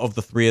video of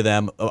the three of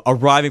them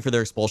arriving for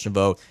their expulsion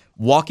vote,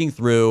 walking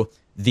through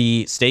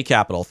the state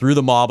capitol, through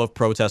the mob of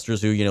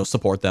protesters who,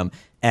 support them.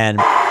 And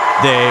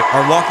they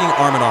are walking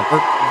arm in arm, or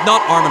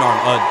not arm in arm.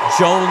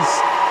 Jones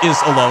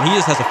is alone. He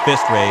just has a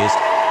fist raised.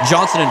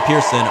 Johnson and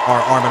Pearson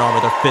are arm in arm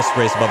with their fists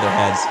raised above their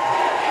heads.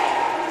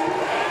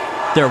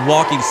 They're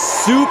walking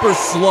super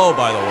slow,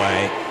 by the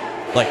way.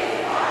 Like,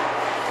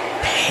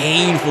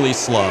 painfully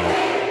slow.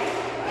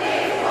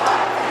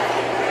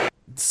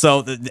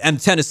 So, and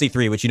Tennessee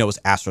 3, which was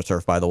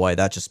AstroTurf, by the way,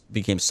 that just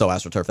became so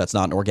AstroTurf. That's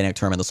not an organic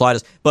term in the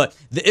slightest. But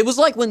it was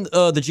like when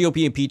the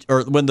GOP impeached,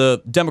 or when the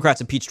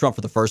Democrats impeached Trump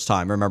for the first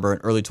time. Remember in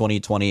early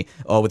 2020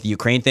 with the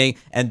Ukraine thing,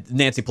 and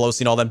Nancy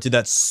Pelosi and all them did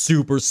that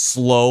super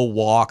slow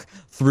walk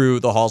through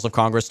the halls of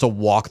Congress to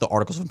walk the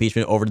articles of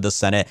impeachment over to the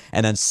Senate,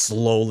 and then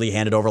slowly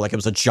hand it over like it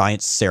was a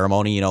giant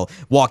ceremony.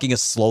 Walking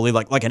as slowly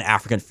like an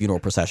African funeral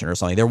procession or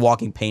something. They're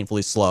walking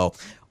painfully slow,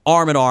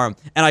 arm in arm.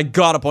 And I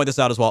gotta point this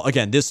out as well.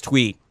 Again, this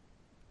tweet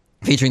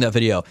featuring that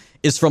video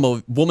is from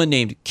a woman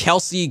named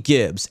Kelsey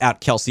Gibbs,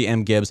 at Kelsey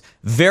M. Gibbs,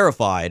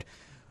 verified.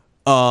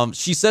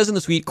 She says in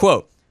the tweet,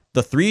 quote,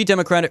 "The 3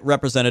 Democratic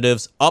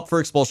representatives up for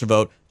expulsion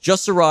vote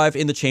just arrived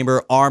in the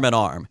chamber arm in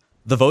arm.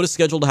 The vote is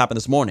scheduled to happen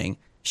this morning."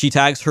 She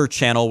tags her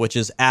channel, which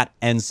is at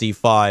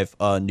NC5,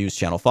 News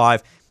Channel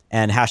 5,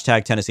 and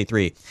hashtag Tennessee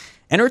 3.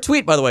 And her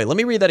tweet, by the way, let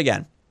me read that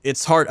again.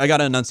 It's hard. I got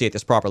to enunciate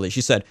this properly.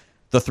 She said,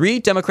 "The 3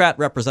 Democrat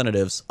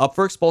representatives up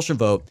for expulsion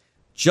vote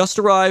just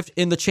arrived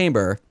in the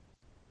chamber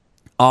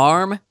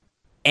arm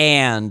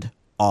and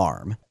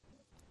arm."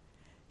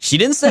 She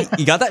didn't say,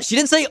 you got that? She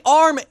didn't say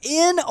arm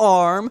in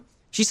arm.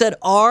 She said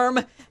arm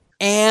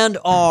and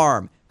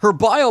arm. Her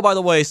bio, by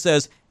the way,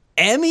 says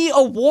Emmy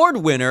Award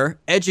winner,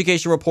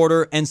 education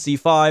reporter,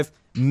 NC5,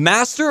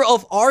 Master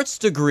of Arts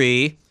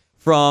degree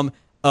from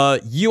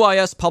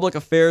UIS Public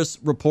Affairs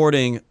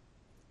Reporting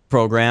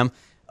Program,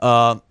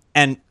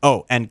 and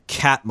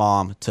cat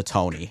mom to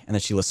Tony. And then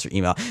she lists her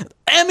email.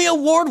 Emmy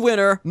Award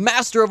winner,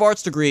 Master of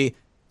Arts degree.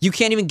 You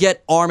can't even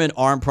get arm in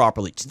arm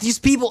properly. These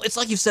people, it's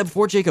like you said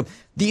before, Jacob,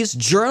 these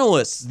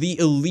journalists, the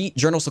elite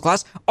journalists of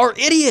class, are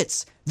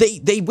idiots.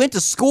 They went to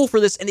school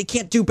for this and they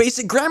can't do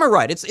basic grammar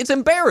right. It's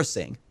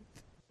embarrassing.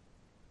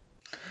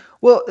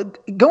 Well,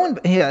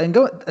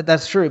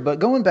 that's true. But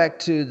going back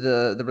to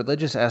the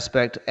religious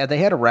aspect, they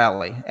had a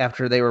rally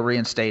after they were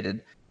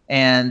reinstated,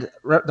 and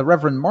the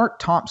Reverend Mark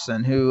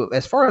Thompson, who,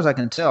 as far as I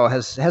can tell,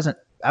 hasn't.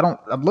 I'm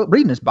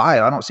reading his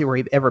bio. I don't see where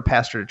he ever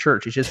pastored a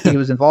church. He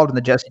was involved in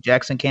the Jesse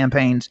Jackson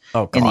campaigns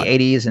in the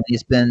 80s, and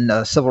he's been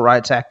a civil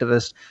rights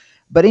activist.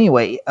 But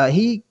anyway,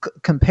 he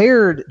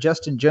compared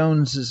Justin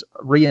Jones's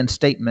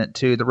reinstatement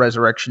to the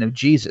resurrection of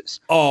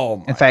Jesus.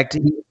 Oh, in fact,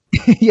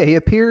 he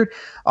appeared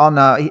on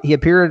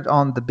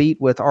the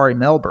Beat with Ari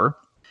Melber,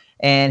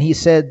 and he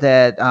said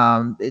that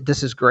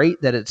this is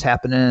great that it's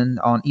happening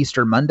on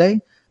Easter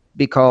Monday,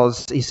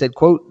 because he said,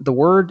 quote, "The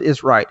word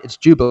is right. It's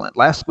jubilant.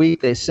 Last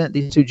week they sent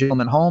these 2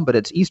 gentlemen home, but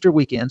it's Easter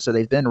weekend, so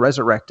they've been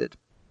resurrected."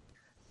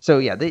 So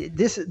yeah,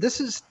 this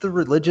is the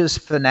religious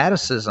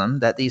fanaticism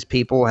that these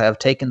people have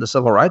taken the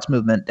civil rights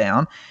movement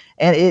down,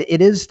 and it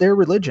is their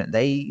religion.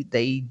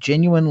 They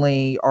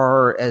genuinely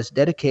are as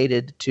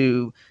dedicated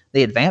to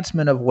the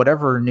advancement of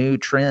whatever new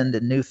trend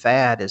and new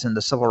fad is in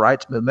the civil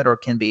rights movement or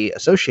can be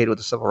associated with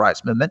the civil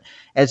rights movement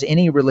as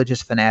any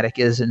religious fanatic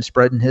is in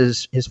spreading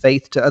his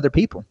faith to other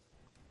people.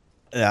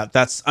 Yeah,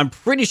 I'm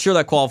pretty sure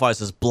that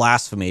qualifies as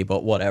blasphemy,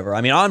 but whatever.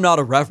 I mean, I'm not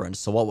a reverend,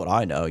 so what would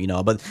I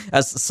know, But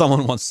as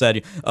someone once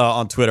said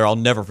on Twitter, I'll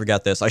never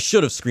forget this. I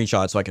should have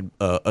screenshot so I could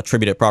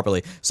attribute it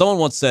properly. Someone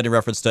once said in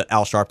reference to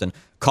Al Sharpton,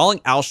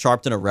 calling Al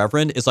Sharpton a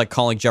reverend is like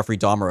calling Jeffrey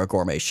Dahmer a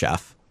gourmet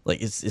chef. Like,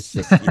 it's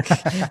just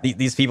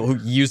these people who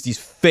use these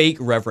fake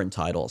reverend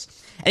titles.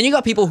 And you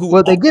got people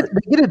who... they get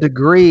a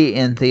degree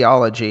in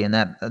theology, and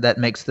that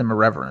makes them a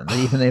reverend,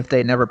 even if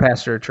they never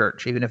pastor a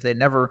church, even if they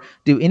never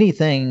do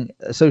anything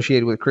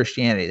associated with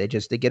Christianity. They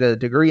get a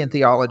degree in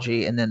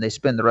theology, and then they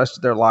spend the rest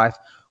of their life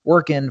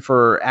working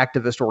for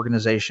activist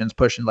organizations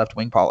pushing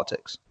left-wing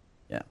politics.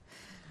 Yeah.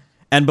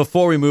 And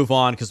before we move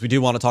on, because we do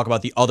want to talk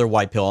about the other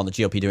white pill on the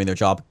GOP doing their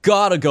job,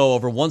 gotta go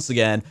over once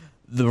again...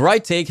 The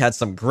Right Take had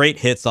some great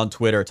hits on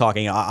Twitter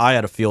talking. I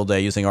had a field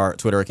day using our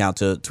Twitter account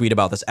to tweet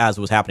about this as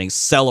it was happening,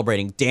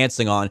 celebrating,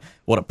 dancing on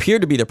what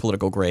appeared to be their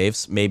political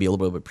graves, maybe a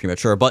little bit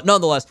premature, but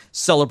nonetheless,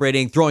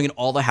 celebrating, throwing in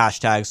all the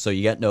hashtags so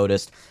you get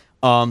noticed.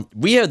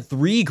 We had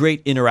 3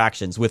 great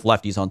interactions with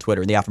lefties on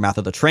Twitter in the aftermath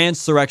of the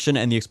transurrection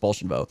and the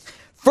expulsion vote.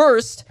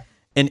 First,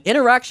 an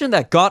interaction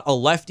that got a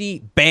lefty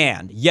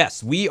banned.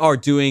 Yes, we are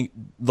doing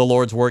the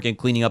Lord's work in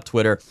cleaning up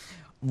Twitter.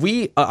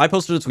 I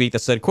posted a tweet that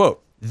said,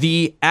 quote,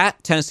 "The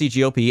at Tennessee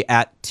GOP,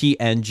 at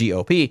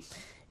TNGOP,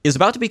 is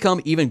about to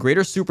become even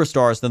greater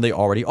superstars than they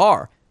already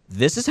are.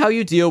 This is how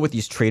you deal with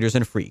these traitors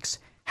and freaks.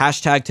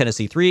 Hashtag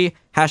Tennessee 3,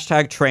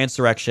 hashtag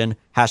transurrection,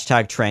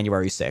 hashtag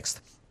Tranuary 6th.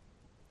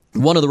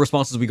 One of the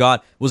responses we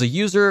got was a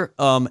user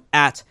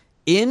at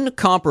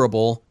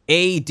incomparable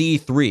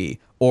AD3,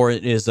 or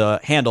it is a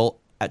handle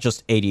at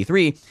just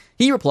AD3.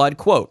 He replied,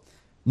 quote,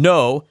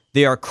 "No,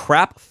 they are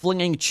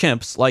crap-flinging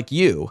chimps like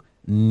you.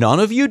 None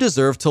of you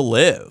deserve to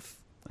live."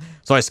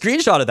 So I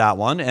screenshotted that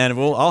one, and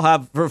I'll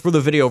have, for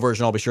the video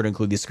version, I'll be sure to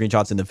include these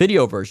screenshots in the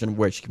video version,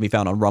 which can be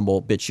found on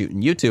Rumble, BitChute,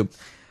 and YouTube.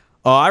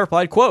 I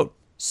replied, quote,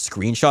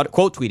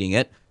 quote tweeting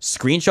it,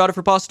 "Screenshot it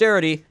for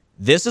posterity.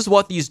 This is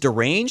what these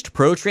deranged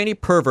pro-tranny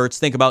perverts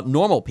think about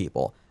normal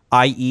people,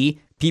 i.e.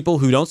 people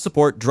who don't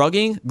support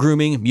drugging,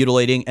 grooming,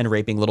 mutilating, and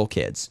raping little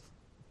kids."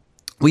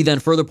 We then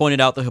further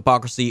pointed out the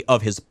hypocrisy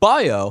of his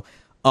bio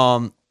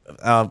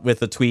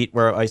with a tweet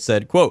where I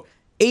said, quote,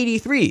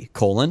 83,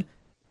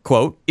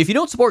 quote, if you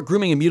don't support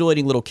grooming and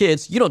mutilating little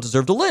kids, you don't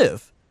deserve to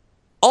live.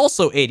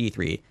 Also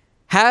 83,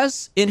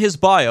 has in his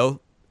bio,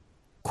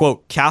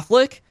 quote,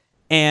 Catholic,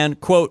 and,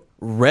 quote,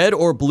 red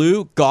or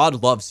blue,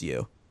 God loves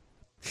you.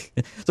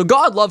 So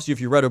God loves you if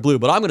you're red or blue,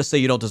 but I'm going to say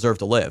you don't deserve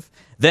to live.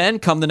 Then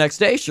come the next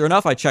day, sure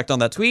enough, I checked on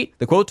that tweet,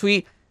 the quote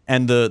tweet,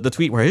 and the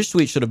tweet where his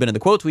tweet should have been in the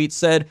quote tweet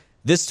said,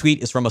 this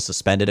tweet is from a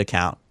suspended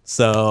account.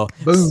 So,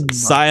 boom.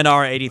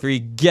 Sayonara 83,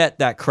 get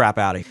that crap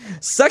out of here.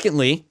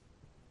 Secondly,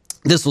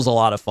 this was a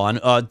lot of fun.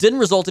 Didn't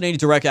result in any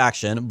direct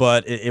action,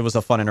 but it was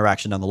a fun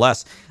interaction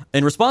nonetheless.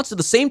 In response to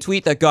the same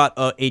tweet that got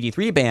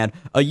 83 banned,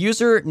 a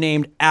user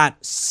named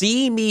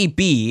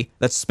 @CeeMeBee,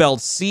 that's spelled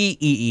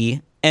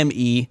CeeMeBee,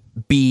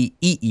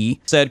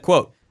 said,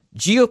 quote,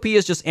 GOP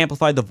has just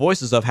amplified the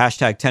voices of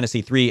hashtag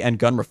Tennessee 3 and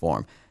gun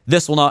reform.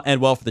 This will not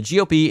end well for the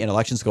GOP in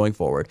elections going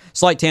forward.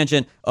 Slight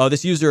tangent,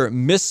 this user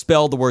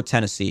misspelled the word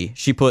Tennessee.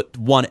 She put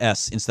one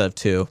S instead of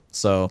two.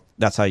 So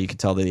that's how you can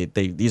tell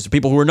these are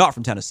people who are not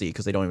from Tennessee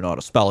because they don't even know how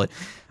to spell it.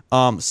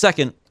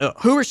 Second,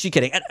 who is she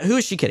kidding? And who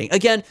is she kidding?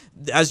 Again,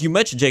 as you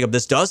mentioned, Jacob,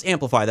 this does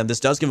amplify them. This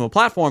does give them a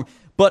platform.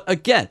 But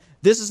again,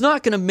 this is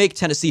not going to make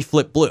Tennessee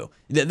flip blue.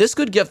 This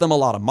could give them a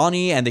lot of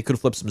money and they could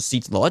flip some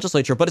seats in the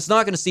legislature, but it's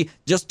not going to see,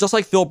 just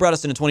like Phil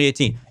Bredesen in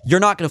 2018, you're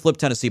not going to flip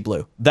Tennessee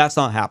blue. That's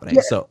not happening.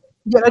 Yeah. So.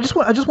 Yeah, I just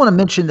want to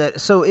mention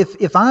that. So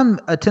if I'm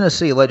a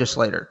Tennessee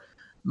legislator,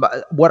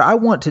 what I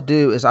want to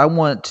do is I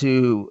want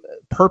to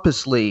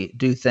purposely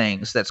do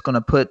things that's going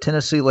to put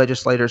Tennessee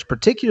legislators,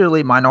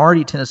 particularly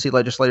minority Tennessee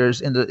legislators,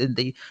 in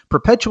the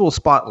perpetual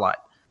spotlight.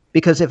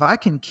 Because if I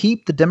can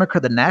keep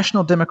the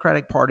National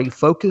Democratic Party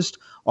focused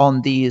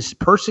on these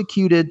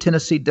persecuted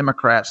Tennessee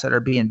Democrats that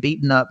are being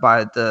beaten up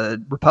by the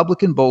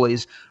Republican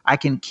bullies, I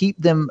can keep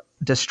them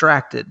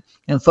distracted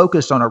and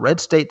focused on a red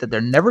state that they're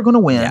never going to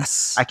win.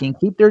 Yes. I can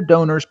keep their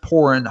donors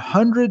pouring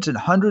hundreds and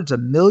hundreds of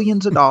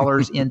millions of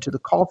dollars into the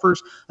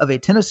coffers of a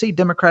Tennessee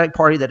Democratic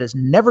Party that is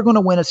never going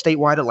to win a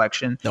statewide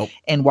election. Nope.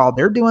 And while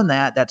they're doing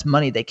that, that's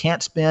money they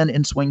can't spend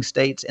in swing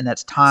states, and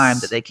that's time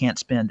that they can't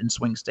spend in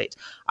swing states.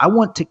 I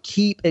want to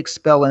keep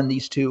expelling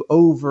these two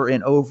over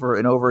and over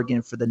and over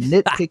again for the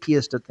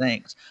nitpickiest of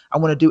things. I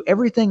want to do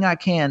everything I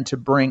can to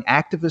bring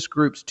activist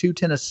groups to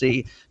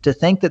Tennessee to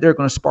think that they're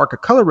going to spark a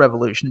color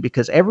revolution,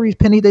 because every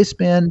penny they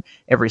spend,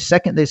 every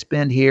second they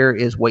spend here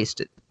is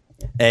wasted.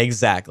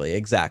 Exactly.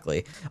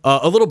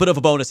 A little bit of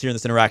a bonus here in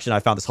this interaction. I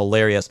found this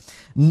hilarious.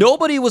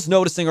 Nobody was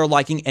noticing or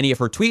liking any of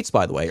her tweets,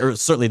 by the way, or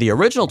certainly the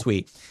original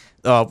tweet,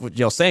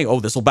 saying, oh,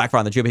 this will backfire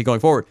on the GOP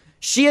going forward.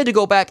 She had to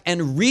go back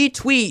and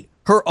retweet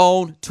her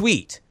own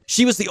tweet.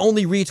 She was the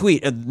only retweet,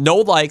 and no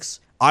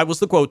likes. I was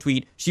the quote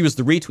tweet. She was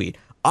the retweet.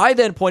 I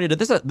then pointed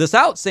this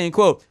out, saying,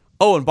 quote,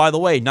 oh, and by the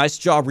way, nice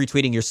job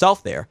retweeting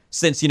yourself there,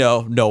 since,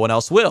 no one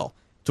else will.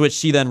 To which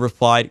she then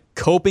replied,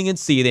 coping and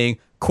seething,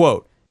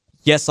 quote,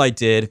 yes, I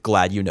did.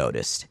 Glad you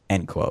noticed,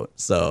 end quote.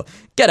 So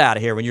get out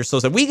of here when you're so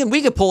sad. We can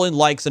pull in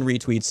likes and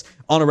retweets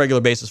on a regular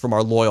basis from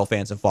our loyal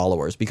fans and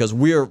followers, because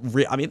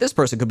this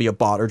person could be a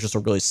bot or just a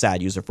really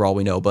sad user for all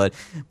we know, but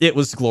it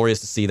was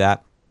glorious to see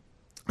that.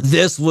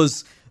 This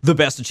was the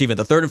best achievement,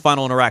 the third and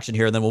final interaction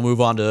here, and then we'll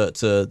move on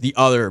to the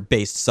other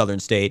based Southern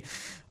state.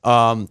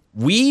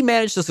 We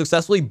managed to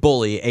successfully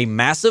bully a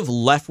massive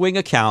left-wing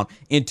account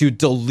into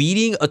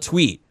deleting a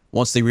tweet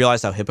once they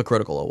realized how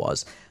hypocritical it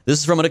was. This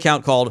is from an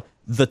account called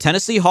The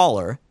Tennessee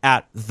Holler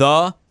at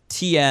the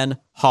TN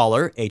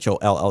Holler,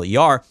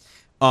 HOLLER,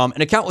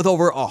 an account with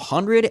over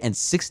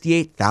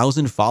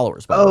 168,000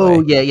 followers, by the way.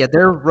 Oh, yeah.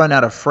 They're run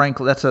out of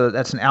Franklin.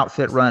 That's an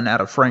outfit run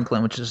out of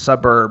Franklin, which is a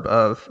suburb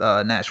of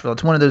Nashville.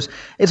 It's one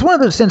of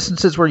those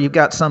instances where you've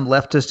got some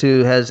leftist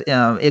who has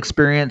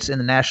experience in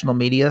the national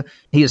media.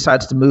 He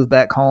decides to move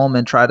back home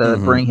and try to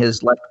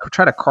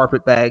try to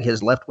carpet bag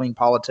his left-wing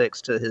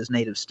politics to his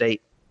native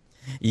state.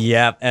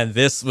 Yeah, and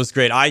this was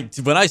great.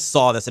 When I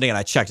saw this, and again,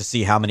 I checked to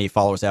see how many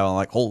followers they have, I'm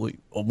like, holy,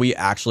 we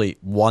actually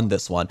won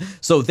this one.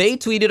 So they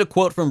tweeted a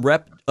quote from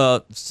Rep.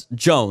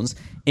 Jones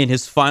in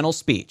his final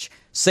speech,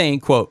 saying,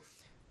 quote,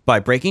 by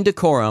breaking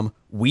decorum,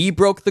 we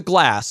broke the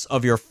glass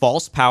of your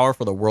false power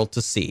for the world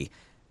to see,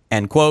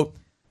 end quote.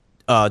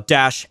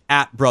 Dash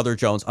at Brother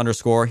Jones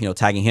 _,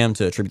 tagging him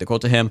to attribute the quote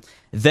to him.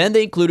 Then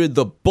they included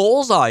the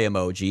bullseye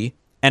emoji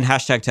and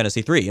hashtag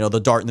Tennessee 3, the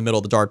dart in the middle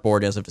of the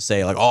dartboard, as if to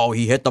say, like, oh,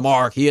 he hit the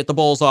mark, he hit the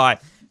bullseye.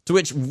 To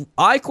which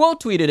I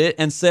quote tweeted it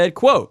and said,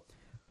 quote,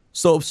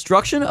 so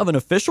obstruction of an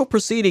official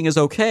proceeding is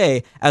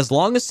okay as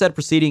long as said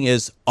proceeding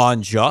is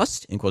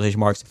unjust, in quotation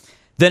marks,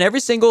 then every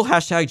single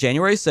hashtag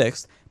January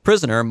 6th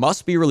prisoner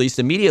must be released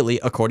immediately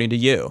according to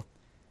you.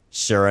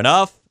 Sure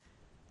enough,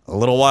 a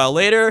little while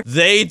later,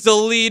 they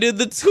deleted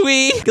the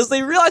tweet because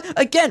they realized,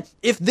 again,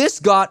 if this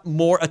got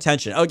more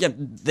attention,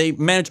 again,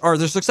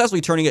 they're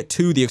successfully turning it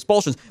to the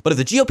expulsions, but if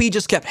the GOP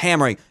just kept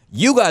hammering,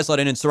 you guys led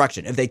an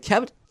insurrection, if they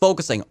kept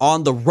focusing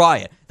on the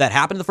riot that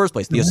happened in the first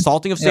place, the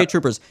assaulting of state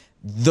troopers,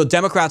 the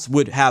Democrats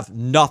would have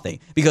nothing,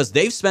 because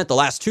they've spent the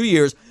last 2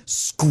 years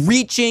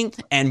screeching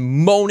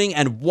and moaning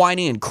and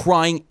whining and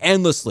crying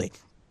endlessly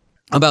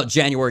about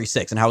January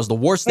 6th and how it was the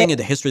worst thing in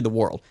the history of the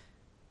world.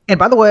 And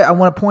by the way, I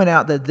want to point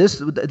out that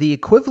the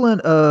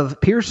equivalent of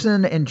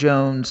Pearson and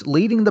Jones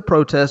leading the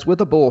protest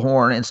with a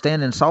bullhorn and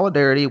standing in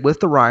solidarity with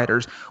the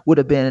rioters would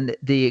have been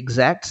the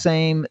exact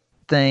same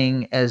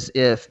thing as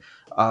if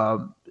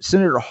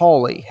Senator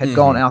Hawley had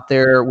gone out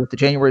there with the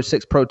January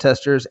 6th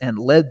protesters and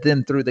led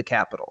them through the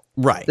Capitol.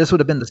 Right. This would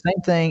have been the same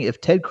thing if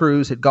Ted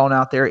Cruz had gone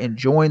out there and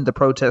joined the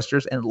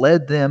protesters and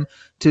led them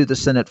to the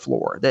Senate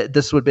floor.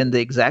 This would have been the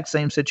exact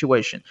same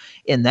situation.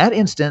 In that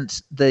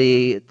instance,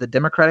 the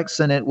Democratic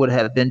Senate would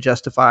have been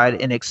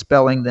justified in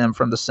expelling them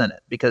from the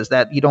Senate, because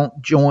that you don't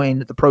join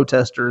the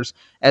protesters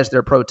as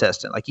they're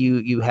protesting. Like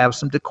you have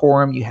some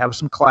decorum, you have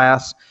some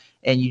class,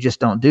 and you just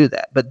don't do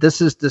that. But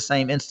this is the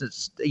same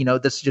instance.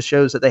 This just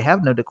shows that they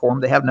have no decorum.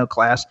 They have no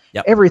class.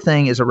 Yep.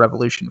 Everything is a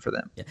revolution for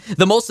them. Yeah.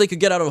 The most they could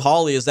get out of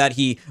Hawley is that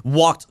he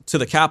walked to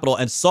the Capitol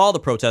and saw the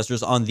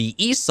protesters on the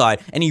east side,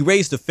 and he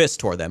raised a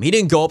fist toward them. He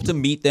didn't go up to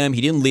meet them.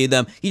 He didn't lead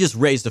them. He just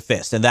raised a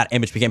fist, and that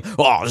image became,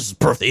 oh, this is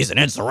proof that he's an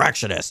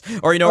insurrectionist.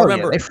 Or,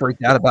 remember... Yeah, they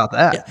freaked out about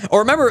that. Yeah. Or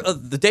remember,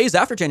 the days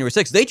after January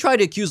 6th, they tried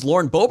to accuse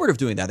Lauren Boebert of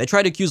doing that. They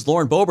tried to accuse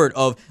Lauren Boebert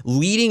of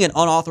leading an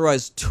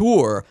unauthorized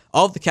tour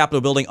of the Capitol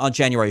building on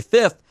January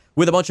 5th,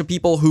 with a bunch of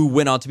people who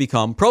went on to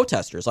become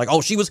protesters. Like,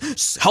 oh, she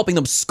was helping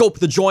them scope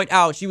the joint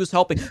out. She was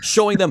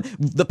showing them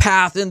the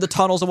path in the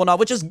tunnels and whatnot,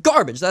 which is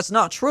garbage. That's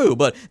not true.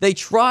 But they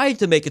tried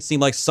to make it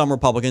seem like some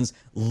Republicans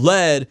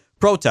led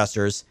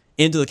protesters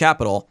into the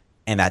Capitol,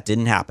 and that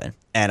didn't happen.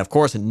 And of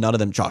course, none of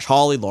them, Josh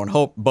Hawley, Lauren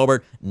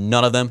Boebert,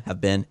 none of them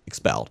have been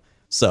expelled.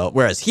 So,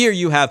 whereas here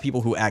you have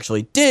people who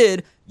actually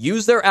did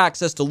use their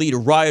access to lead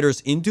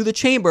rioters into the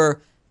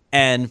chamber,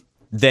 and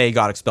they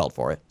got expelled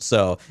for it.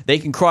 So they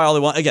can cry all they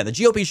want. Again, the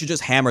GOP should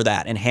just hammer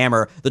that and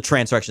hammer the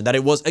transurrection, that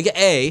it was,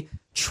 A,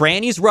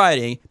 trannies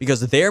rioting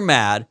because they're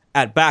mad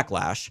at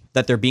backlash,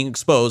 that they're being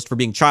exposed for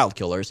being child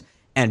killers,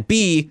 and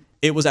B,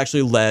 it was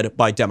actually led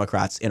by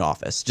Democrats in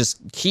office. Just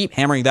keep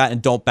hammering that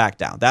and don't back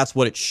down. That's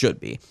what it should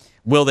be.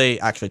 Will they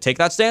actually take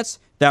that stance?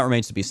 That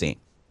remains to be seen.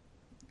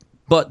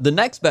 But the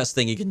next best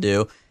thing you can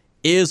do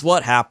is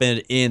what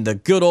happened in the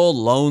good old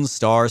Lone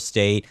Star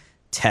State,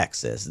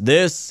 Texas.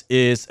 This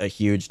is a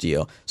huge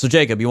deal. So,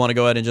 Jacob, you want to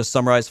go ahead and just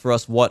summarize for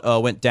us what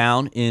went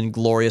down in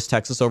glorious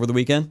Texas over the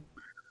weekend?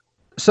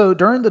 So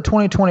during the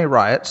 2020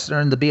 riots,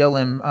 during the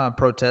BLM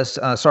protests,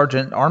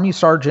 Army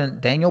Sergeant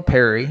Daniel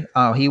Perry,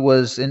 he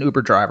was an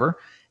Uber driver.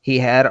 He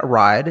had a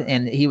ride,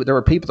 and there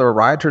were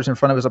rioters in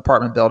front of his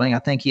apartment building. I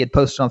think he had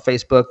posted on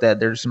Facebook that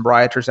there's some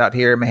rioters out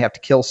here, may have to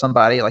kill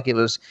somebody. Like it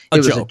was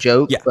a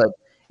joke, yeah. But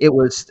it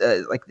was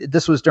like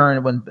this was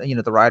during when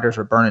the rioters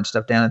were burning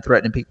stuff down and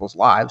threatening people's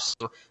lives.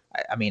 So,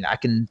 I mean, I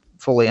can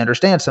fully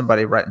understand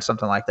somebody writing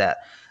something like that.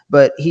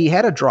 But he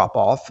had a drop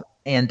off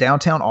in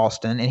downtown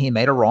Austin, and he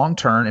made a wrong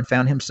turn and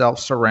found himself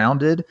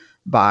surrounded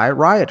by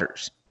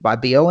rioters, by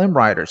BLM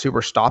rioters who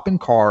were stopping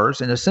cars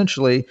and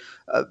essentially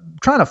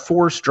trying to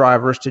force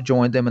drivers to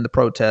join them in the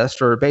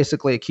protest, or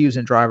basically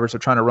accusing drivers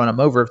of trying to run them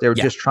over if they were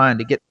just trying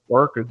to get to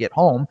work or get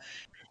home.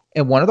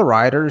 And one of the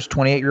rioters,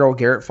 28-year-old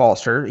Garrett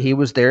Foster, he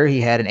was there.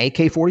 He had an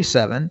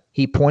AK-47.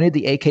 He pointed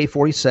the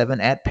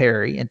AK-47 at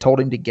Perry and told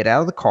him to get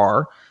out of the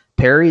car.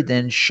 Perry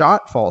then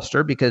shot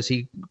Foster because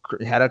he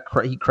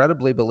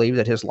credibly believed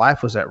that his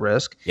life was at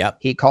risk. Yep.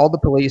 He called the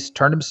police,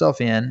 turned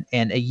himself in,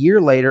 and a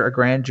year later, a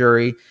grand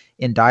jury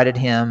indicted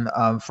him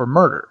for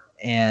murder.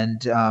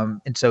 And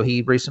so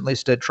he recently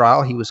stood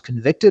trial. He was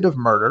convicted of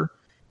murder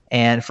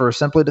and for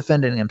simply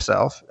defending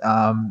himself.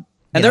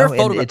 And there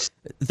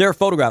are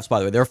photographs, by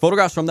the way. There are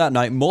photographs from that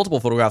night, multiple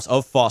photographs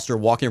of Foster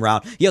walking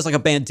around. He has like a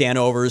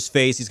bandana over his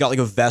face. He's got like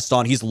a vest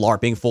on. He's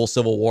LARPing full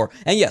Civil War.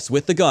 And yes,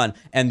 with the gun.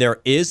 And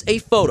there is a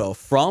photo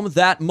from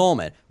that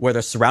moment where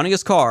they're surrounding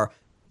his car.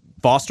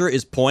 Foster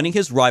is pointing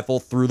his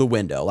rifle through the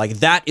window. Like,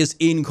 that is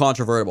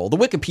incontrovertible. The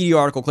Wikipedia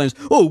article claims,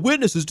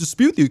 witnesses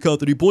dispute the account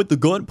that he pointed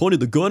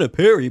the gun at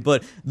Perry,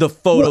 but the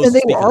photos. And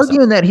they were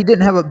arguing that he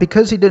didn't have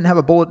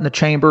a bullet in the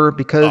chamber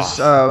because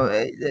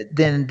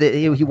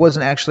he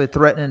wasn't actually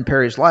threatening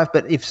Perry's life.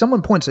 But if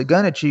someone points a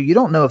gun at you, you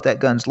don't know if that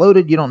gun's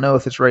loaded. You don't know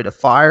if it's ready to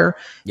fire.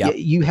 Yep.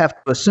 You have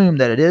to assume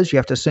that it is. You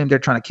have to assume they're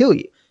trying to kill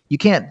you. You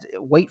can't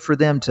wait for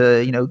them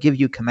to, give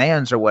you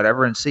commands or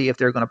whatever and see if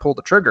they're going to pull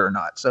the trigger or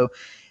not. So.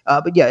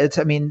 But yeah,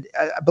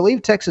 I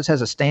believe Texas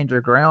has a stand your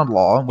ground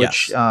law in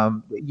which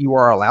you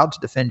are allowed to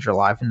defend your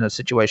life in a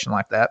situation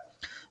like that.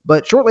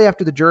 But shortly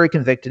after the jury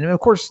convicted him,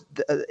 of course,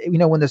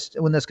 when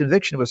this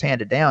conviction was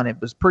handed down, it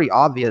was pretty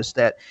obvious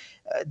that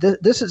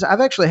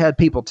I've actually had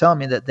people tell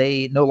me that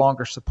they no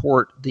longer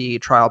support the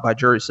trial by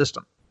jury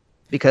system.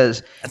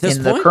 Because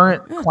in the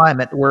current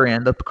climate we're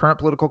in, the current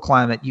political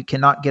climate, you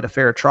cannot get a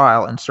fair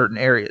trial in certain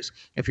areas.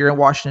 If you're in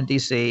Washington,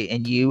 D.C.,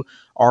 and you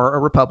are a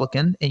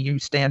Republican and you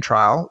stand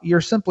trial,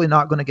 you're simply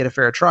not going to get a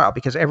fair trial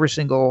because every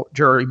single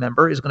jury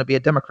member is going to be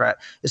a Democrat,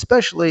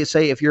 especially,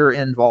 say, if you're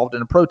involved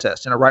in a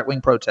protest, in a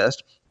right-wing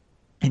protest,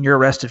 and you're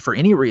arrested for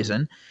any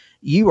reason.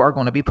 you are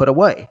going to be put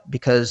away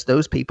because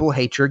those people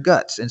hate your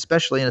guts, and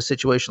especially in a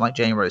situation like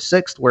January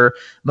 6th, where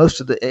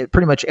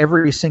pretty much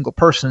every single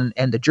person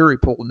in the jury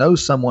pool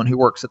knows someone who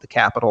works at the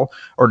Capitol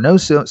or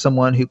knows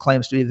someone who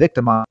claims to be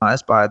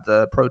victimized by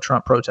the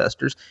pro-Trump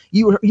protesters.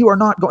 You are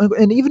not going,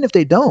 and even if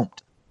they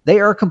don't, they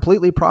are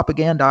completely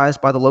propagandized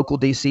by the local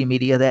DC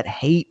media that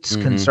hates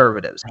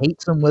conservatives,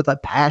 hates them with a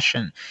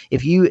passion.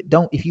 If you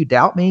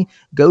doubt me,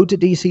 go to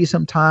DC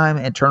sometime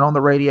and turn on the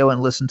radio and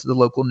listen to the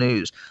local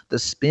news. The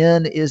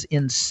spin is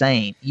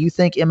insane. You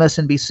think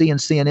MSNBC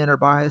and CNN are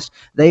biased?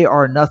 They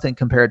are nothing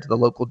compared to the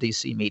local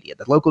DC media.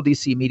 The local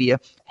DC media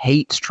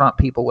hates Trump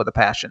people with a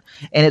passion.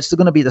 And it's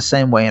going to be the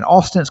same way in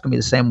Austin. It's going to be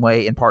the same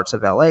way in parts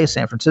of LA,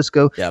 San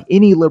Francisco,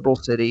 any liberal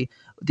city.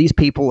 These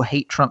people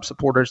hate Trump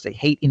supporters. They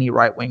hate any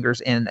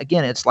right-wingers. And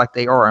again, it's like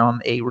they are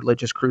on a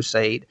religious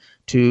crusade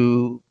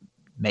to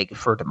make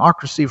for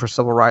democracy, for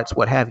civil rights,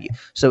 what have you.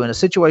 So in a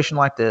situation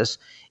like this,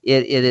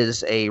 it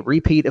is a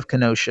repeat of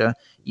Kenosha.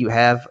 You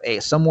have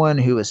someone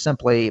who is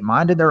simply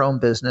minding their own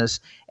business,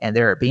 and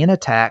they're being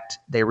attacked.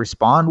 They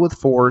respond with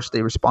force.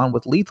 They respond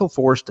with lethal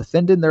force,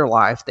 defending their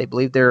life. They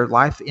believe their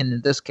life, in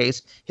this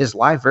case, his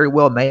life very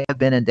well may have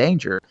been in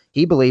danger.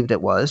 He believed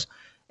it was.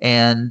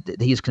 And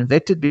he's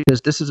convicted because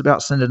this is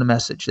about sending a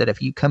message that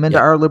if you come into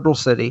our liberal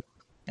city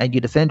and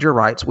you defend your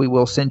rights, we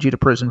will send you to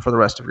prison for the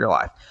rest of your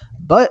life.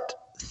 But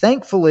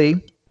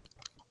thankfully,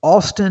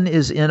 Austin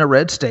is in a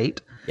red state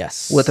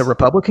with a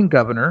Republican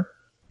governor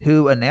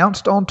who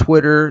announced on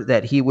Twitter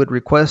that he would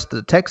request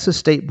the Texas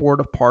State Board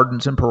of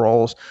Pardons and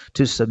Paroles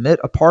to submit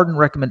a pardon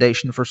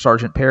recommendation for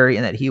Sergeant Perry,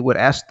 and that he would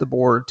ask the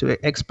board to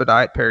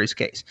expedite Perry's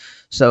case.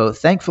 So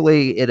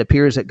thankfully, it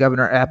appears that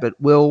Governor Abbott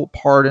will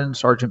pardon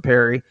Sergeant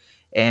Perry,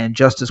 and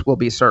justice will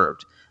be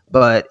served.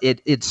 But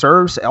it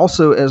serves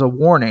also as a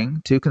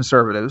warning to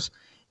conservatives.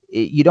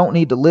 You don't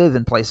need to live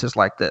in places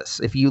like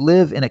this. If you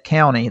live in a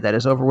county that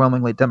is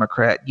overwhelmingly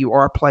Democrat, you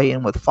are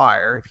playing with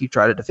fire if you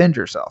try to defend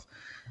yourself.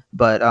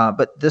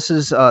 But this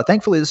is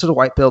thankfully this is a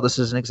white pill. This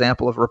is an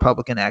example of a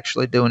Republican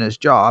actually doing his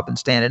job and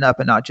standing up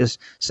and not just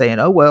saying,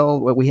 "Oh well,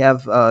 we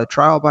have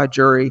trial by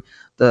jury.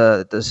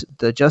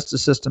 The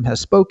justice system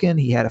has spoken.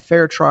 He had a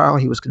fair trial.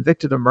 He was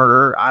convicted of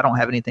murder. I don't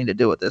have anything to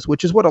do with this,"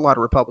 which is what a lot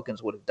of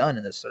Republicans would have done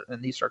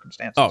in these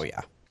circumstances. Oh yeah.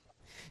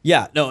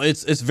 Yeah, no,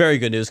 it's very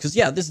good news because,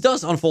 this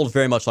does unfold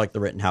very much like the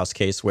Rittenhouse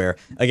case where,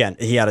 again,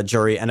 he had a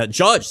jury and a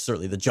judge,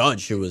 certainly the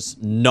judge, who was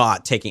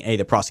not taking any of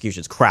the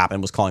prosecution's crap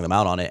and was calling them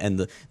out on it, and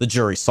the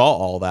jury saw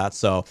all that.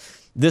 So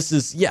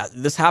this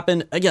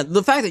happened. Again,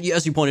 the fact that,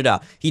 as you pointed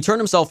out, he turned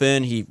himself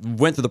in, he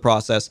went through the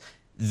process,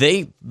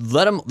 they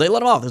let him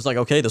off. It's like,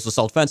 okay, this was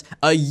self-defense.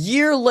 A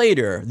year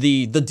later,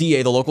 the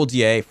DA, the local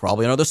DA,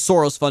 probably another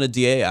Soros-funded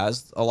DA,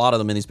 as a lot of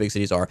them in these big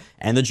cities are,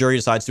 and the jury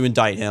decides to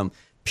indict him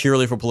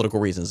purely for political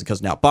reasons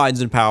because now Biden's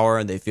in power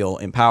and they feel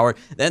empowered.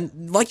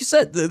 And like you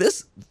said,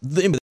 this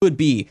would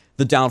be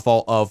the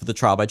downfall of the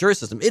trial by jury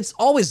system. It's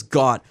always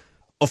got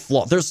a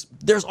flaw. There's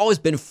always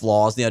been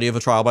flaws in the idea of a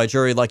trial by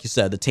jury. Like you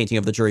said, the tainting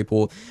of the jury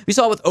pool. We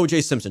saw it with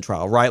O.J. Simpson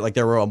trial, right? Like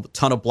there were a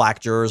ton of black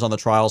jurors on the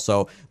trial.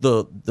 So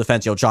the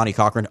defense, Johnny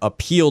Cochran,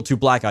 appealed to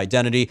black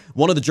identity.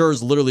 One of the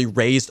jurors literally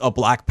raised a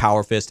black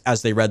power fist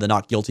as they read the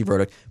not guilty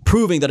verdict,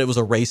 proving that it was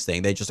a race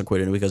thing. They just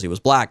acquitted him because he was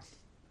black.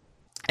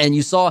 And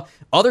you saw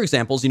other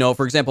examples,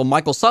 for example,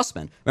 Michael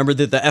Sussman. Remember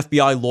the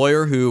FBI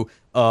lawyer who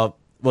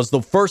was the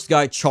first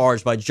guy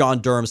charged by John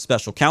Durham's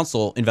special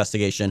counsel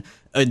investigation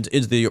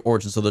into the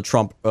origins of the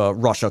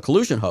Trump-Russia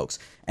collusion hoax.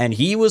 And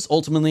he was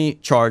ultimately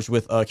charged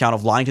with a count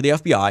of lying to the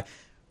FBI.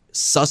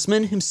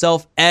 Sussman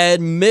himself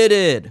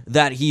admitted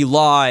that he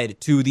lied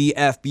to the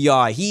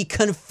FBI. He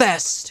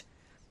confessed.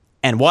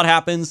 And what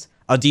happens?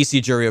 A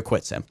D.C. jury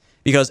acquits him.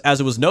 Because as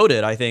it was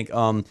noted, I think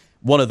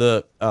one of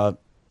the...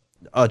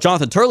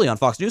 Jonathan Turley on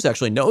Fox News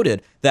actually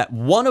noted that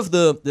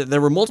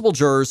there were multiple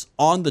jurors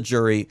on the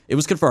jury, it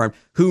was confirmed,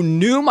 who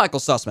knew Michael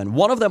Sussman.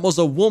 One of them was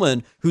a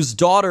woman whose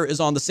daughter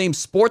is on the same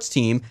sports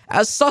team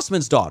as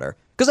Sussman's daughter.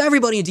 Because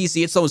everybody in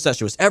D.C., it's so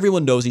incestuous.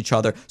 Everyone knows each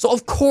other. So,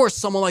 of course,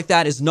 someone like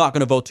that is not going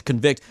to vote to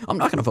convict. I'm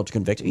not going to vote to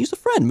convict. He's a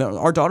friend.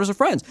 Our daughters are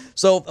friends.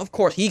 So, of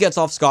course, he gets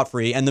off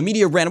scot-free. And the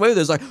media ran away with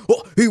it. It's like,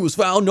 oh, he was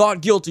found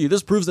not guilty.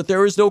 This proves that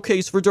there is no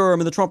case for Durham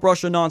and the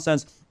Trump-Russia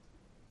nonsense.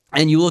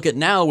 And you look at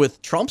now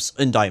with Trump's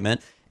indictment,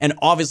 and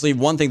obviously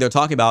one thing they're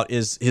talking about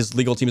is his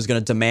legal team is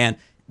going to demand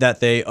that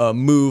they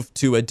move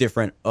to a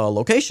different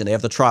location. They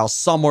have the trial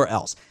somewhere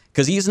else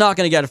because he's not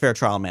going to get a fair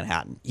trial in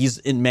Manhattan. He's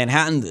in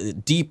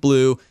Manhattan, deep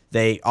blue.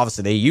 They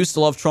used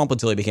to love Trump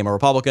until he became a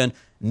Republican.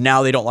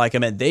 Now they don't like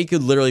him, and they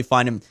could literally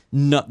find him.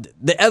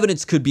 The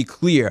evidence could be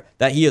clear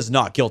that he is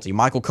not guilty.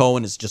 Michael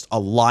Cohen is just a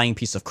lying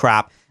piece of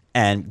crap.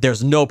 And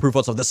there's no proof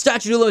whatsoever. The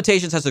statute of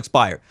limitations has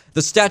expired.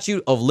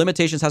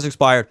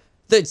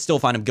 They'd still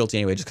find him guilty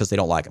anyway just because they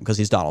don't like him, because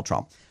he's Donald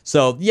Trump.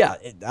 So, yeah,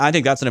 I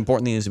think that's an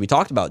important thing to be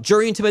talked about.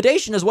 Jury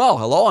intimidation as well.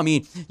 Hello? I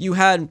mean, you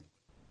had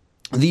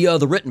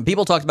the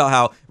people talked about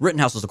how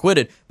Rittenhouse was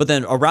acquitted, but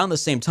then around the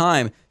same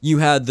time, you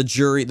had the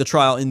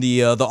trial in the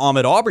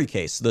Ahmaud Arbery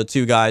case. The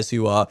two guys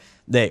who,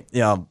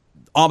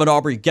 Ahmaud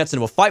Arbery gets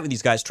into a fight with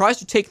these guys, tries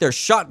to take their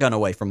shotgun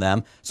away from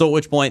them. So at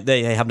which point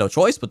they have no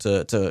choice but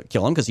to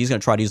kill him because he's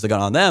going to try to use the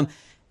gun on them.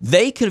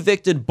 They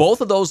convicted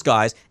both of those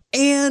guys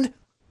and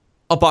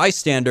a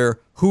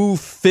bystander who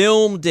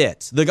filmed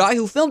it. The guy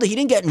who filmed it, he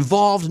didn't get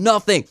involved,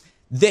 nothing.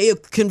 They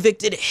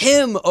convicted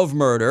him of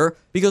murder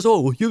because,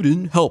 oh, you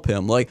didn't help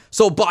him. Like,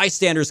 so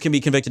bystanders can be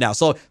convicted now.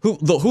 So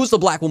who's the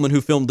black woman who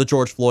filmed the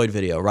George Floyd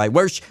video, right?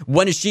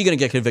 When is she going to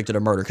get convicted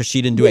of murder because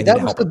she didn't do anything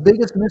to help? That was the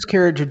biggest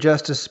miscarriage of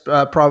justice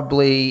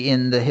probably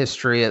in the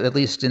history, at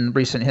least in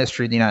recent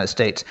history of the United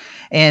States.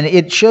 And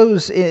it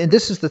shows, and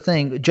this is the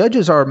thing,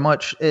 judges are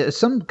much,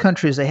 some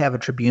countries, they have a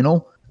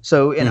tribunal.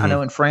 So, and I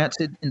know in France,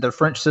 in the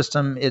French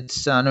system,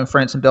 I know in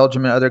France and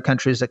Belgium and other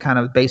countries that kind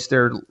of base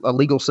their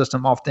legal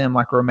system off them,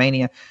 like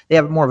Romania, they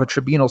have more of a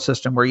tribunal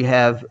system where you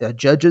have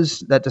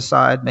judges that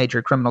decide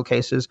major criminal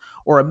cases,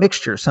 or a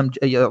mixture.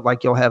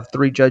 Like you'll have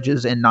 3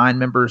 judges and 9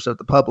 members of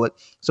the public.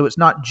 So it's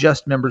not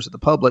just members of the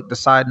public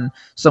deciding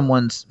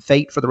someone's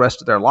fate for the rest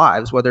of their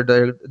lives, whether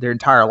their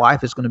entire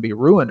life is going to be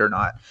ruined or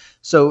not.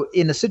 So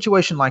in a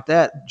situation like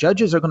that,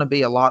 judges are going to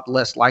be a lot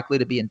less likely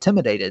to be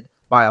intimidated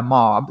by a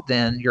mob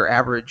than your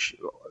average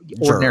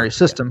ordinary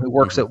system who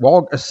works at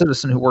a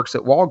citizen who works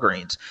at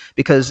Walgreens,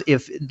 because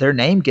if their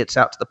name gets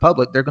out to the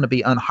public, they're going to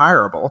be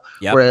unhireable.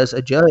 Whereas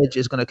a judge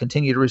is going to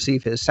continue to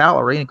receive his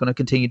salary and going to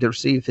continue to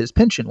receive his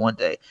pension one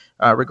day,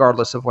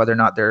 regardless of whether or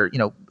not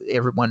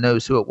everyone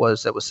knows who it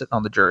was that was sitting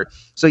on the jury.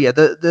 So yeah,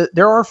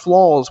 there are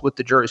flaws with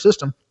the jury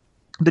system.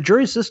 The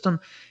jury system,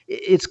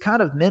 it's kind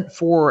of meant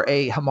for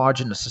a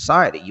homogenous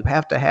society. You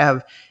have to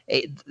have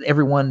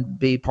everyone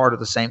be part of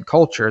the same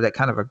culture that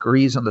kind of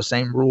agrees on the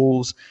same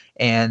rules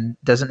and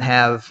doesn't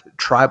have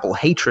tribal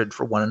hatred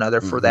for one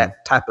another for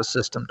that type of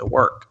system to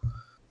work.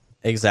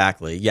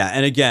 Exactly. Yeah.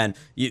 And again,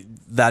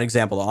 that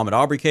example, the Ahmaud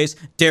Arbery case,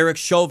 Derek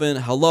Chauvin,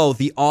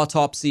 the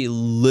autopsy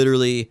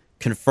literally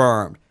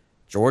confirmed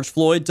George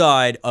Floyd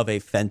died of a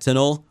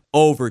fentanyl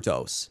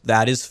overdose.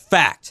 That is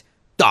fact.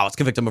 Oh, let's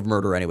convict him of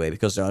murder anyway,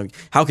 because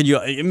how could you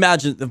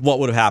imagine what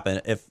would have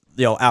happened if,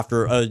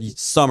 after a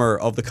summer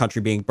of the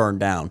country being burned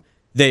down,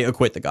 they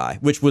acquit the guy,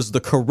 which was the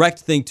correct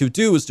thing to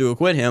do, is to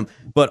acquit him.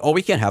 But,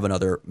 we can't have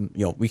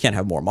we can't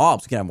have more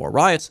mobs. We can't have more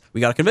riots.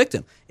 We got to convict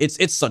him.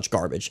 It's such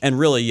garbage. And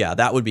really,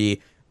 that would be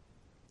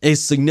a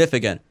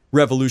significant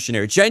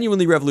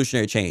genuinely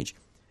revolutionary change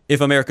if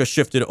America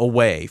shifted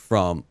away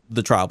from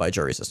the trial by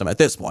jury system at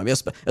this point,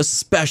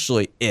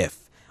 especially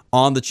if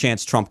on the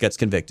chance Trump gets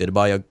convicted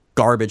by a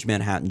garbage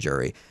Manhattan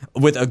jury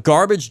with a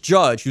garbage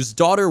judge whose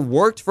daughter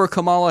worked for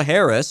Kamala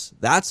Harris.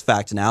 That's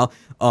fact now.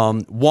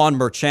 Juan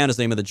Merchan is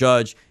the name of the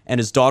judge, and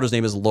his daughter's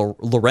name is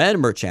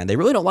Loren Merchan. They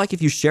really don't like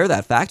if you share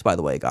that fact, by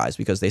the way, guys,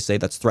 because they say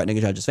that's threatening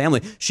a judge's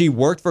family. She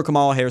worked for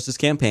Kamala Harris's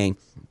campaign.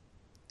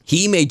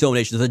 He made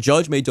donations. The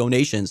judge made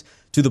donations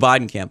to the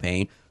Biden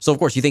campaign. So, of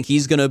course, you think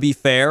he's going to be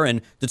fair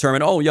and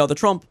determine, the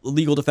Trump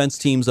legal defense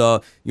team's,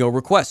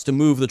 request to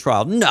move the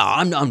trial. No,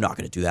 I'm not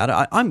going to do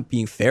that. I'm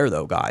being fair,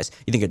 though, guys.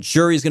 You think a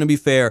jury's going to be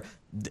fair?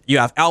 You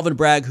have Alvin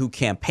Bragg, who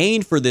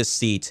campaigned for this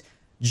seat,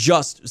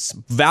 just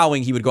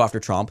vowing he would go after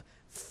Trump,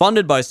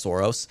 funded by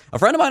Soros. A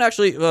friend of mine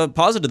actually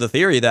posited the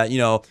theory that,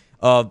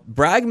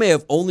 Bragg may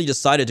have only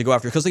decided to go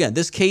after, because again,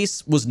 this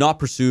case was not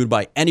pursued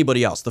by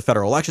anybody else. The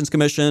Federal Elections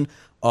Commission,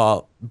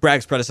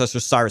 Bragg's predecessor,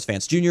 Cyrus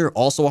Vance Jr.,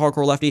 also a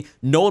hardcore lefty.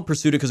 No one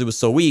pursued it because it was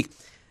so weak.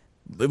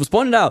 It was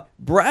pointed out,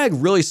 Bragg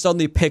really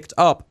suddenly picked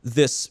up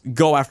this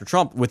go after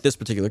Trump with this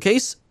particular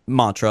case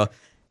mantra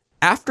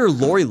after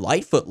Lori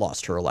Lightfoot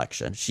lost her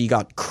election. She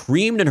got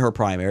creamed in her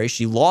primary.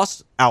 She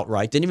lost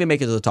outright, didn't even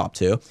make it to the top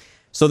 2.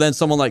 So then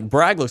someone like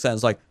Bragg looks at it and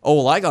is like,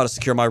 I got to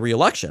secure my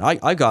reelection.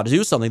 I got to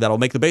do something that'll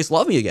make the base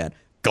love me again.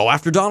 Go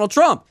after Donald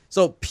Trump.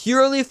 So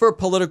purely for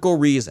political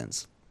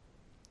reasons,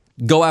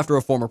 go after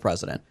a former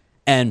president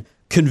and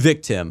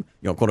convict him,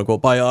 quote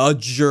unquote, by a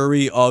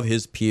jury of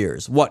his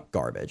peers. What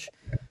garbage.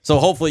 So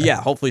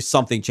hopefully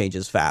something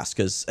changes fast.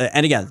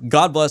 And again,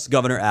 God bless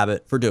Governor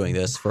Abbott for doing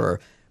this,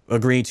 for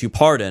agreeing to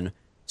pardon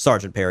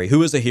Sergeant Perry,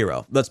 who is a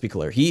hero. Let's be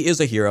clear. He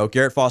is a hero.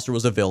 Garrett Foster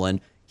was a villain.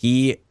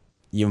 He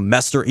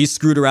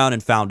screwed around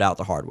and found out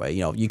the hard way.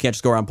 You can't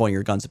just go around pointing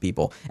your guns at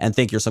people and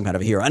think you're some kind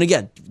of a hero. And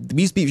again,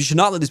 these people, you should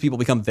not let these people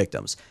become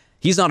victims.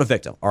 He's not a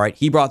victim, all right?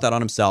 He brought that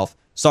on himself.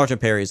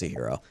 Sergeant Perry is a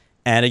hero.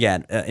 And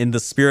again, in the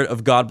spirit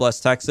of God Bless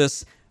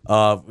Texas,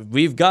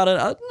 we've got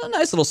a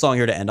nice little song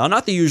here to end on.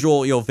 Not the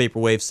usual,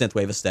 vaporwave,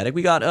 synthwave aesthetic.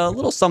 We got a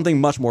little something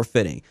much more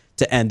fitting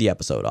to end the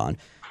episode on.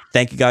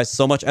 Thank you guys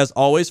so much, as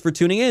always, for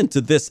tuning in to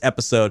this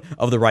episode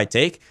of The Right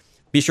Take.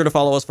 Be sure to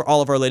follow us for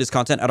all of our latest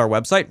content at our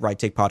website,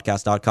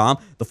 righttakepodcast.com.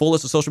 The full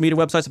list of social media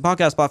websites and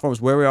podcast platforms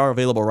where we are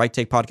available,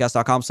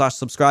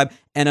 righttakepodcast.com/subscribe.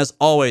 And as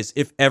always,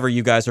 if ever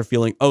you guys are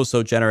feeling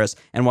so generous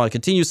and want to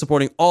continue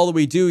supporting all that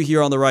we do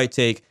here on The Right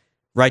Take,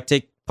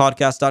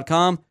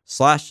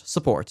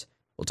 righttakepodcast.com/support.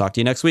 We'll talk to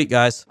you next week,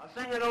 guys. I'll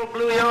sing an old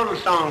Blue Yodel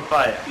song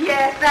for you.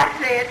 Yes,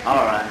 that's it.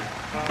 All right.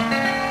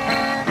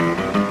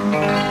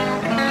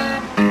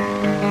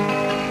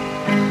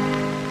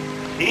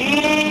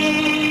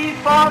 T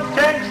for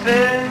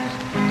Texas,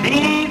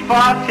 T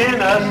for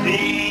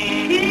Tennessee.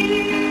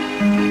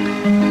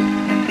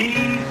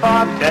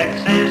 for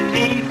Texas,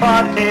 T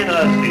for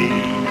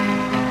Tennessee,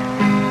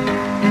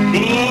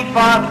 T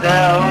for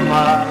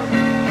Thelma,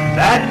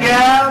 that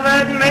gal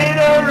that made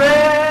a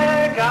red